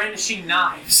literally brandishing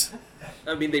knives.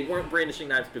 I mean, they weren't brandishing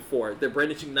knives before. They're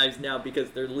brandishing knives now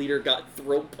because their leader got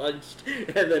throat punched and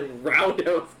then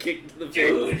roundhouse kicked to the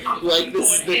Dude, face. I'm Like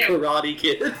this is the going Karate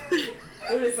Kid.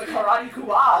 Dude, it's the Karate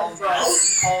Kubaz, bro.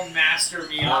 Call Master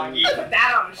Miyagi. Put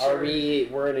that on a shirt. Are we?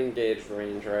 We're in engaged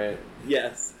range, right?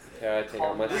 Yes. Okay, I take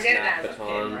out my We're getting that snap as a pin,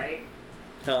 baton. right?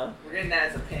 Huh? We're getting that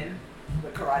as a pin. The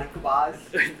Karate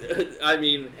Kubaz. I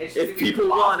mean, It's just if gonna be people Kubaz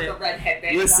want with it, the red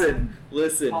headband on.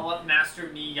 listen. Call up Master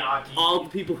Miyagi. All the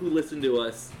people who listen to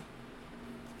us,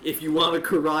 if you want a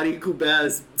Karate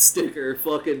Kubaz sticker,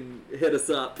 fucking hit us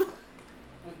up.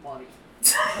 With money.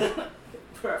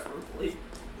 Preferably.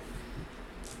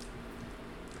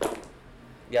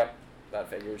 Yep, that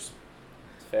figures.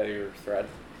 Failure thread.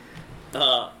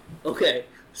 Okay,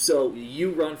 so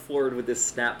you run forward with this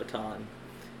snap baton,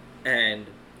 and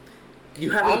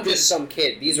you haven't I'm been- just some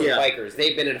kid. These are Yeah. bikers.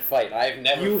 They've been in a fight. I've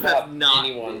never You fought have not,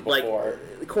 anyone like, before.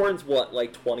 Corn's what,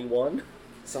 like 21?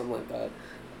 Something like that.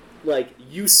 Like,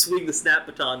 you swing the snap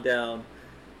baton down,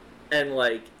 and,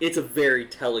 like, it's a very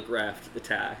telegraphed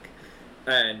attack.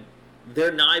 And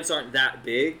their knives aren't that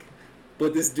big,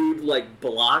 but this dude, like,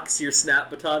 blocks your snap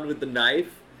baton with the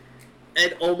knife,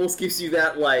 and almost gives you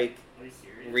that, like, Are you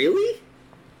serious? really? How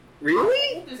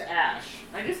Really? old is Ash?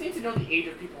 I just need to know the age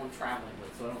of people I'm traveling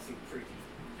with so I don't seem creepy.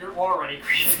 You're already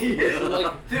creepy.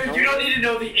 Like, Dude, you don't need to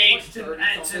know the age Like to 30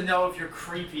 to something? know if you're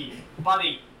creepy.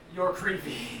 Buddy, you're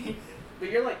creepy. But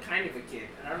you're like kind of a kid,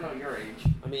 and I don't know your age.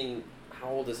 I mean, how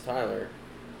old is Tyler?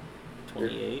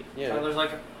 28. Yeah. Tyler's like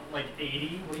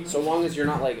 80. What do you So mean? long as you're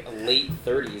not like late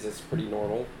 30s, it's pretty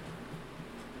normal.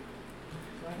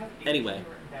 Do I have age Anyway.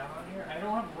 written down on here? I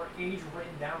don't have age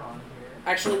written down on here.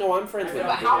 Actually, no, I'm friends with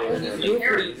But how you. old is You were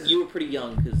Harry? pretty, you were pretty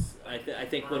young, because I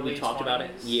think when we Early talked about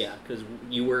it, 20s? yeah, because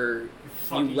you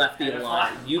Fucking left the pedophile.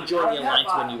 alliance. You I'm joined not the a alliance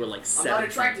when pedophile. you were like I'm 7. not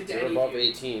attracted to You're any above of you.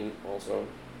 18, also.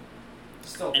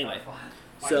 Still Anyway.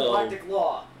 pedophile. By So- galactic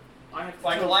law. I have to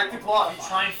By tell galactic you law, I'm if you a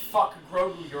try and fuck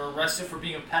Grogu, you're arrested for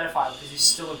being a pedophile because he's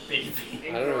still a baby. I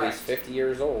don't know, Incorrect. he's 50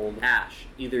 years old. Ash,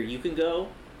 either you can go,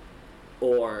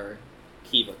 or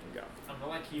Kiva can go. I'm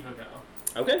gonna let Kiva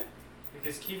go. Okay.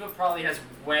 Because Kiva probably has Is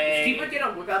way... Kiva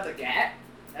gonna whip out the gat?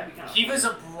 That'd be kind of Kiva's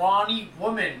a brawny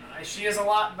woman. She has a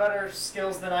lot better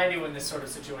skills than I do in this sort of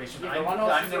situation. Yeah, but why not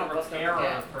I'm she's the gonna bust up repairer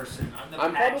again? person. I'm the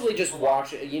I'm patch probably just people up.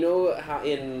 watching. You know how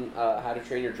in How to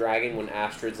Train Your Dragon when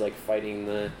Astrid's like fighting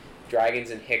the dragons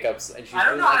and hiccups and she's I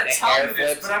don't doing know how like to the tell hair you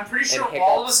this, flips. but I'm pretty and sure all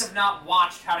of hiccups. us have not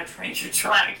watched How to Train Your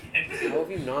Dragon. How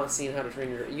have you not seen How to Train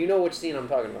Your? You know which scene I'm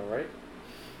talking about, right?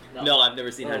 No, I've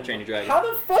never seen How to Train Your Dragon. How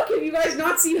the fuck have you guys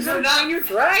not seen How to Train Your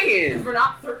Dragon? We're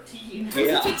not 13.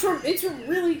 Yeah. It's a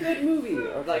really good movie.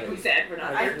 Like we said, we're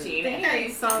not I 13. think I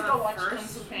saw Go the watch Kung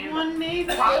first Fu Panda. one,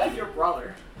 maybe. Probably with your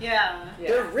brother. Yeah.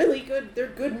 They're really good. They're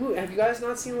good movies. Have you guys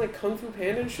not seen like Kung Fu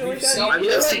Panda and shit like that? I've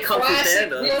never seen Kung Fu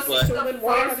Panda, This but is the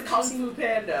first Kung Fu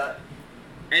Panda.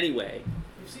 anyway.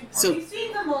 You've seen So- We've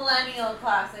seen the Millennial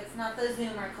classics, not the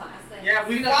Zoomer classics. Yeah,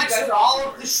 we've You know, watched you guys are all awesome.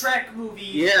 of the Shrek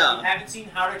movies. Yeah. We haven't seen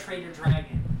How to Train Your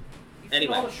Dragon. You've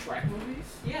Anyway. seen all the Shrek movies?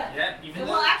 Yeah. Yeah, even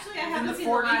Well, actually, I even haven't the seen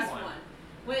the 4D last one. one.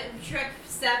 Wait, Shrek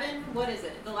 7? What is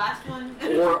it? The last one?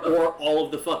 or all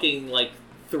of the fucking like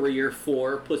 3 or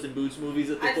 4 Puss in Boots movies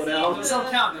that they I've put seen out. Those don't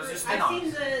count, those are I've spin-offs.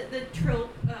 seen the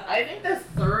trope. I think the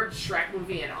third Shrek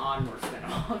movie and on were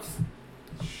spin-offs.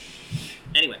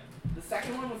 Anyway, The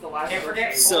second one was the last Can't one.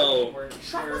 forget So-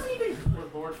 Shrek wasn't even where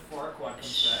Lord Farquaad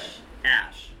comes back.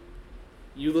 Ash,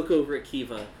 you look over at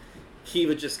Kiva.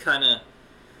 Kiva just kind of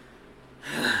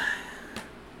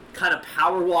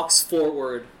power walks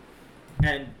forward,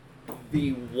 and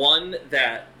the one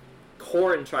that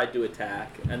Corin tried to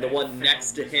attack, and the one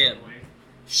next to him,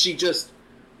 she just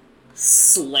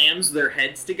slams their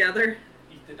heads together,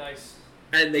 Eat the dice.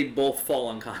 and they both fall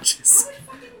unconscious. How much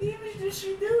fucking damage did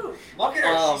she do? Look at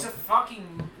her, Um, she's a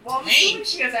fucking Well, I'm assuming tank.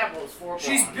 she has apples for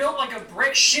She's bronze. built like a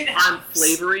brick shit On house.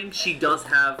 flavoring, she does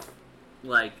have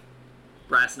like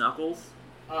brass knuckles.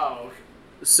 Oh, okay.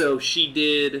 So she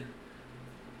did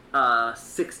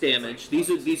 6 damage.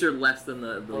 These are less than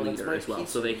the Oh, that's leader my as well,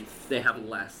 pizza. so they have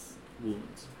less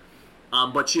wounds.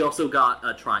 But she also got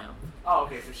a triumph. Oh,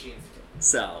 okay, so she insta-killed.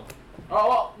 So Oh,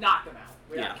 well, knock them out.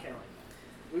 We're Yeah. not killing them.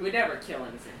 We would never kill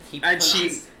anything. He And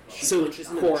punches- she- so punches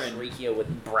him in Corin- the trachea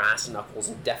with brass knuckles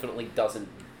and definitely doesn't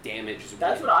damage his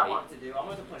That's weight, what I right? want to do. I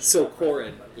want to punch So, him.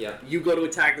 Corin. Yeah. you go to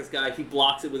attack this guy. He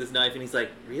blocks it with his knife, and he's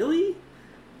like, "Really?"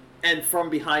 And from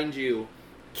behind you,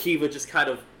 Kiva just kind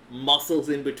of muscles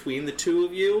in between the two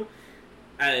of you,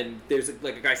 and there's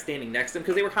like a guy standing next to him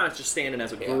because they were kind of just standing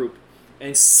as a Yeah. group,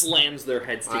 and slams their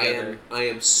heads together. I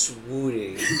am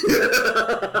swooning.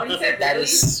 When he said That really,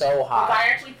 is so the hot. guy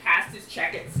actually passed his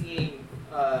check at seeing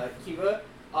Kiva.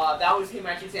 That was him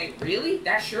actually saying, "Really?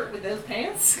 That shirt with those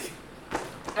pants?"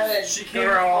 And then She came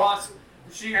across.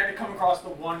 She had to come across the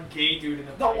one gay dude in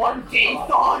the. the one gay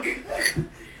dog.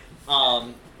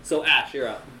 So Ash, you're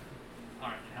up.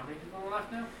 Alright, how many people are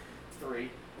left now? 3,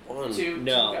 One. 2,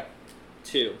 No.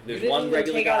 2. 2. There's didn't one even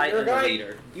regular take out guy your and the guy?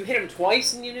 leader. You hit him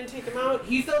twice and you didn't take him out?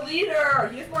 He's the leader.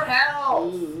 He has more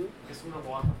health. Guess I'm gonna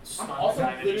walk up, stun the also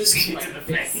guy, and just literally kick in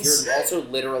the like face. You're also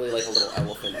literally like a little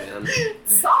elephant, man.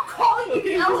 Stop calling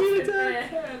me elephant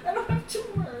man. I don't have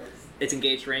tumors. It's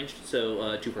engaged ranged,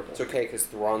 so 2 purple. It's okay because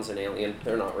Thrawn's an alien.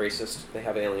 They're not racist. They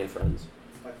have alien friends.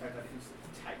 Despite the fact that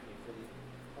he's technically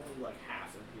only like half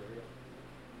Imperial.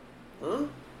 Huh?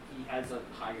 He has a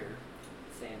higher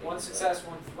standing. One but- success,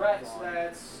 one threat, so Brawn,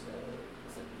 that's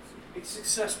it's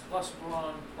success plus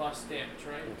brawn plus damage,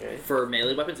 right? Okay. For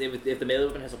melee weapons, if the melee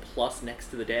weapon has a plus next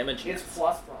to the damage, It's yes.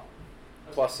 plus brawn.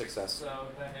 Plus success. So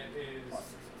then it is Plus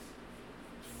success.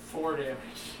 4 damage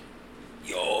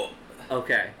Yo.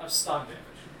 Okay. of stun damage.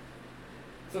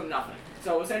 So nothing.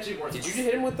 So essentially worth. Did you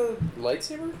hit him with the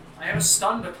lightsaber? I have a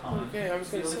stun baton. Okay, I was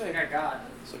It's the gonna only say. thing I got.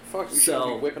 It's like, fuck, you So-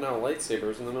 should be whipping out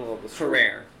lightsabers in the middle of the For street.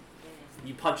 rare,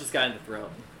 you punch this guy in the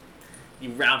throat.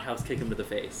 You roundhouse kick him to the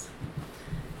face.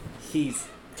 He's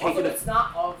Also, taken a it's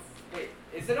not of. Wait,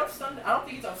 is it of stun? I don't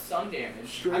think it's of stun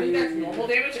damage. I think that's normal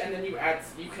damage, and then you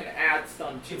can add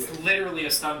stun to It's it. literally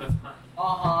a stun baton.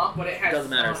 But it has. doesn't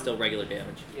matter. It's stun. still regular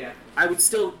damage. Yeah. I would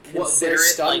still Well, consider there's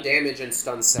it stun like damage and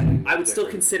stun setting. I would still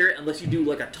Different. consider it unless you do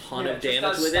like a ton Yeah, of it just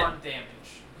damage does with it. stun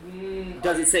damage.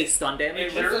 Does it say stun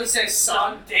damage? It literally says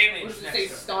stun damage What does it next say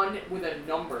to it. stun with a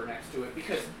number next to it?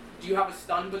 Because do you have a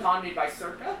stun baton made by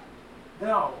Circa?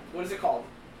 No, What is it called?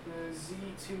 the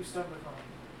Z2 stun baton.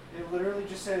 It literally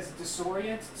just says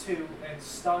disorient 2 and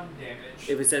stun damage.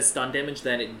 If it says stun damage,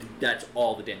 then that's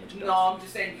all the damage it does. No, I'm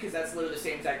just saying because that's literally the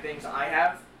same exact things I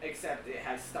have, except it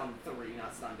has stun 3,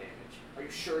 not stun damage. Are you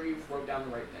sure you wrote down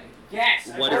the right thing? Yes,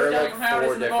 I What wrote are it There are down like from how it is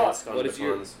 4 in the different book. stun What is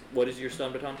your batons. what is your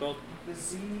stun baton called? The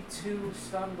Z2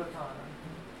 stun baton.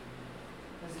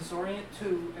 Has disorient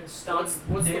 2 and stun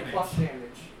What's damage. the plus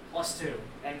damage? Plus 2.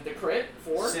 And the crit?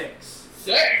 4? 6.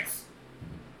 6!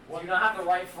 Well, you don't have the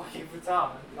right fucking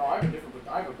baton. No, I have a different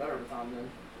baton. I have a better baton then.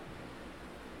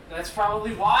 That's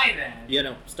probably why then. Yeah,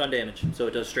 no, stun damage. So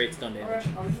it does straight stun damage.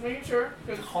 Alright, I'm just making sure,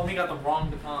 because Homie got the wrong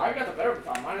baton. I got the better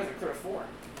baton. Mine has a crit of 4.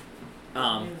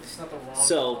 It's not the wrong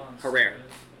so, baton, Herrera.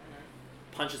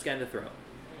 Mm-hmm. Punch this guy in the throat.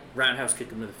 Roundhouse kick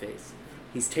him to the face.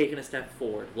 He's taking a step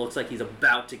forward. Looks like he's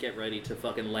about to get ready to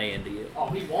fucking lay into you. Oh,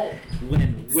 he won't.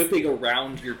 When whipping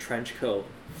around your trench coat,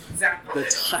 Exactly. the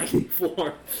tiny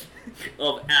form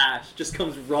of Ash just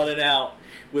comes running out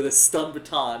with a stun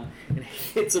baton and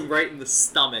hits him right in the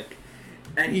stomach.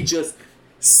 And he just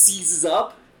seizes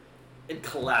up and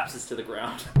collapses to the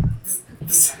ground.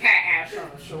 Ash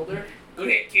on the shoulder. Go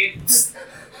ahead, kid.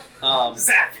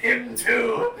 Zap him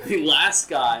too. The last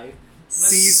guy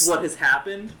sees what has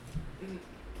happened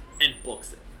and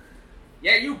books it.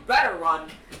 Yeah, you better run.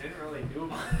 Didn't really do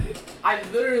much. I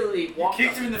literally walked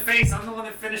Kicked up. him in the face. I'm the one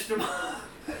that finished him. Oh,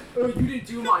 you didn't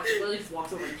do much. He literally just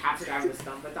walks over and taps the guy with a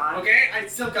stun baton. Okay, I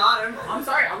still got him. I'm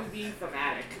sorry, I was being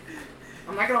thematic.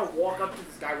 I'm not gonna walk up to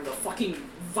this guy with a fucking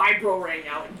vibro ring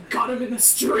out and gun him in the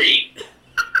street.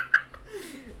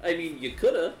 I mean, you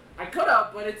coulda. I could've,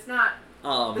 but it's not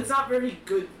very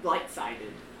good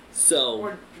light-sided. So,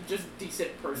 Or just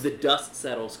decent the person. dust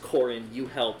settles. Corin, you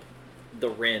help the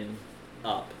Rin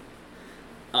up.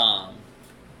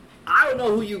 I don't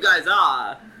know who you guys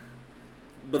are,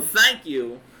 but thank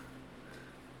you.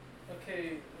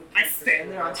 Okay. I stand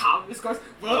there on top of this guy.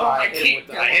 I hit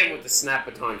him with the snap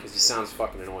baton because he sounds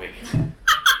fucking annoying.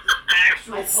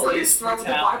 Actual I slit his throat with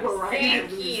the vibro ring and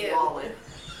Thank lose his you. wallet.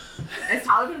 Has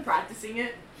Tyler been practicing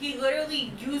it? He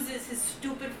literally uses his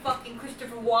stupid fucking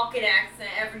Christopher Walken accent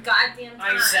every goddamn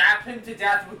time. I zap him to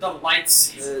death with the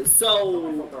lightsaber.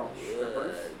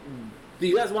 Do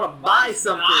you guys want to buy Mine's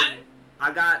something?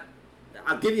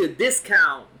 I'll give you a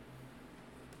discount.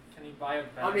 Can he buy a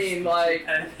better I mean, speech like-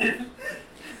 impediment?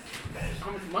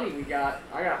 How much money we got?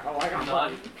 I got None.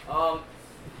 money.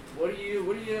 What do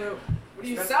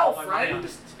you Spend sell, all my money friend? on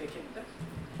just taking it.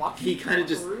 He kinda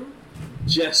just-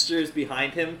 Gestures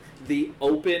behind him. The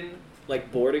open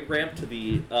boarding ramp to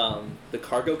the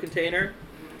cargo container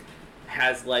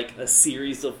has a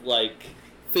series of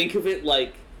think of it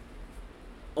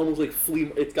almost like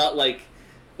flea. It's got like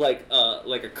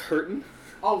a curtain.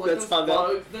 Oh, like That's those hung up.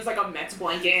 bugs. There's like a Mets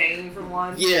blanket hanging from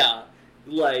one. Yeah,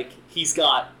 he's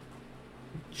got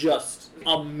just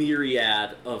a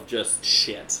myriad of just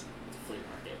shit. Flea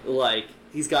market.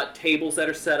 He's got tables that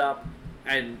are set up,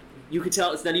 and you can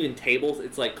tell it's not even tables.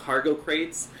 It's cargo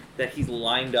crates that he's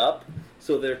lined up,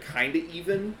 so they're kind of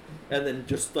even, and then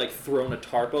just thrown a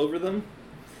tarp over them.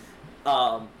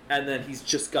 And then he's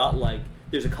just got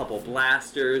there's a couple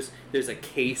blasters. There's a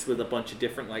case with a bunch of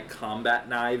different combat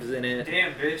knives in it.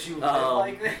 Damn, bitch, you look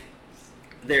like this.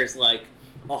 There's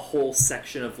a whole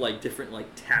section of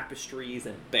different tapestries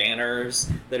and banners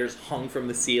that are hung from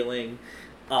the ceiling.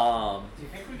 Do you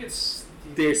think we could?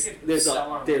 Do you think we could sell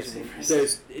our lightsabers?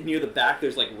 There's near the back.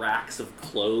 There's racks of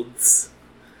clothes,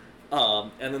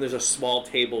 and then there's a small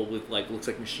table with looks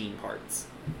like machine parts.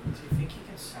 Do you think he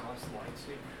can sell us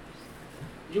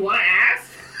lightsabers? You want to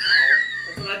ask?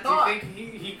 That's what I thought. Do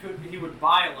you think he would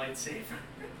buy a lightsaber?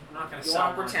 I'm not gonna You sell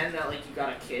want to one. pretend that you got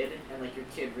a kid and your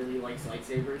kid really likes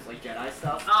lightsabers, like Jedi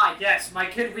stuff? Ah, yes, my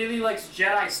kid really likes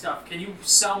Jedi stuff. Can you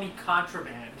sell me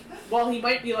contraband? Well, he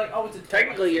might be like, oh, it's a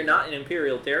Technically, you're not in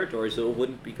Imperial territory, so it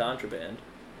wouldn't be contraband.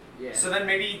 Yeah. So then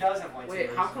maybe he does have lightsabers.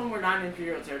 Wait, how come we're not in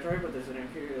Imperial territory, but there's an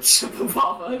Imperial ship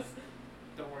above us?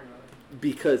 Don't worry about it.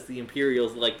 Because the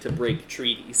Imperials like to break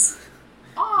treaties.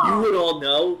 Oh. You would all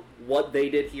know what they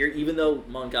did here, even though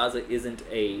Mongaza isn't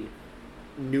a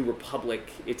New Republic.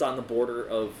 It's on the border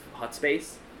of Hutt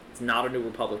space. It's not a New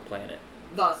Republic planet.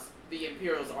 Thus, the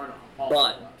Imperials aren't all.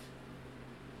 But-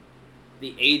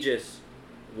 The Aegis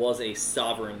was a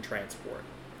sovereign transport.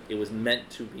 It was meant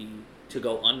to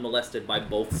go unmolested by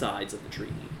both sides of the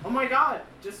treaty. Oh my God!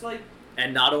 Just like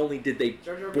And not only did they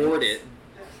Jar Jar board Binks. it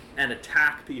and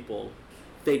attack people,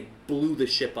 they blew the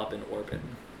ship up in orbit.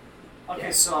 Okay,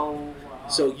 Yeah. so.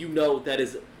 So you know that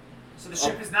is So the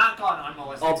ship has not gone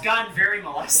unmolested. Oh. It's gotten very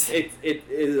molested. it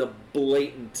is a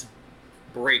blatant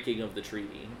breaking of the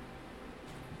treaty.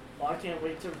 well, I can't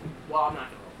wait to. Well, I'm not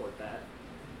gonna report that,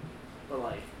 but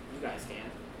you guys can.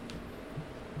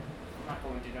 I'm not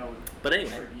going to know. But anyway,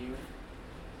 For you.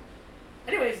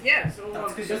 Anyways, yeah. So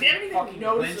That's 'cause does he you're have anything fucking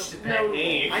lynched at that noticeable?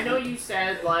 age. I know you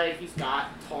said he's got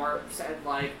tarps and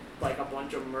like a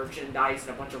bunch of merchandise and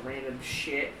a bunch of random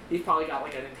shit. He's probably got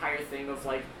an entire thing of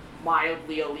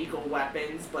mildly illegal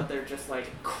weapons, but they're just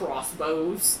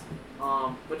crossbows.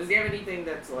 But does he have anything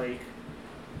that's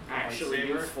actually Lightsaber?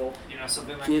 useful? You know,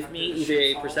 something like give that me the either a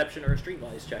ship's all- perception or a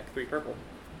streetwise check. 3 purple.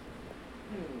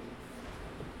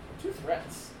 2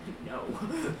 threats. No.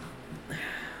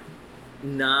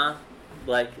 Nah,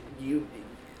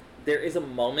 there is a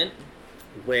moment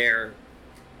where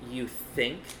you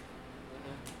think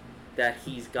that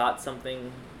he's got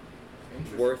something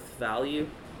Interesting. worth value.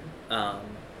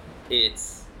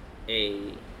 It's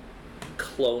a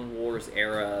Clone Wars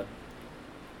era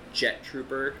jet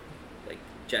trooper, like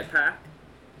jetpack.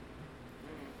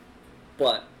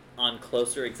 But on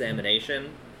closer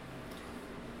examination,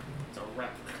 It's a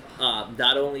replica.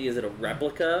 not only is it a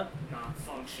replica,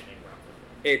 Non-functioning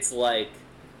replica. it's like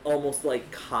almost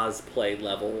like cosplay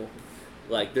level.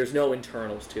 Like there's no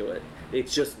internals to it. It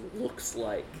just looks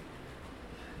like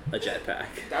a jetpack.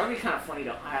 That would be kind of funny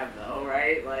to have, though,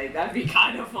 right? Like, that'd be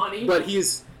kind of funny. But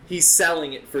he's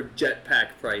selling it for jetpack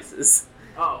prices.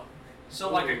 Oh,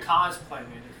 So like a cosplay a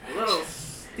manufacturer. little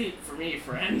steep for me,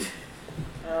 friend.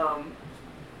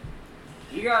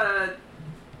 You got a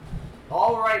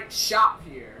all-right shop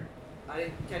here. I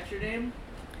didn't catch your name?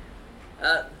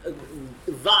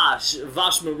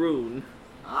 Vash Maroon.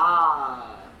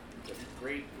 Ah, the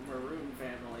great Maroon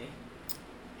family.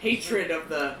 Hatred of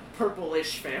the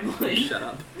purplish family. Shut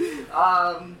up.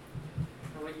 I'm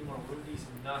like, you want to ruin these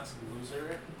nuts,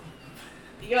 loser?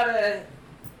 You got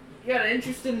an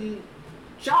interesting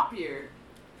shop here.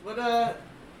 What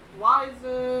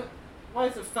why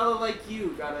is a fella like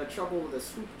you got a trouble with a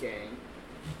swoop gang?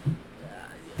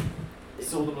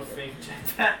 Sold him a fake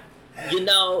jetpack. You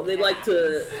know, they like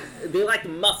to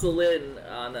muscle in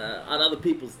on other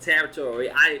people's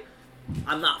territory.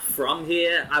 I'm not from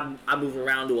here. I move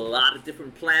around to a lot of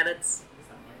different planets. Is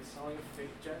that why he's selling a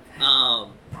fake jetpack?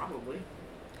 Probably.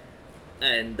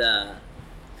 And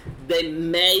they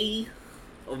may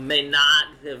or may not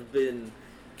have been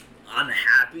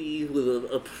unhappy with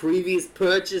a previous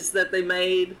purchase that they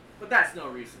made. But that's no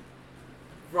reason.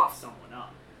 Rough someone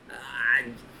up.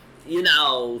 You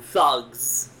know,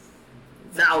 thugs.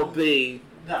 That would be.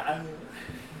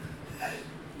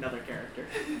 Another character.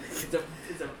 It's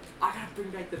a. I gotta bring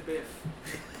back the Biff.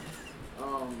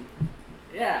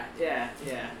 Yeah.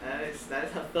 That is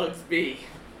how thugs be.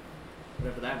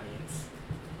 Whatever that means.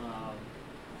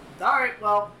 All right.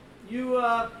 Well, you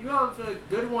have a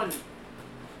good one.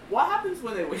 What happens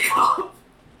when they wake up?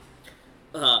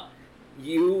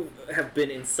 You have been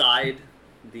inside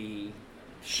the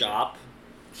shop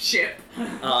Ship.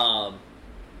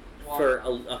 for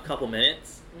a couple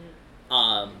minutes.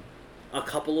 A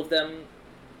couple of them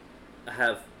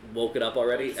have woken up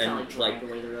already and like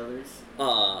away their others.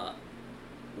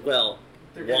 well,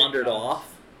 They're getting wandered guns.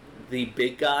 off. The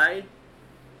big guy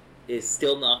is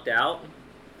still knocked out,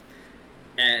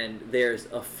 and there's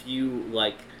a few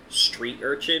like street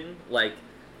urchin, like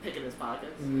Picking his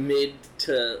pockets. mid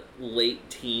to late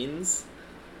teens,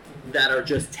 that are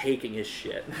just taking his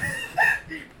shit.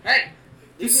 Hey,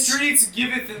 The streets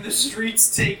giveth and the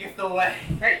streets taketh away.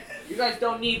 Hey, you guys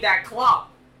don't need that club.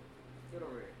 Get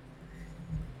over here.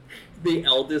 The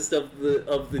eldest of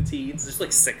the teens, there's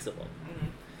like 6 of them.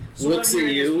 So Looks what I'm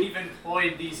at hearing is you. We've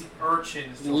employed these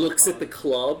urchins. to Looks work at the on.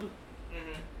 club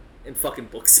and fucking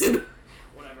books it.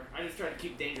 Whatever. I just try to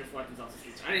keep dangerous weapons off the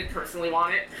streets. I didn't personally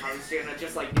want it. I was gonna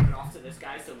just like give it off to this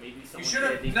guy, so maybe You someone should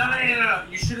have. could No.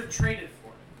 You should have traded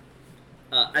for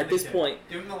it. At this point,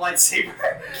 Give him the lightsaber.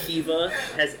 Kiva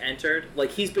has entered. Like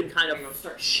he's been kind I'm gonna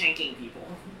start shanking people.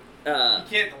 of.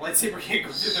 You can't. The lightsaber can't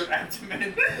go through their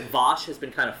abdomen. Vosh has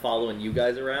been kind of following you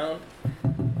guys around.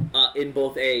 In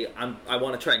both I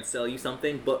want to try and sell you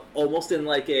something, but almost in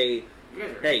like a You guys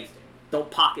are hey, interesting. don't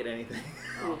pocket anything.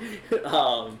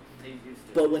 Oh, they used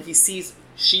to. But when he sees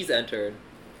she's entered,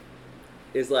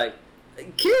 is like,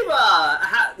 Kiva,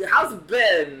 how's it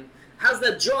been? How's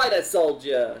that droid I sold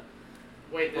you?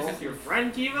 Wait, this is your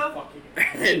friend Kiva?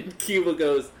 Fucking. And Kiva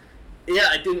goes,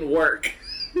 yeah, it didn't work.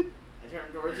 I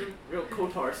turned towards him. Real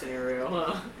Kotar scenario,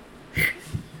 huh?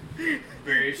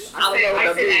 Base. I don't know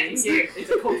what that means. It's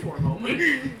a Kotor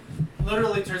moment.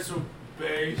 Literally turns to a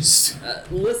base.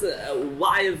 Listen,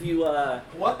 why have you?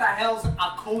 What the hell's a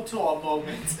KOTOR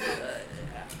moment?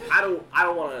 I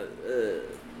don't want to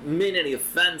mean any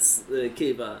offense,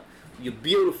 Kiva. You're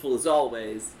beautiful as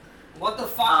always, What the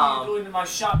fuck are you doing to my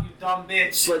shop, you dumb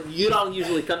bitch? but you don't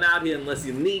usually come out here unless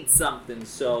you need something.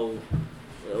 So,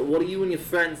 what do you and your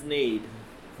friends need?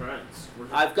 Friends.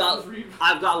 I've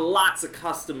got lots of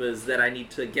customers that I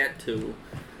need to get to.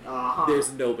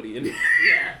 There's nobody in here.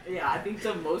 Yeah, I think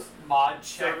the most Mod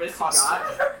check service customer.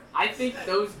 got. I think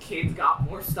those kids got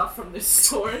more stuff from this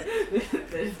store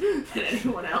than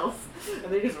anyone else,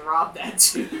 and they just robbed that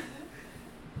too.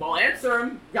 Well, answer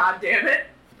him, goddammit.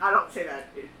 I don't say that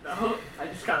though. I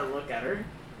just kind of look at her.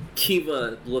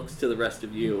 Kiva looks to the rest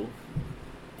of you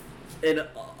in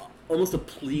almost a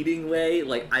pleading way,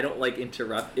 like I don't like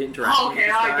interacting with Okay,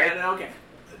 this I guy. get it. Okay.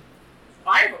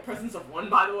 I have a presence of 1,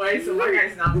 by the way, so my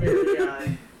guy's not very.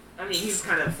 I mean, he's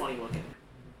kind of funny looking.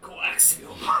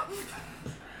 Coaxial.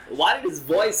 Why did his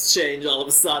voice change all of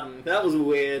a sudden? That was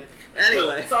weird.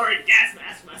 Anyway, Sorry, gas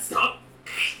mask messed up.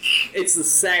 it's the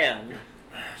sand.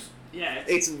 Yeah,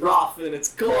 It's rough and it's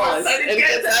coarse I and didn't it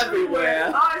get gets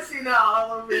everywhere. Oh, I see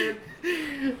now, man.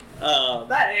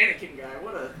 That Anakin guy,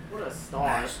 what a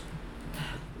star.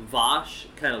 Vosh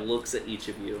kind of looks at each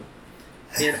of you,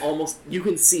 and almost you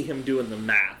can see him doing the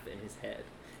math in his head,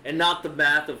 and not the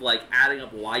math of like adding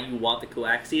up why you want the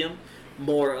coaxium,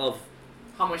 more of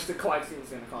How much the coaxium is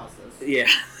gonna cost us? yeah.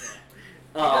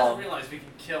 He doesn't realize we can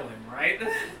kill him, right?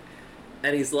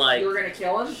 And he's like, You were gonna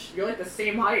kill him? You're like the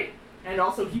same height. And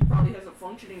also, he probably has a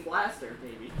functioning blaster,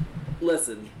 maybe.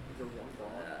 listen, He's a one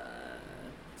ball.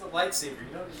 It's a lightsaber.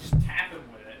 You don't just tap him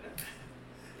with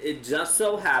it. it just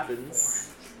so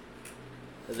happens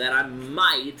that I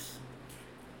might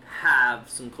have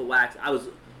some coax. I was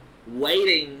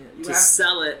waiting You to have-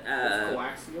 sell it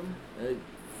Coaxium?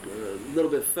 a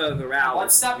little bit further out.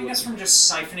 What's stopping us from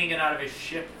just siphoning it out of his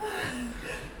ship?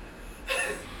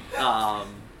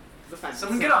 The fact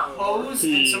Someone that get a hose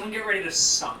and He- someone get ready to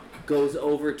suck. Goes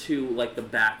over to like the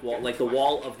back wall, like the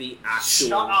wall of the actual,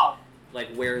 Shut up.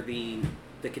 like where the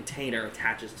container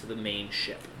attaches to the main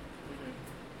ship.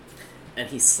 And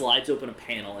he slides open a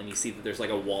panel, and you see that there's like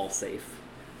a wall safe.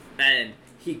 And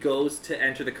he goes to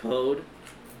enter the code,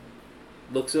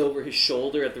 looks over his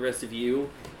shoulder at the rest of you,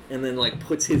 and then like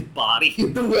puts his body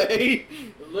in the way,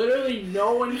 Literally,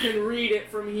 no one can read it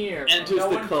from here. enters No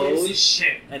the one gives code, a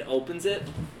shit. and opens it.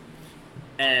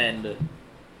 And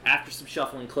after some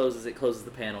shuffling, closes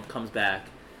the panel, comes back,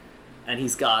 and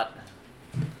he's got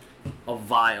a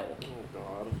vial Oh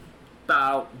god.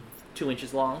 about 2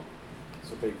 inches long.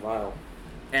 It's a big vial.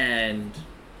 And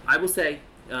I will say,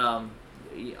 I'm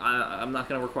not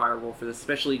going to require a roll for this,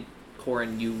 especially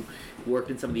Corin, you worked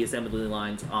in some of the assembly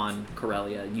lines on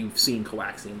Corellia. You've seen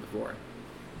coaxium before.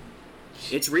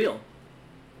 It's real.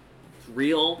 It's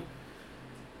real,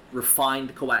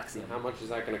 refined coaxium. How much is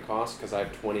that going to cost? Because I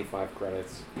have 25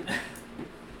 credits.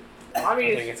 I I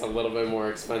mean, think it's a little bit more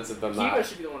expensive than Kiva that.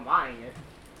 should be the one buying it.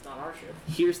 It's not our ship.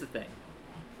 Here's the thing.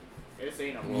 This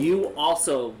ain't a You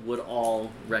also would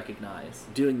all recognize,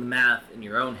 doing the math in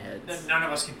your own Then heads, none of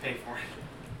us can pay for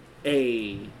it.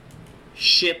 a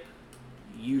ship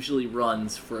usually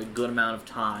runs for a good amount of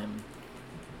time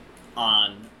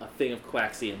on a thing of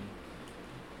coaxium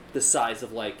the size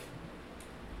of like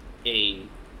a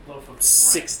Loaf of bread.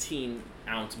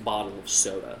 16-ounce bottle of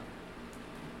soda.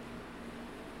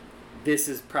 This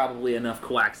is probably enough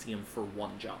coaxium for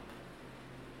one jump.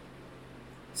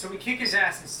 So we kick his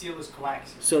ass and steal his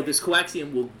coaxium. So this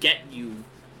coaxium will get you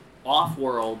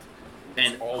off-world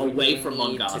and All we away from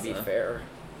need, Mongaza. to be fair.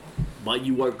 But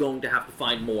you are going to have to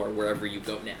find more wherever you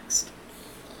go next.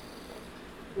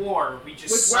 Or we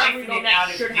just Which wherever we siphon go it out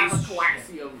next of should have a his ship.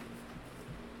 coaxium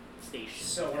station.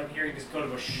 So what I'm hearing is go to a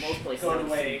Most places go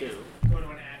to do. go to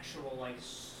an actual like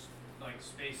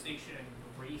space station and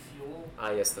refuel.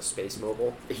 Ah, yes, the space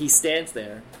mobile. He stands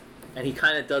there, and he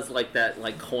kind of does like that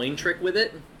like coin trick with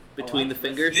it between the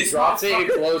fingers. This Drops it, it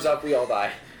motherfucker- blows up, we all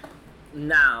die.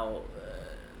 Now,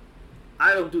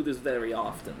 I don't do this very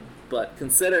often, but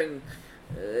considering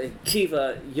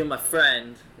Kiva, you're my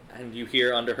friend, and you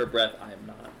hear under her breath, I am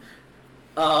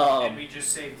not. and we just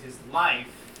saved his life.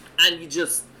 And you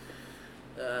just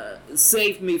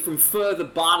saved me from further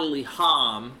bodily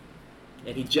harm.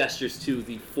 And he gestures to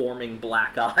the forming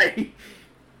black eye.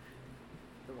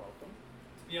 You're welcome.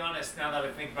 To be honest, now that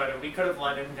I think about it, we could have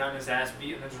let him down his ass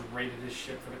beat and then just raided his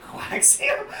ship for the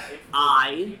coaxium.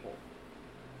 I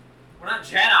We're not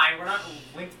Jedi. We're not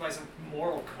linked by some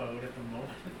moral code at the moment.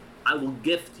 I will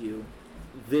gift you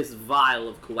this vial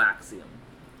of coaxium.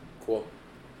 Cool.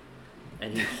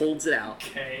 And he holds it out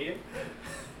Okay.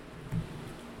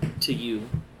 to you,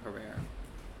 Herrera.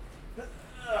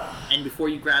 And before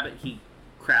you grab it, he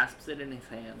grasps it in his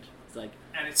hand. It's like,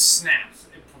 And it snaps.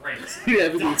 It breaks.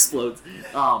 everything explodes.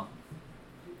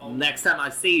 Next time I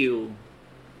see you,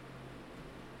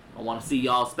 I want to see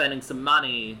y'all spending some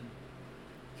money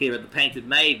here at the Painted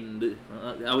Maiden.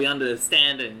 Are we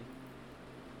understanding?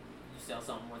 You sell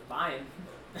something worth buying.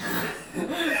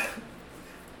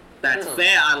 That's Yeah.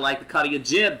 fair. I like the cut of your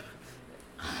jib.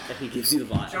 And he gives you the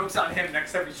vial. Joke's on him.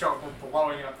 Next time we show up, we're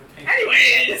blowing up the paint.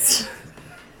 Anyways!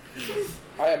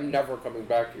 I am never coming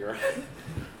back here.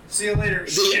 See you later,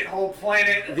 shithole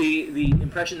planet. The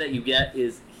impression that you get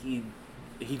is he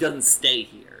doesn't stay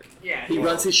here. Yeah. He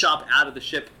runs his shop out of the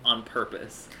ship on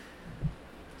purpose.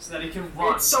 So that he can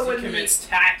run. It's so he in the- commits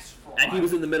tax fraud. And he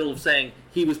was in the middle of saying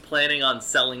he was planning on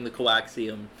selling the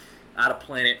coaxium at a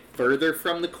planet further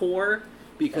from the core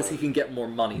because he can get more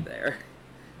money there.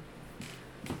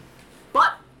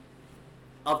 But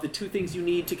of the two things you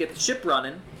need to get the ship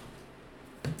running,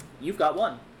 you've got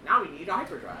one. Now we need a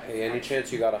hyperdrive. Hey, any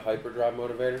chance you got a hyperdrive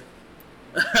motivator?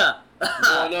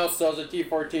 No one else sells a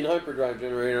T14 hyperdrive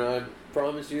generator. I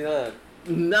promise you that.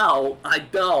 No, I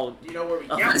don't. Do you know where we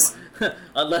get Unless, one?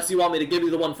 unless you want me to give you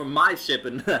the one from my ship,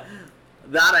 and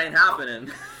that ain't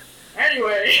happening.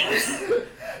 Anyway, you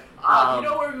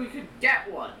know where we could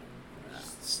get one?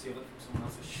 Just steal it from someone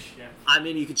else's ship. I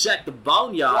mean, you could check the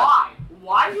boneyard. Why?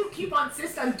 Why do you keep on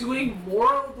insisting on doing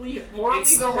morally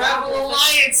It's the correct Rebel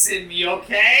things? Alliance in me,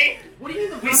 okay? What do you mean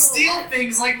the We Rebel steal Alliance?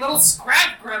 things like little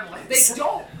scrap gremlins. They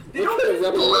don't. They What don't. kind of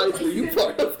Rebel Alliance were you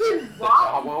part of? I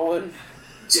Wow. want one.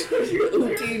 Dude, you're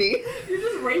Houdini.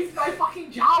 just raised by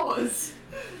fucking Jawas.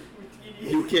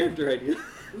 New character idea.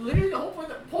 Literally, the whole point.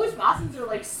 The police bosses are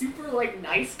like super, like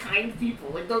nice, kind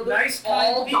people. Like they're Nice,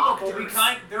 all kind people, doctors.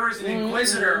 but we there is an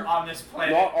Inquisitor on this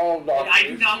planet. Not all And I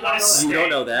do doctors. not want to stay. You don't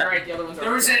know that. Alright, the other ones are.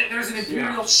 There's an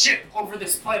Imperial ship over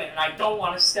this planet, and I don't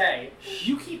want to stay.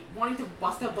 You keep wanting to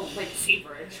bust out the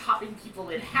lightsaber and chopping people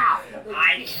in half.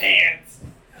 I can't.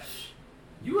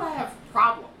 You have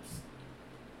problems.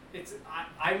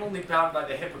 I'm only bound by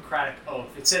the Hippocratic Oath.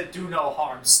 It said do no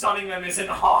harm. Stunning them isn't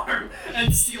harm,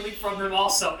 and stealing from them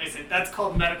also isn't. That's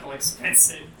called medical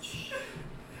expenses.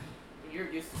 You're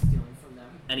used to stealing from them,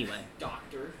 Anyway,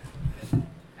 doctor.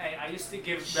 Hey, I used to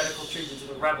give medical treatment to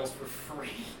the rebels for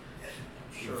free.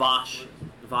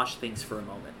 Vosh thinks for a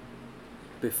moment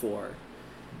before.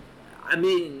 I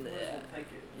mean,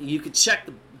 you could check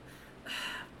the.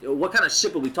 What kind of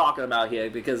ship are we talking about here?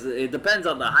 Because it depends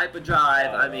on the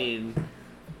hyperdrive. I mean,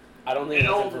 I don't think An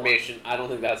that's old information. I don't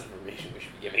think that's information we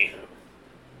should be giving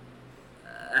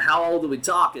out. how old are we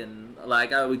talking?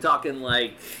 Like, are we talking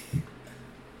like?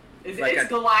 It's Like a-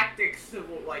 Galactic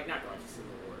Civil, like not Galactic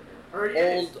Civil War, or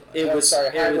Old. It was- sorry.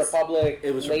 High it was- Republic.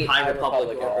 It was from late High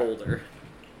Republic or era. older.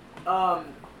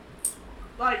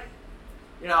 like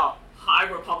High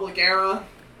Republic era,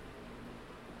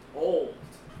 old.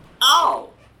 Oh.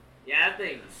 Yeah,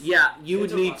 things. Yeah, you would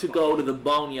It's a need rough to one. go to the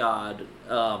boneyard,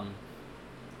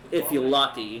 if you're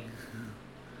lucky.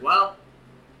 Well,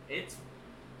 it's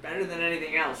better than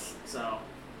anything else. So,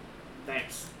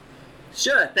 thanks.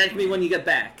 Sure, thank me when you get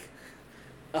back.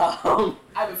 I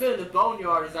have a feeling the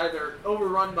boneyard is either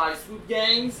overrun by swoop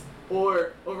gangs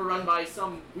or overrun by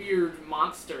some weird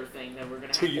monster thing that we're gonna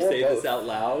have. Do you Or say this both. out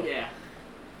loud? Yeah.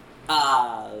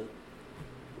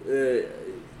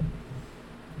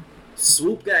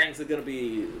 Swoop gangs are gonna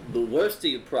be the worst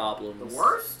of your problems. The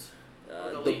worst? Or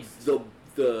the The least? the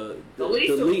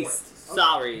least or the least. worst? Okay.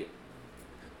 Sorry,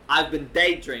 I've been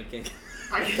day drinking.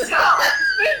 I can tell.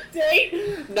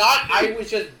 Date? Not. I was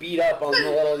just beat up on the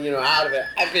little, out of it.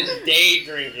 I've been day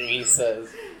drinking. He says.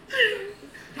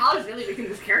 Tyler's really making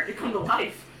this character come to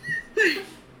life. Is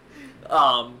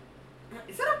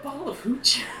that a bottle of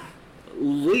hooch?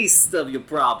 Least of your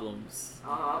problems.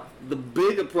 The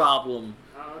bigger problem.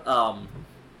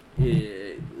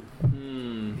 The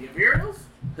Imperials?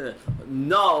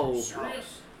 No.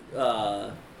 Serious?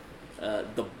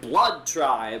 The Blood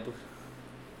Tribe.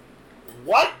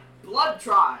 What? Blood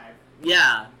Tribe.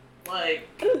 Yeah. Like,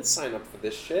 I didn't sign up for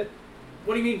this shit.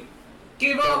 what do you mean?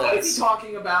 Give up. What is he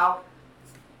talking about?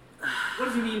 What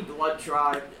does he mean, Blood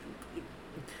Tribe?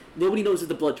 Nobody knows if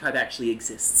the Blood Tribe actually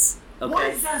exists. Okay. What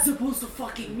is that supposed to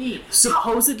fucking mean?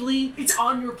 Supposedly. It's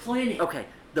on your planet. Okay.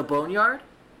 The Boneyard.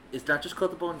 It's not just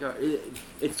called the Boneyard.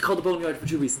 It's called the Boneyard for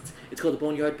two reasons. It's called the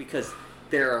Boneyard because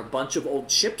there are a bunch of old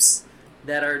ships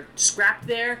that are scrapped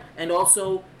there, and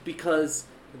also because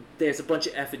there's a bunch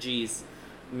of effigies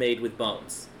made with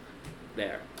bones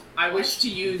there. I wish to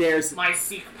use There's- my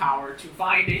Seek power to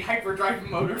find a hyperdrive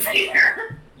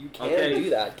motivator. You can Okay. do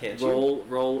that, can't you?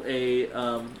 Roll a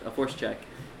force check.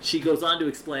 She goes on to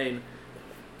explain.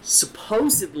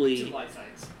 Supposedly, Two light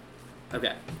sides.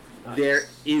 okay, there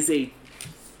is a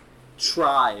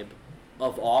tribe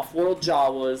of off-world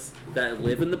Jawas that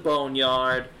live in the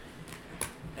boneyard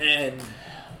and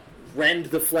rend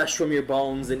the flesh from your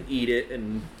bones and eat it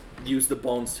and use the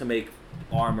bones to make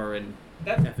armor and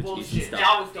That's effigies and bullshit. stuff.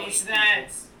 Jawas don't Is eat that-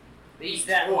 people. They is eat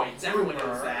that droids. Everyone knows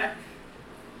rumor? that.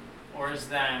 Or is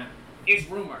that... It's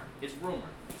rumor. It's rumor.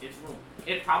 It's rumor.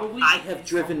 It probably. I is have some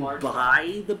driven large-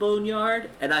 by the boneyard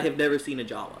and I have never seen a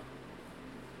Jawa.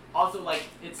 Also, like,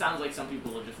 it sounds like some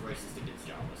people are just racist against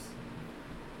Jawas.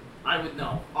 I would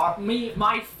know.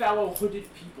 My fellow hooded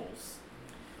peoples,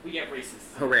 we get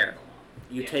racist. Herrera,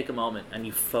 you Yeah. take a moment and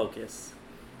you focus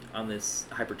on this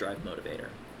hyperdrive motivator.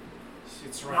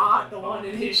 It's Not the one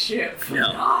in his ship.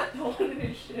 No. Not the one in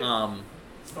his ship.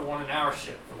 It's the one in our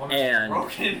ship. The one And-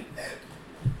 that's broken.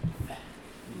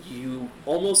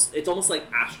 It's almost like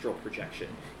astral projection.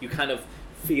 You kind of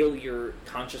feel your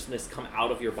consciousness come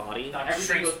out of your body. That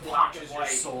Everything was black and punches your white.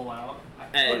 soul out. I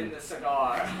put in And the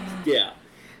cigar. yeah,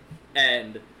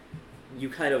 and you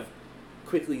kind of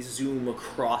quickly zoom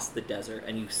across the desert,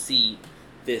 and you see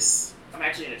this. I'm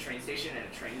actually in a train station, and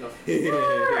a train goes,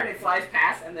 and it flies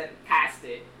past, and then past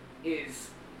it is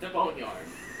the boneyard.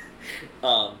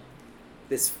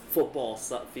 This football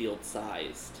field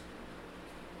sized,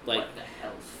 like What the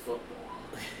hell's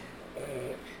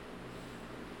football?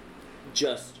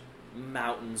 just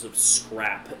mountains of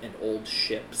scrap and old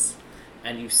ships,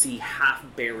 and you see half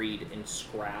buried in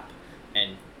scrap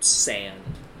and sand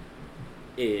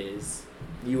is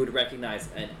you would recognize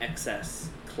an XS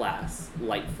class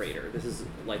light freighter. This is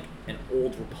like an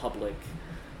old Republic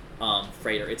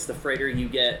freighter. It's the freighter you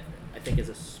get, I think, as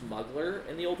a smuggler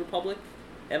in the Old Republic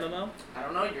MMO. I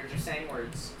don't know, you're just saying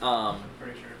words.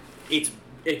 Pretty sure.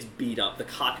 It's beat up. The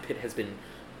cockpit has been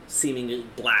seemingly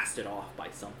blasted off by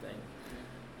something.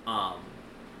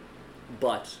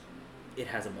 But it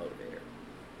has a motivator.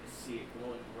 I see it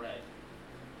glowing red.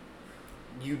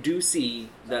 You do see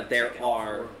that there Check it out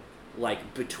are, for-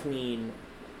 like, between,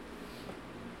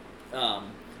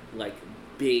 like,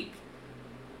 big,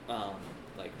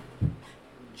 like,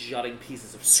 jutting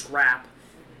pieces of scrap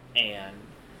and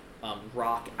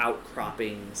rock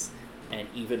outcroppings and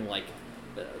even, like,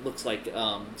 looks like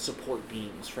support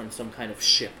beams from some kind of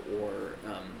ship or,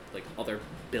 like, other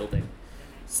building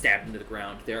stabbed into the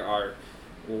ground. There are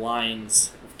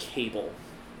lines of cable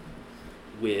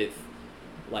with,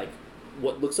 like,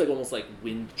 what looks like almost like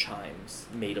wind chimes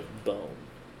made of bone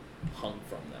hung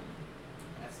from them.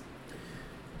 That's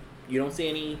You don't see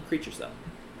any creatures though.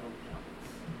 no.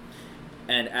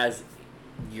 And as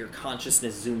your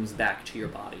consciousness zooms back to your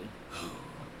body,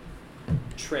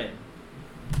 Trin,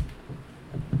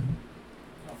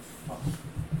 Oh fuck.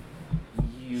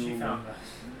 She you found us.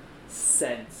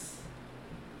 sense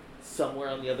somewhere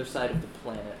on the other side of the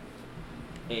planet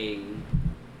a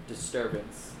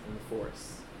disturbance in the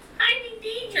force. I'm in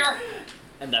danger!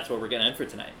 And that's where we're gonna end for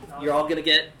tonight. You're all gonna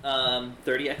get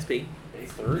 30 XP,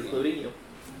 30? including you.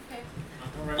 Okay.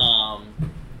 Um,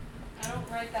 I don't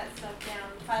write that stuff down.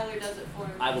 Tyler does it for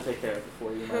me. I will take care of it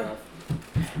for you, my love.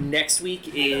 Next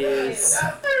week is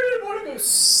I want to go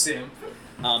simp.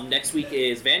 next week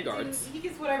is Vanguards, He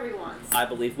gets whatever he wants. I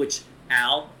believe. Which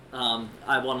Al,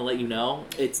 I want to let you know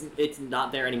it's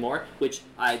not there anymore. Which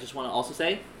I just want to also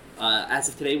say, as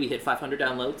of today, we hit 500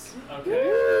 downloads.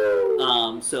 Okay.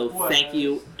 So thank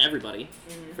you everybody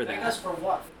for Thank that. us for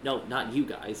what? No, not you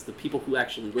guys. The people who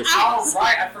actually listen. Oh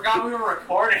right, I forgot we were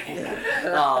recording.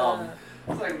 Um,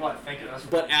 I was like, what? Thank us.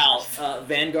 But Al,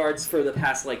 Vanguards for the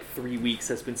past like 3 weeks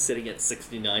has been sitting at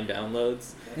 69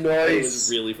 downloads. It was Nice.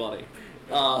 really funny.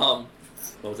 What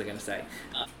was I going to say?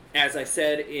 As I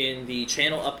said in the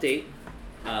channel update,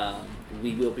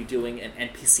 we will be doing an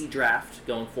NPC draft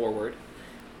going forward.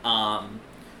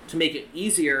 To make it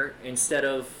easier, instead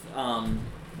of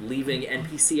leaving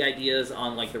NPC ideas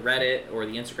on like the Reddit or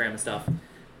the Instagram and stuff,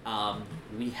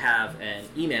 we have an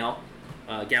email,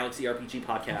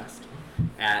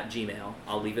 GalaxyRPGpodcast@gmail.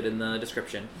 I'll leave it in the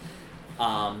description.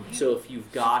 So if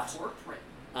you've got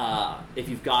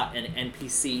an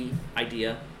NPC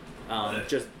idea,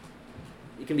 just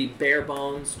it can be bare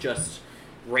bones, just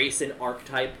race and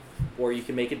archetype, or you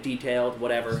can make it detailed,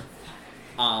 whatever.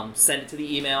 Send it to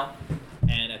the email,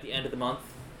 and at the end of the month,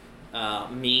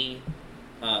 me,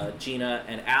 Gina,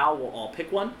 and Al will all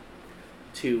pick one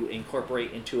to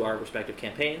incorporate into our respective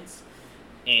campaigns.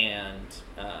 And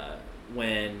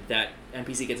when that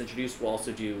NPC gets introduced, we'll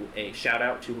also do a shout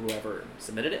out to whoever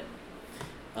submitted it.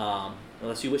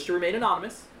 Unless you wish to remain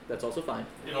anonymous, that's also fine.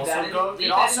 It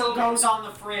also goes on the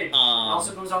fridge. It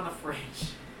also goes on the fridge.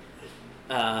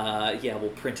 Yeah, we'll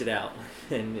print it out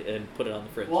and put it on the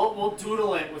fridge. We'll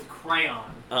doodle it with crayon.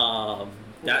 Doodle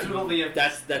the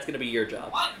that's going to be your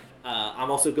job. What? I'm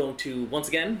also going to once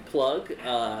again plug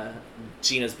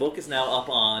Gina's book is now up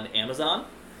on Amazon.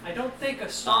 I don't think a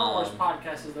Star Wars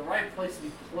podcast is the right place to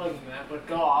be plugging that, but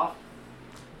go off.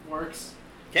 Works.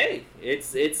 Okay,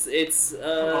 it's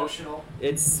Emotional.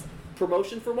 it's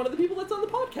promotion for one of the people that's on the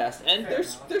podcast, and Fair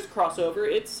there's enough. crossover.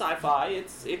 It's sci-fi.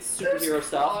 It's superhero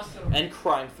stuff crossover. and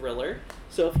crime thriller.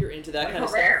 So if you're into that Like kind of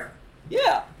Herrera. stuff,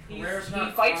 yeah, He Rare's he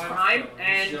not fights crime, crime though.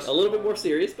 and... He's just- a little bit more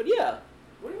serious, but yeah.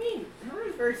 What do you mean?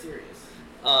 Herrera's very serious.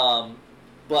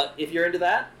 But if you're into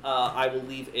that, I will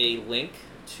leave a link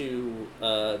to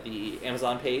the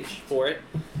Amazon page for it.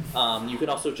 You can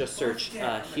also just search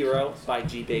Hero by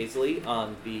G. Baisley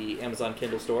on the Amazon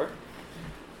Kindle store.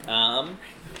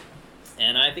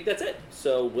 And I think that's it.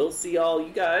 So we'll see all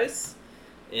you guys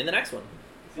in the next one.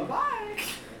 Bye-bye.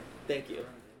 Thank you.